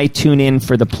 And then I tune in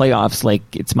for the playoffs like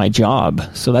it's my job.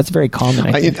 So that's very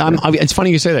common. It's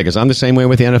funny you say that because I'm the same way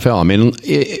with the NFL. I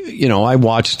mean, I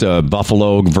watched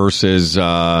Buffalo versus...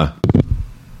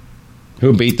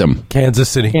 who beat them? Kansas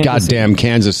City. Goddamn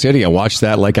Kansas City. I watched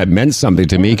that like it meant something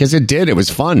to me because it did. It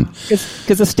was fun.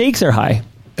 Because the stakes are high.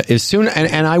 As soon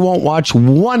and I won't watch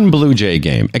one Blue Jay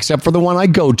game except for the one I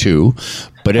go to.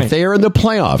 But if they are in the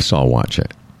playoffs, I'll watch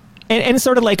it. And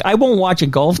sort of like I won't watch a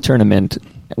golf tournament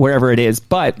wherever it is,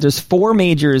 but there's 4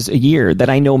 majors a year that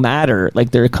I know matter.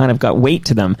 Like they're kind of got weight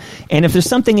to them. And if there's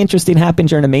something interesting happen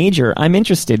during a major, I'm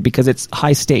interested because it's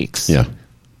high stakes. Yeah.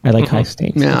 I like high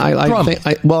stakes. Yeah,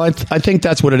 I think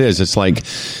that's what it is. It's like,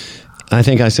 I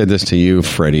think I said this to you,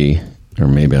 Freddie, or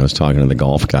maybe I was talking to the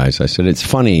golf guys. I said, it's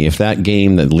funny, if that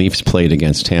game that Leafs played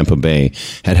against Tampa Bay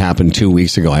had happened 2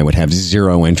 weeks ago, I would have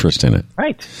zero interest in it.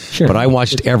 Right. Sure. But I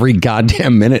watched every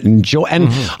goddamn minute and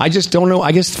I just don't know.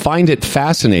 I just find it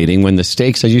fascinating when the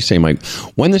stakes, as you say, Mike,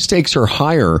 when the stakes are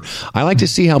higher, I like to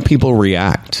see how people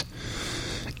react.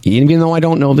 Even though I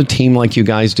don't know the team like you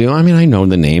guys do, I mean, I know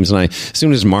the names, and as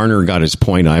soon as Marner got his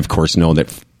point, I of course know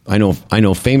that I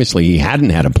know famously he hadn't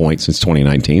had a point since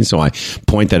 2019, so I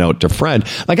point that out to Fred.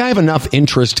 Like I have enough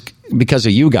interest because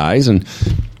of you guys, and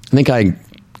I think I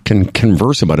can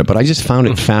converse about it. But I just found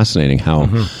it fascinating how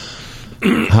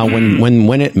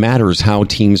when it matters, how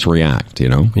teams react.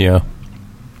 Yeah.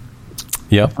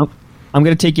 Yep. I'm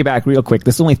going to take you back real quick.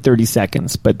 This is only 30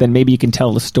 seconds, but then maybe you can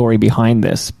tell the story behind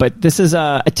this. But this is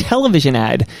a television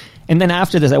ad. And then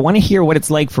after this, I want to hear what it's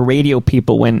like for radio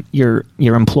people when your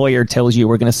employer tells you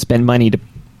we're going to spend money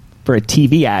for a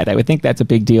TV ad. I would think that's a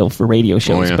big deal for radio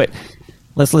shows. Oh, yeah. But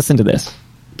let's listen to this.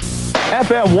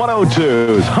 FM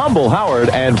 102's Humble Howard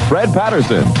and Fred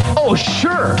Patterson. Oh,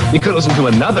 sure. You could listen to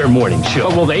another morning show.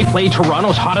 But will they play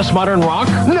Toronto's hottest modern rock?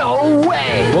 No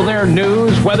way. Will their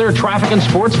news, weather, traffic, and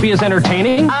sports be as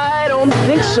entertaining? I don't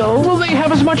think so. Will they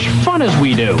have as much fun as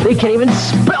we do? They can't even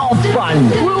spell fun.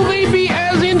 Will they be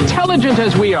as intelligent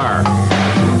as we are?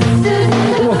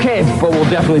 Okay, but we'll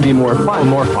definitely be more fun.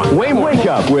 More fun. Way more. Wake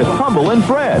up with Humble and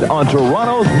Fred on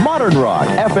Toronto's Modern Rock,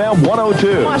 FM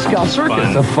 102. Moscow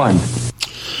Circus of fun.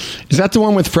 Is that the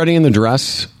one with Freddie in the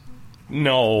dress?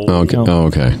 No. Okay. No. Oh,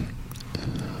 okay.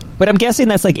 But I'm guessing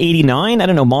that's like 89. I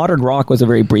don't know. Modern rock was a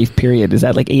very brief period. Is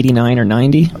that like 89 or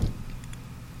 90?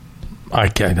 I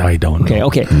don't know.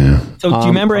 Okay. So do you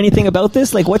remember anything about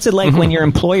this? Like, what's it like when your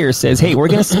employer says, hey, we're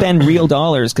going to spend real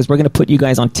dollars because we're going to put you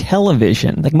guys on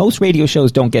television? Like, most radio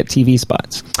shows don't get TV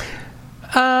spots.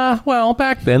 Well,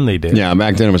 back then they did. Yeah,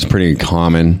 back then it was pretty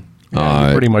common. You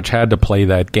pretty much had to play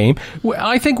that game.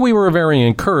 I think we were very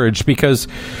encouraged because,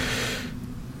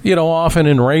 you know, often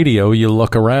in radio you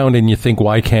look around and you think,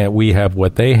 why can't we have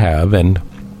what they have? And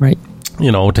right. You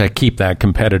know, to keep that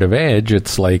competitive edge,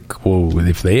 it's like, well,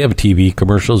 if they have TV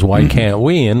commercials, why can't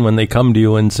we? And when they come to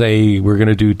you and say, we're going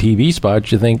to do TV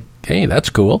spots, you think, hey,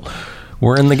 that's cool.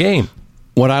 We're in the game.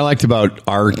 What I liked about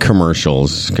our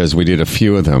commercials, because we did a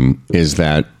few of them, is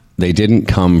that they didn't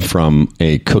come from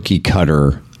a cookie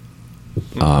cutter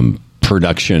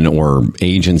production or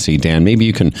agency. Dan, maybe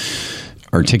you can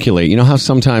articulate, you know how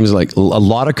sometimes like a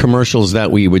lot of commercials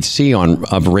that we would see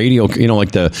of radio, you know,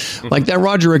 like that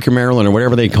Roger Rick or Maryland or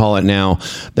whatever they call it now,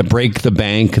 the Break the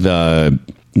Bank,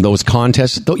 those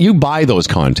contests, you buy those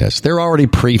contests. They're already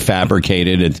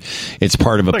prefabricated. It's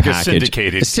part of a like package. A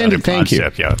syndicated kind of thank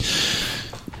concept, you. Yeah.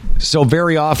 So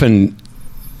very often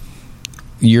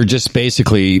you're just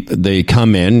basically, they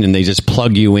come in and they just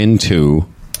plug you into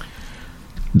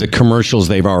the commercials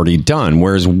they've already done.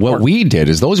 Whereas what we did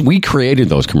is we created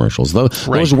those commercials.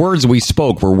 Those words we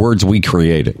spoke were words we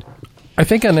created. I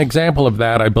think an example of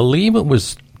that, I believe it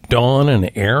was Dawn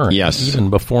and Aaron. Yes. Even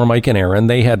before Mike and Aaron,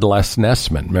 they had Les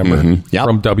Nessman, remember? Yep.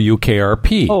 From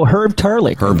WKRP. Oh, Herb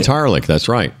Tarlick. Herb Tarlick, that's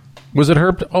right. Was it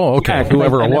Herb? Oh, okay. Yeah,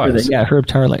 whoever it was. Yeah, Herb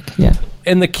Tarlick. Yeah.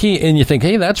 And the key, and you think,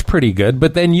 hey, that's pretty good.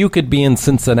 But then you could be in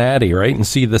Cincinnati, right, and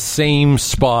see the same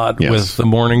spot with the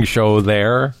morning show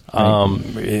there.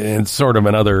 It's sort of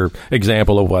another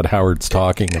example of what Howard's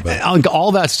talking about.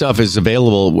 All that stuff is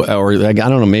available, or I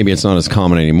don't know, maybe it's not as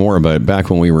common anymore. But back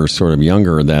when we were sort of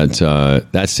younger,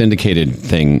 that syndicated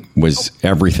thing was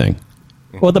everything.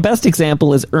 Well, the best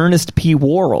example is Ernest P.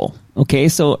 Worrell. Okay,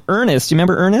 so Ernest, you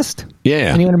remember Ernest?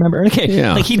 Yeah. Anyone remember? Okay,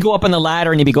 yeah. Like he'd go up on the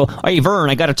ladder and he'd go, "Hey Vern,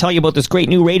 I got to tell you about this great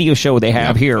new radio show they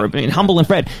have here, Humble and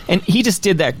Fred." And he just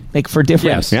did that like for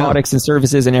different products and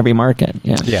services in every market.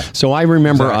 Yeah. So I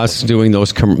remember us doing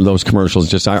those commercials.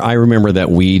 Just I remember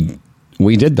that we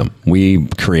did them. We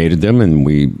created them, and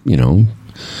we, you know.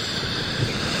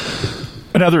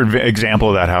 Another example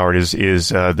of that, Howard, is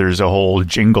there's a whole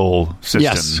jingle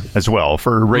system as well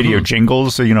for radio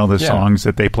jingles. So, you know, the songs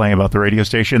that they play about the radio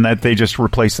station, that they just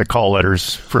replace the call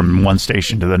letters from one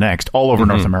station to the next all over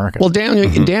North America. Well,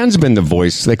 Dan's been the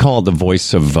voice. They call it the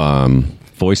voice of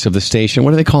the station.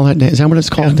 What do they call that? Is that what it's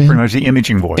called, Dan? Pretty much the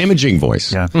imaging voice. Imaging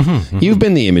voice. Yeah. You've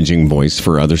been the imaging voice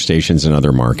for other stations in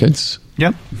other markets.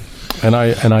 Yep. And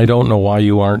I don't know why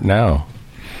you aren't now.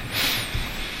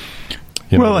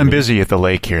 Well, I'm busy at the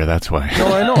lake here, that's why. No,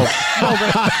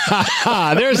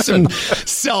 I know. There's some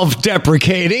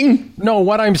self-deprecating. No,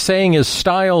 what I'm saying is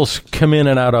styles come in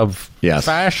and out of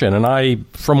fashion. And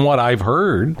from what I've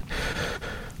heard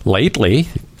lately,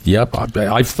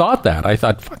 I've thought that. I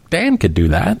thought, fuck, Dan could do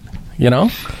that, you know?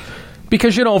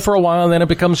 Because, you know, for a while, then it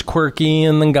becomes quirky,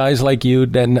 and then guys like you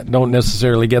don't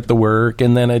necessarily get the work,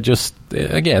 and then it just,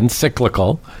 again,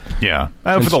 cyclical. Yeah.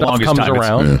 For the longest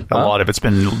time, a lot of it's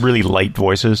been really light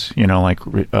voices, you know, like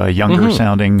younger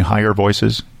sounding, higher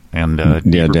voices, and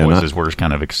deeper voices were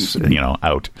kind of,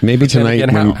 out. Maybe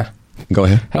tonight... Go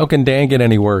ahead. How can Dan get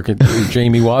any work?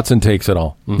 Jamie Watson takes it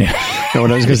all. No,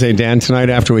 what I was going to say, Dan, tonight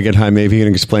after we get high, maybe you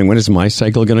can explain, when is my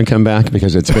cycle going to come back?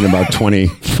 Because it's been about 20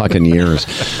 fucking years.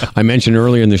 I mentioned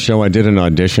earlier in the show I did an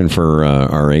audition for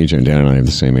our agent. Dan and I have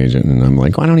the same agent. And I'm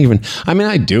like,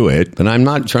 I do it, and I'm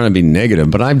not trying to be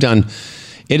negative, but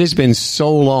it has been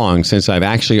so long since I've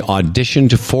actually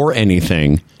auditioned for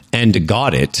anything and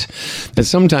got it, that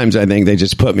sometimes I think they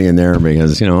just put me in there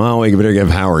because, we better give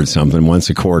Howard something once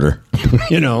a quarter,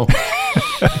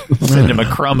 Send him a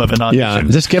crumb of an audition. Yeah,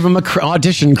 just give him a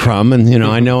audition crumb, and,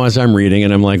 I know as I'm reading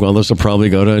it, I'm like, well, this will probably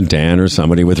go to Dan or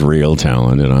somebody with real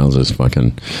talent, and I'll just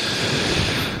fucking...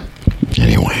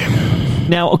 Anyway.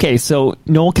 Now, okay, so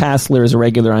Noel Castler is a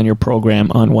regular on your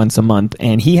program on Once a Month,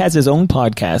 and he has his own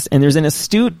podcast, and there's an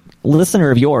astute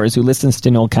listener of yours who listens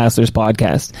to Noel Castler's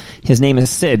podcast. His name is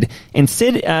Sid, and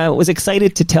Sid was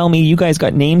excited to tell me you guys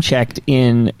got name-checked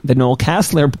in the Noel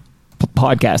Castler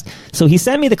podcast. So he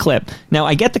sent me the clip. Now,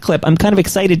 I get the clip. I'm kind of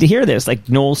excited to hear this. Like,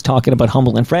 Noel's talking about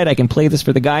Humble and Fred. I can play this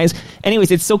for the guys. Anyways,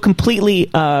 it's so completely,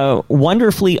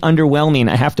 wonderfully underwhelming.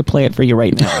 I have to play it for you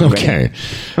right now. Okay.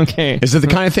 Okay. Is it the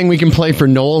kind of thing we can play for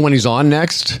Noel when he's on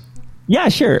next? Yeah,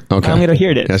 sure. Okay. I'm going to hear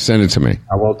it. Yeah, send it to me.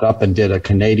 I woke up and did a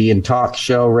Canadian talk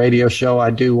show, radio show I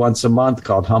do once a month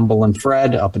called Humble and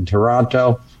Fred up in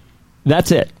Toronto. That's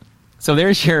it. So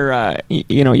there's your,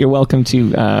 you're welcome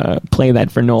to play that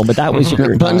for Noel, but that was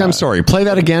your... But I'm sorry, play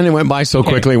that again. It went by so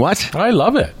quickly. What? I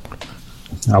love it.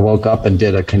 I woke up and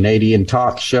did a Canadian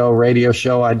talk show, radio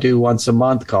show I do once a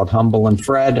month called Humble and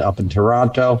Fred up in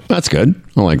Toronto. That's good.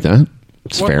 I like that.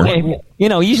 It's fair. Okay,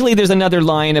 usually there's another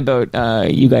line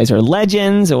about you guys are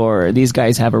legends, or these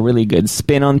guys have a really good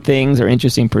spin on things, or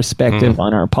interesting perspective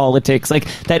on our politics. Like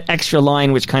that extra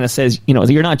line which kind of says,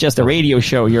 you're not just a radio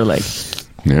show, you're like...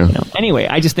 Yeah. Anyway,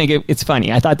 I just think it's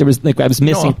funny. I thought there was I was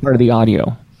missing part of the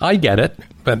audio. I get it,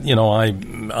 but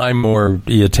I'm more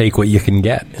you take what you can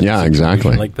get. Yeah,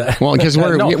 exactly. Like that. Well, because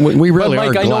we really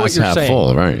Mike, are glass half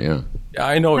full, right? Yeah.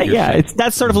 I know what you're saying.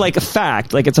 That's sort of like a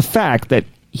fact. Like it's a fact that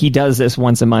he does this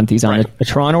once a month. He's on a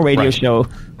Toronto radio show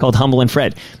called Humble and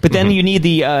Fred. But then you need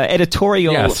the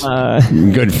editorial. Yes.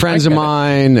 Good friends of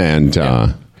mine,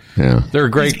 and. Yeah, they're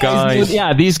great guys.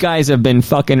 These guys have been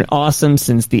fucking awesome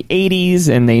since the 80s,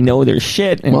 and they know their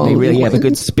shit, and they really have a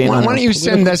good spin on it. Why don't you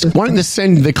send this? Why don't you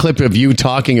send the clip of you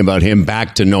talking about him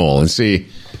back to Noel and see?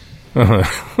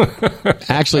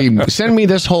 Actually, send me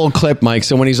this whole clip, Mike,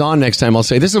 so when he's on next time, I'll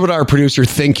say, this is what our producer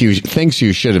thinks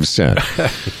you should have said.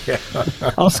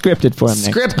 I'll script it for him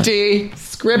next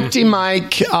Scripty,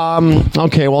 Mike.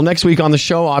 Okay, well, next week on the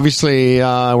show, obviously,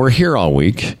 we're here all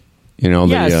week.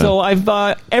 So I've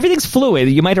everything's fluid.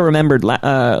 You might have remembered,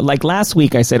 like last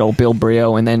week I said, Bill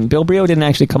Brio, and then Bill Brio didn't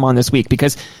actually come on this week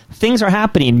because things are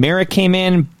happening. Merrick came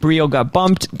in, Brio got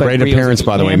bumped. But great appearance,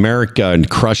 by the way. Merrick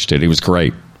crushed it. He was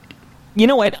great. You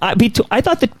know what? I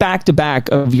thought that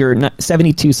back-to-back of your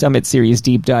 72 Summit Series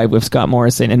deep dive with Scott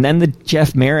Morrison and then the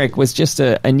Jeff Merrick was just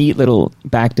a neat little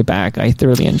back-to-back. I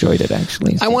thoroughly enjoyed it,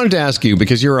 actually. I wanted to ask you,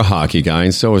 because you're a hockey guy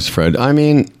and so is Fred. I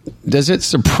mean, does it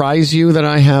surprise you that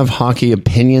I have hockey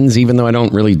opinions, even though I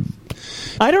don't really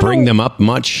bring them up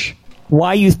much?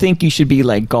 Why you think you should be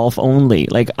like golf only?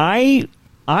 Like, I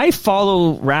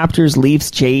follow Raptors,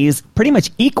 Leafs, Jays pretty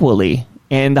much equally.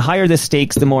 And the higher the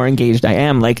stakes, the more engaged I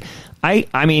am. Like, I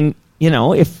mean,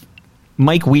 if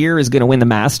Mike Weir is going to win the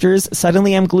Masters,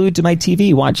 suddenly I'm glued to my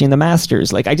TV watching the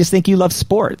Masters. Like, I just think you love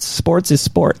sports. Sports is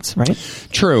sports, right?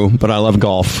 True, but I love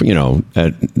golf,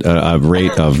 at a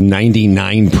rate of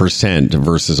 99%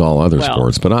 versus all other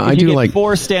sports. But I do like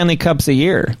 4 Stanley Cups a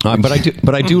year.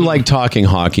 But I do like talking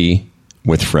hockey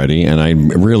with Freddie, and I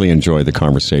really enjoyed the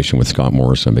conversation with Scott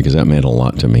Morrison because that meant a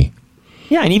lot to me.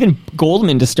 Yeah, and even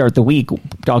Goldman to start the week.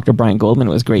 Dr. Brian Goldman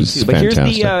was great too. But fantastic.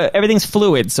 Here's the everything's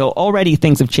fluid, so already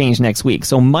things have changed next week.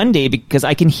 So Monday, because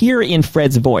I can hear in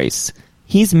Fred's voice,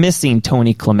 he's missing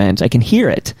Tony Clement. I can hear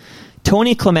it.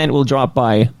 Tony Clement will drop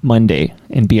by Monday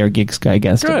and be our Gig Sky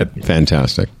guest. Good.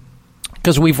 Fantastic.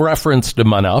 Because we've referenced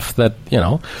him enough that,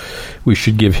 we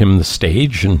should give him the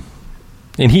stage, and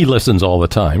he listens all the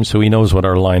time, so he knows what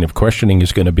our line of questioning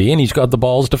is going to be, and he's got the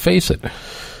balls to face it.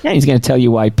 Yeah, he's going to tell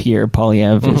you why Pierre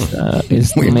Poilievre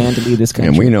is the man to lead this country.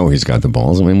 And we know he's got the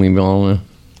balls. I mean, we've all...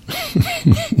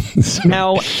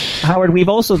 Now, Howard, we've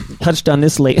also touched on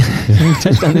this lately.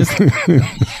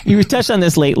 You've touched on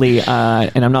this lately,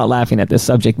 and I'm not laughing at this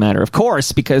subject matter, of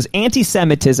course, because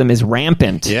anti-Semitism is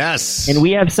rampant. Yes. And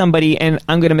we have somebody, and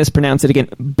I'm going to mispronounce it again,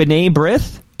 B'nai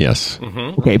B'rith? Yes.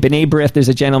 Mm-hmm. Okay, B'nai B'rith, there's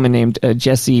a gentleman named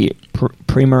Jesse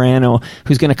Primerano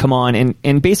who's going to come on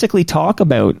and basically talk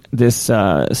about this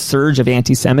surge of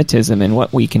anti-Semitism and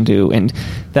what we can do. And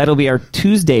that'll be our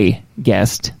Tuesday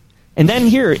guest. And then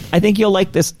here, I think you'll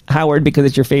like this, Howard, because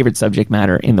it's your favorite subject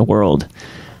matter in the world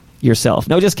yourself.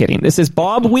 No, just kidding. This is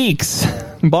Bob Weeks.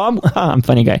 I'm a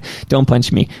funny guy. Don't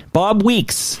punch me. Bob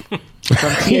Weeks.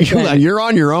 You're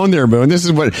on your own there, Boone. This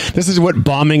is what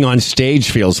bombing on stage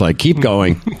feels like. Keep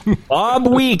going. Bob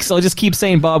Weeks. I'll just keep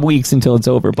saying Bob Weeks until it's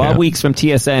over. Bob Weeks from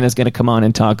TSN is going to come on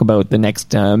and talk about the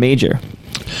next major.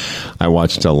 I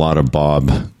watched a lot of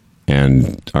Bob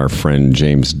and our friend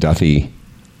James Duthie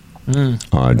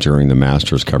during the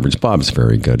Masters coverage. Bob's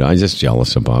very good. I'm just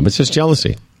jealous of Bob. It's just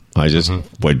jealousy. I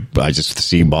just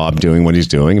see Bob doing what he's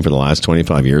doing for the last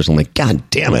 25 years. I'm like, God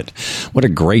damn it. What a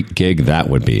great gig that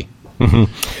would be.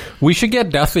 We should get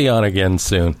Duffy on again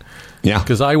soon. Yeah.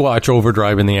 Because I watch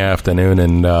Overdrive in the afternoon,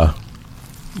 and,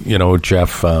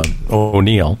 Jeff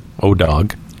O'Neill,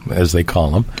 O-Dog, as they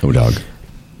call him. O-Dog.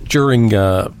 During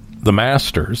the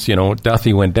Masters,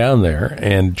 Duffy went down there,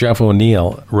 and Jeff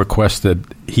O'Neill requested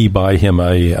he buy him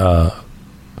a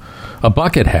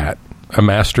bucket hat, a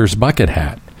Masters bucket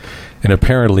hat. And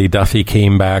apparently Duffy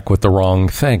came back with the wrong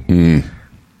thing.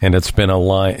 And it's been a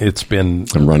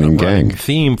running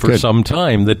theme for some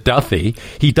time that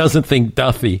he doesn't think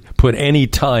Duffy put any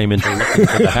time into looking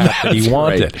for the hat that he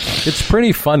wanted. Right. It's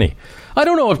pretty funny. I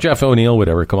don't know if Jeff O'Neill would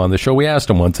ever come on the show. We asked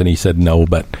him once and he said no,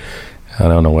 but I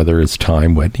don't know whether his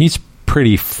time would. He's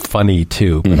pretty funny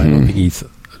too, but I don't think he's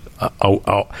I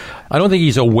don't think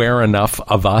he's aware enough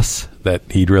of us that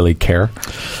he'd really care.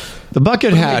 The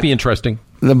bucket hat might be interesting.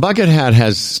 The bucket hat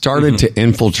has started to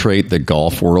infiltrate the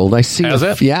golf world. I see. Has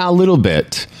it? Yeah, a little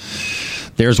bit.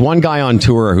 There's one guy on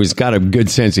tour who's got a good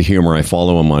sense of humor. I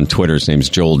follow him on Twitter. His name's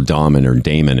Joel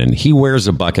Damon, and he wears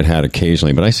a bucket hat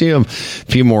occasionally. But I see a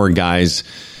few more guys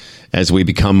as we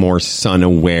become more sun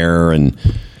aware and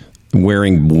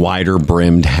wearing wider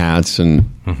brimmed hats. And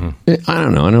I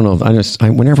don't know.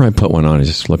 Whenever I put one on, I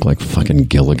just look like fucking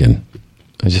Gilligan.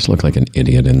 I just look like an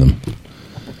idiot in them.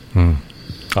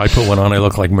 I put one on, I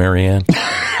look like Marianne.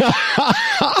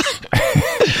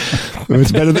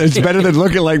 It's better than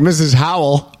looking like Mrs.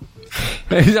 Howell.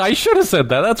 I should have said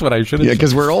that. That's what I should have said. Yeah,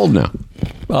 because we're old now.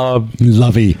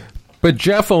 Lovey. But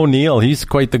Jeff O'Neill, he's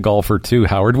quite the golfer too,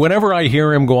 Howard. Whenever I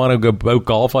hear him go on about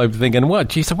golf, I'm thinking, what?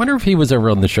 Geez, I wonder if he was ever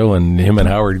on the show and him and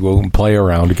Howard go and play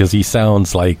around, because he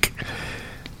sounds like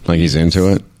he's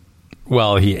into it.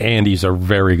 Well, he's a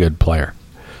very good player.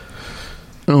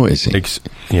 Oh, is he?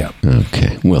 Yeah.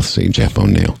 Okay, we'll see, Jeff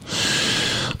O'Neill.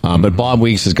 But Bob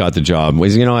Weeks has got the job.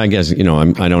 I guess, I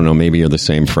don't know, maybe you're the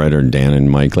same, Fred or Dan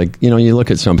and Mike. Like, you look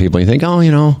at some people and you think,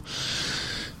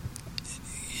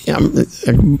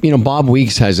 Bob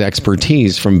Weeks has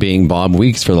expertise from being Bob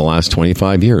Weeks for the last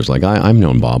 25 years. Like, I've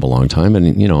known Bob a long time, and,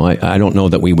 I don't know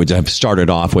that we would have started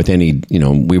off with any,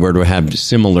 we were to have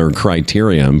similar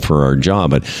criteria for our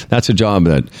job, but that's a job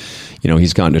that,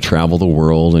 he's gotten to travel the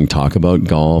world and talk about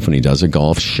golf, and he does a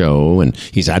golf show, and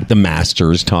he's at the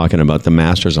Masters talking about the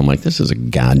Masters. I'm like, this is a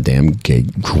goddamn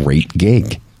great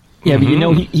gig. Yeah, but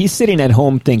he's sitting at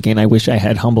home thinking, I wish I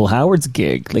had Humble Howard's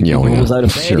gig. Like, he goes out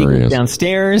of bed, he goes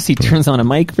downstairs, he turns on a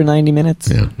mic for 90 minutes.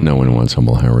 Yeah, no one wants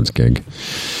Humble Howard's gig.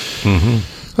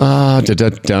 All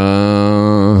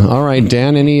right,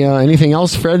 Dan, anything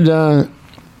else, Fred? No,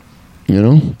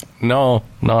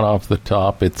 not off the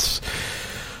top. It's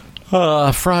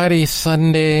Friday,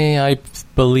 Sunday, I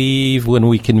believe, when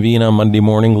we convene on Monday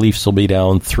morning. Leafs will be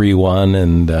down 3-1,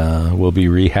 and we'll be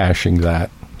rehashing that.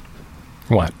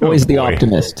 What? Always the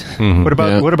optimist. What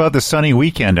about the sunny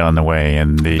weekend on the way?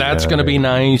 And that's going to be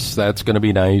nice. That's going to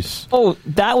be nice. Oh,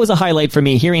 that was a highlight for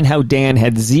me, hearing how Dan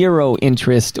had zero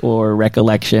interest or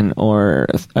recollection or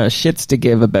shits to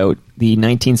give about the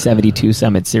 1972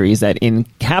 Summit Series that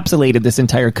encapsulated this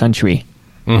entire country.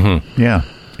 Yeah.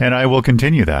 And I will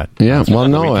continue that. Yeah, well,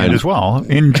 no, as well.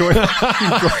 Enjoy.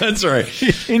 That's right.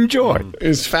 Enjoy.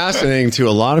 It's fascinating to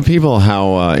a lot of people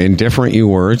how indifferent you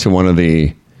were to one of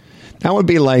the. That would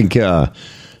be like, a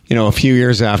few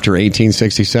years after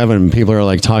 1867, people are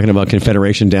like talking about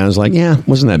Confederation down. It's like, yeah,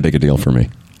 wasn't that big a deal for me.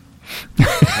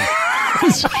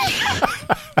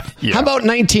 How about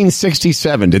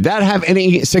 1967? Did that have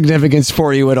any significance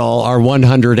for you at all? Our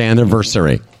 100th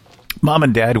anniversary. Mom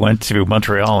and Dad went to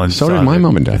Montreal, and so did my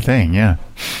mom and dad. Thing, yeah.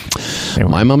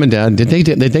 My mom and dad did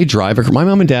they drive? My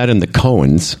mom and dad and the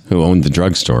Cohens, who owned the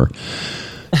drugstore,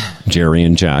 Jerry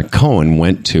and Jack Cohen,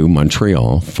 went to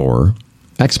Montreal for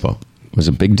Expo. It was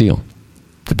a big deal.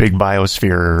 The big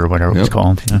biosphere, or whatever it was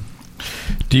called. Yeah.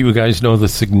 Do you guys know the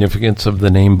significance of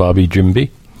the name Bobby Jimby?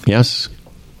 Yes.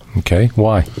 Okay,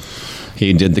 why?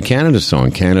 He did the Canada song,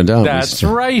 Canada. That's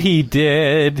right, he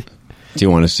did. Do you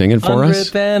want to sing it for us?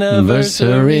 100th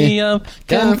anniversary of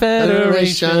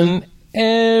Confederation.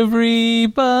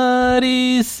 Everybody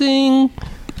sing.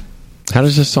 How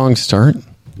does this song start?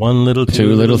 1 little,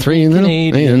 2 little, 3 little,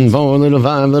 and 4 little,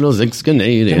 5 little, 6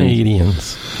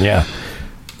 Canadians. Yeah.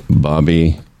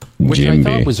 Bobby Which Jimby.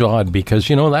 I thought was odd, because,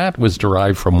 that was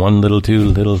derived from 1 little, 2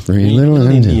 little, 3 little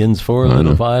Indians, 4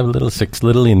 little, 5 little, 6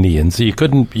 little Indians. So you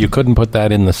couldn't put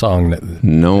that in the song.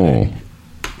 No.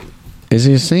 Is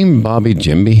his name Bobby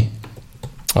Jimby?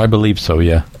 I believe so,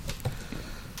 yeah.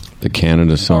 The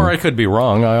Canada song. Or I could be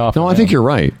wrong. I think you're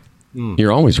right.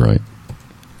 You're always right.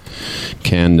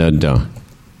 Canada.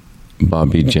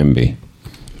 Bobby Jimby.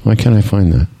 Why can't I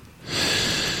find that?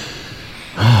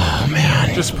 Oh,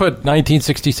 man. Just put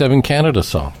 1967 Canada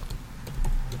song.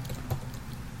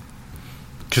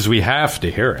 Because we have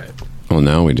to hear it. Well,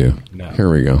 now we do. No.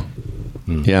 Here we go.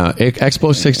 Yeah,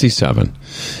 Expo 67.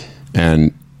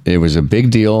 And it was a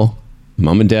big deal.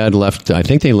 Mom and Dad left. I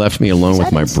think they left me alone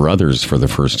with my brothers for the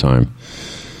first time.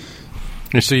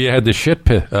 So you had the shit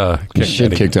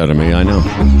kicked out of me, I know.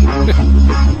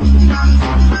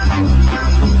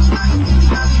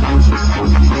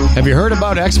 Have you heard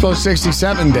about Expo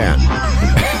 67, Dan?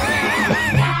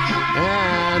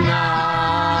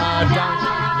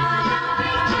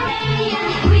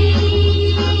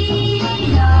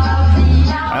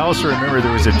 I also remember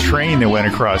there was a train that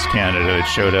went across Canada that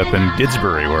showed up in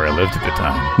Didsbury, where I lived at the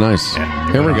time. Nice.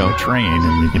 And Here we go. The train,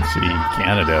 and you can see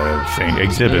Canada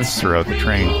exhibits throughout the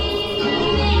train.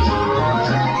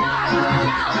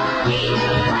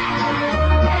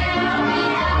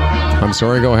 I'm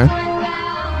sorry, go ahead.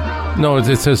 No,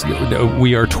 it says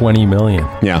we are 20 million.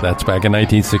 Yeah. That's back in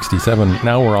 1967.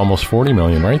 Now we're almost 40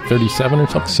 million, right? 37 or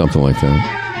something? Something like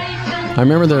that. I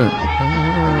remember the...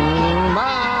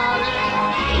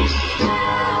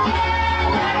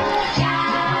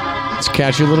 It's a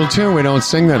catchy little tune. We don't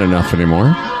sing that enough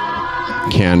anymore.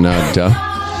 Canada.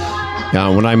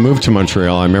 When I moved to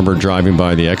Montreal, I remember driving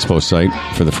by the expo site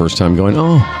for the first time going,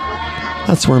 oh,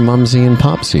 that's where Mumsy and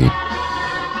Popsy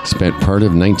spent part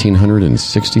of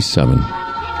 1967.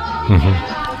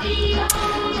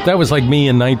 That was like me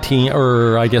in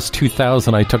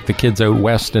 2000. I took the kids out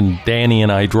west, and Danny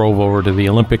and I drove over to the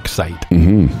Olympic site.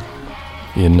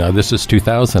 This is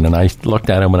 2000, and I looked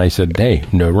at him and I said, hey,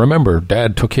 no, remember,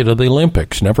 Dad took you to the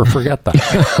Olympics. Never forget that.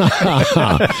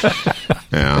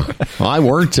 Yeah. Well, I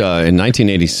worked in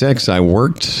 1986. I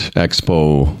worked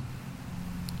Expo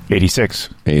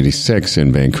 86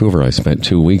 in Vancouver. I spent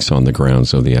 2 weeks on the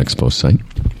grounds of the Expo site.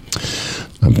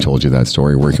 I've told you that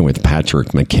story, working with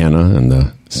Patrick McKenna and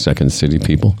the Second City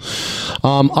people.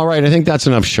 All right, I think that's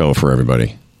enough show for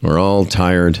everybody. We're all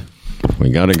tired. We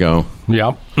got to go.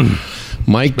 Yep.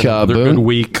 Mike Boone. Good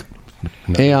week.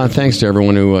 Hey, thanks to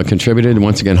everyone who contributed.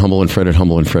 Once again, Humble and Fred at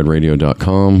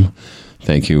humbleandfredradio.com.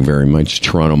 Thank you very much.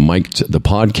 Toronto Mic'd the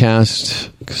podcast.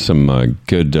 Some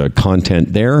good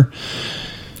content there.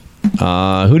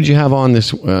 Who did you have on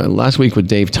this last week with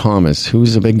Dave Thomas?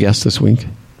 Who's a big guest this week?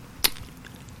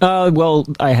 Well,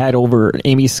 I had over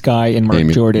Amy Sky and Mark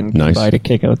Jordan by to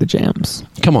kick out the jams.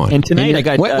 Come on. And tonight I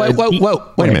got... Wait a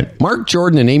minute. Mark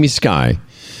Jordan and Amy Sky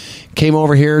came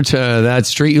over here to that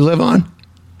street you live on?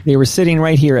 They were sitting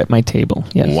right here at my table.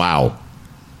 Yes. Wow.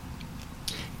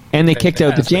 And they kicked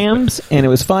out the jams, and it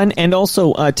was fun. And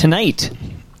also, tonight,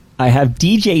 I have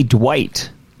DJ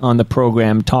Dwight on the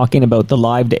program talking about the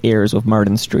live-to-airs of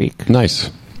Martin Streak.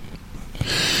 Nice.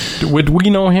 Would we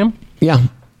know him? Yeah,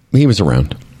 he was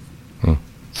around.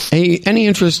 Hey, any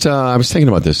interest? I was thinking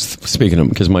about this, speaking of,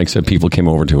 because Mike said people came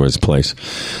over to his place.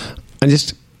 I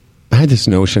had this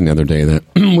notion the other day that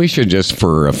we should just,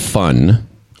 for fun,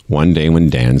 one day when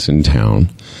Dan's in town,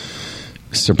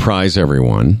 surprise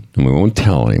everyone, and we won't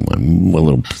tell anyone. A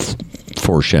little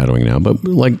foreshadowing now, but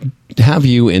like have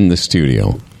you in the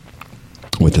studio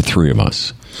with the three of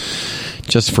us,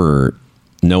 just for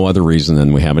no other reason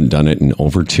than we haven't done it in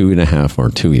over 2.5 or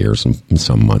 2 years and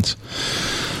some months.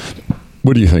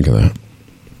 What do you think of that?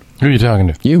 Who are you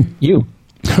talking to? You.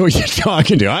 Who are you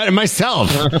talking to?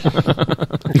 Myself.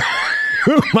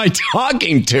 Who am I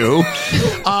talking to?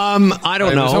 I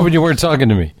don't know. I was hoping you weren't talking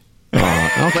to me.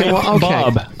 Okay, well, okay.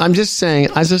 Bob. I'm just saying,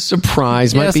 as a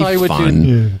surprise, might be I would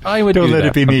fun. I would Don't do let that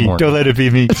it be me. more. Don't let it be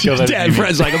me. Dad,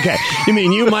 Fred's like, okay, you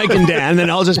mean you, Mike, and Dan,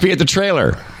 then I'll just be at the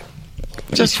trailer.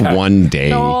 Just one day.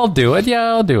 No, I'll do it. Yeah,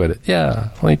 I'll do it. Yeah,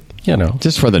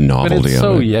 just for the But novelty it's of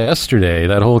so it. yesterday.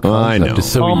 That whole concept I know.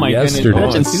 is so Oh, my yesterday.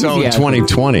 goodness. It's so Enthusiasm.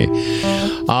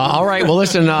 2020. All right. Well,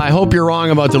 listen, I hope you're wrong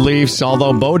about the Leafs,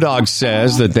 although Bodog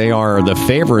says that they are the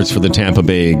favorites for the Tampa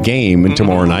Bay game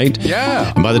tomorrow night.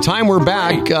 Yeah. And by the time we're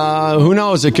back, who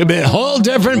knows? It could be a whole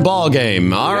different ball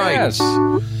game. All right. Yes.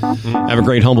 Have a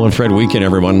great Humble and Fred weekend,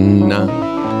 everyone.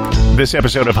 This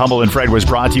episode of Humble and Fred was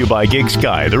brought to you by Gig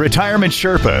Sky, the Retirement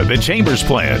Sherpa, the Chambers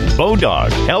Plan,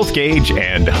 Bodog, Health Gauge,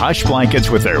 and Hush Blankets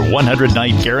with their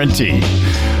 100-night guarantee.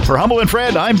 For Humble and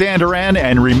Fred, I'm Dan Duran,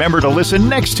 and remember to listen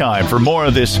next time for more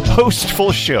of this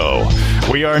hostful show.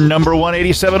 We are number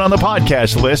 187 on the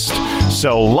podcast list,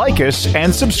 so like us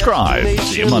and subscribe.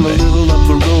 See you Monday. A little up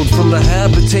the road from the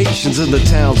habitations of the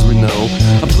towns we know.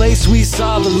 A place we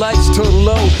saw the lights turn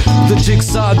low. The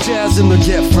jigsaw jazz and the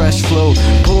get fresh flow.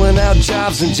 Pulling out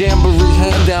jobs and jamboree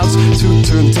handouts. 2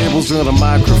 turntables and a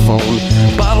microphone.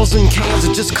 Bottles and cans,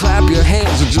 or just clap your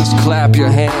hands, or just clap your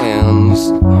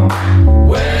hands.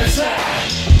 Where's that?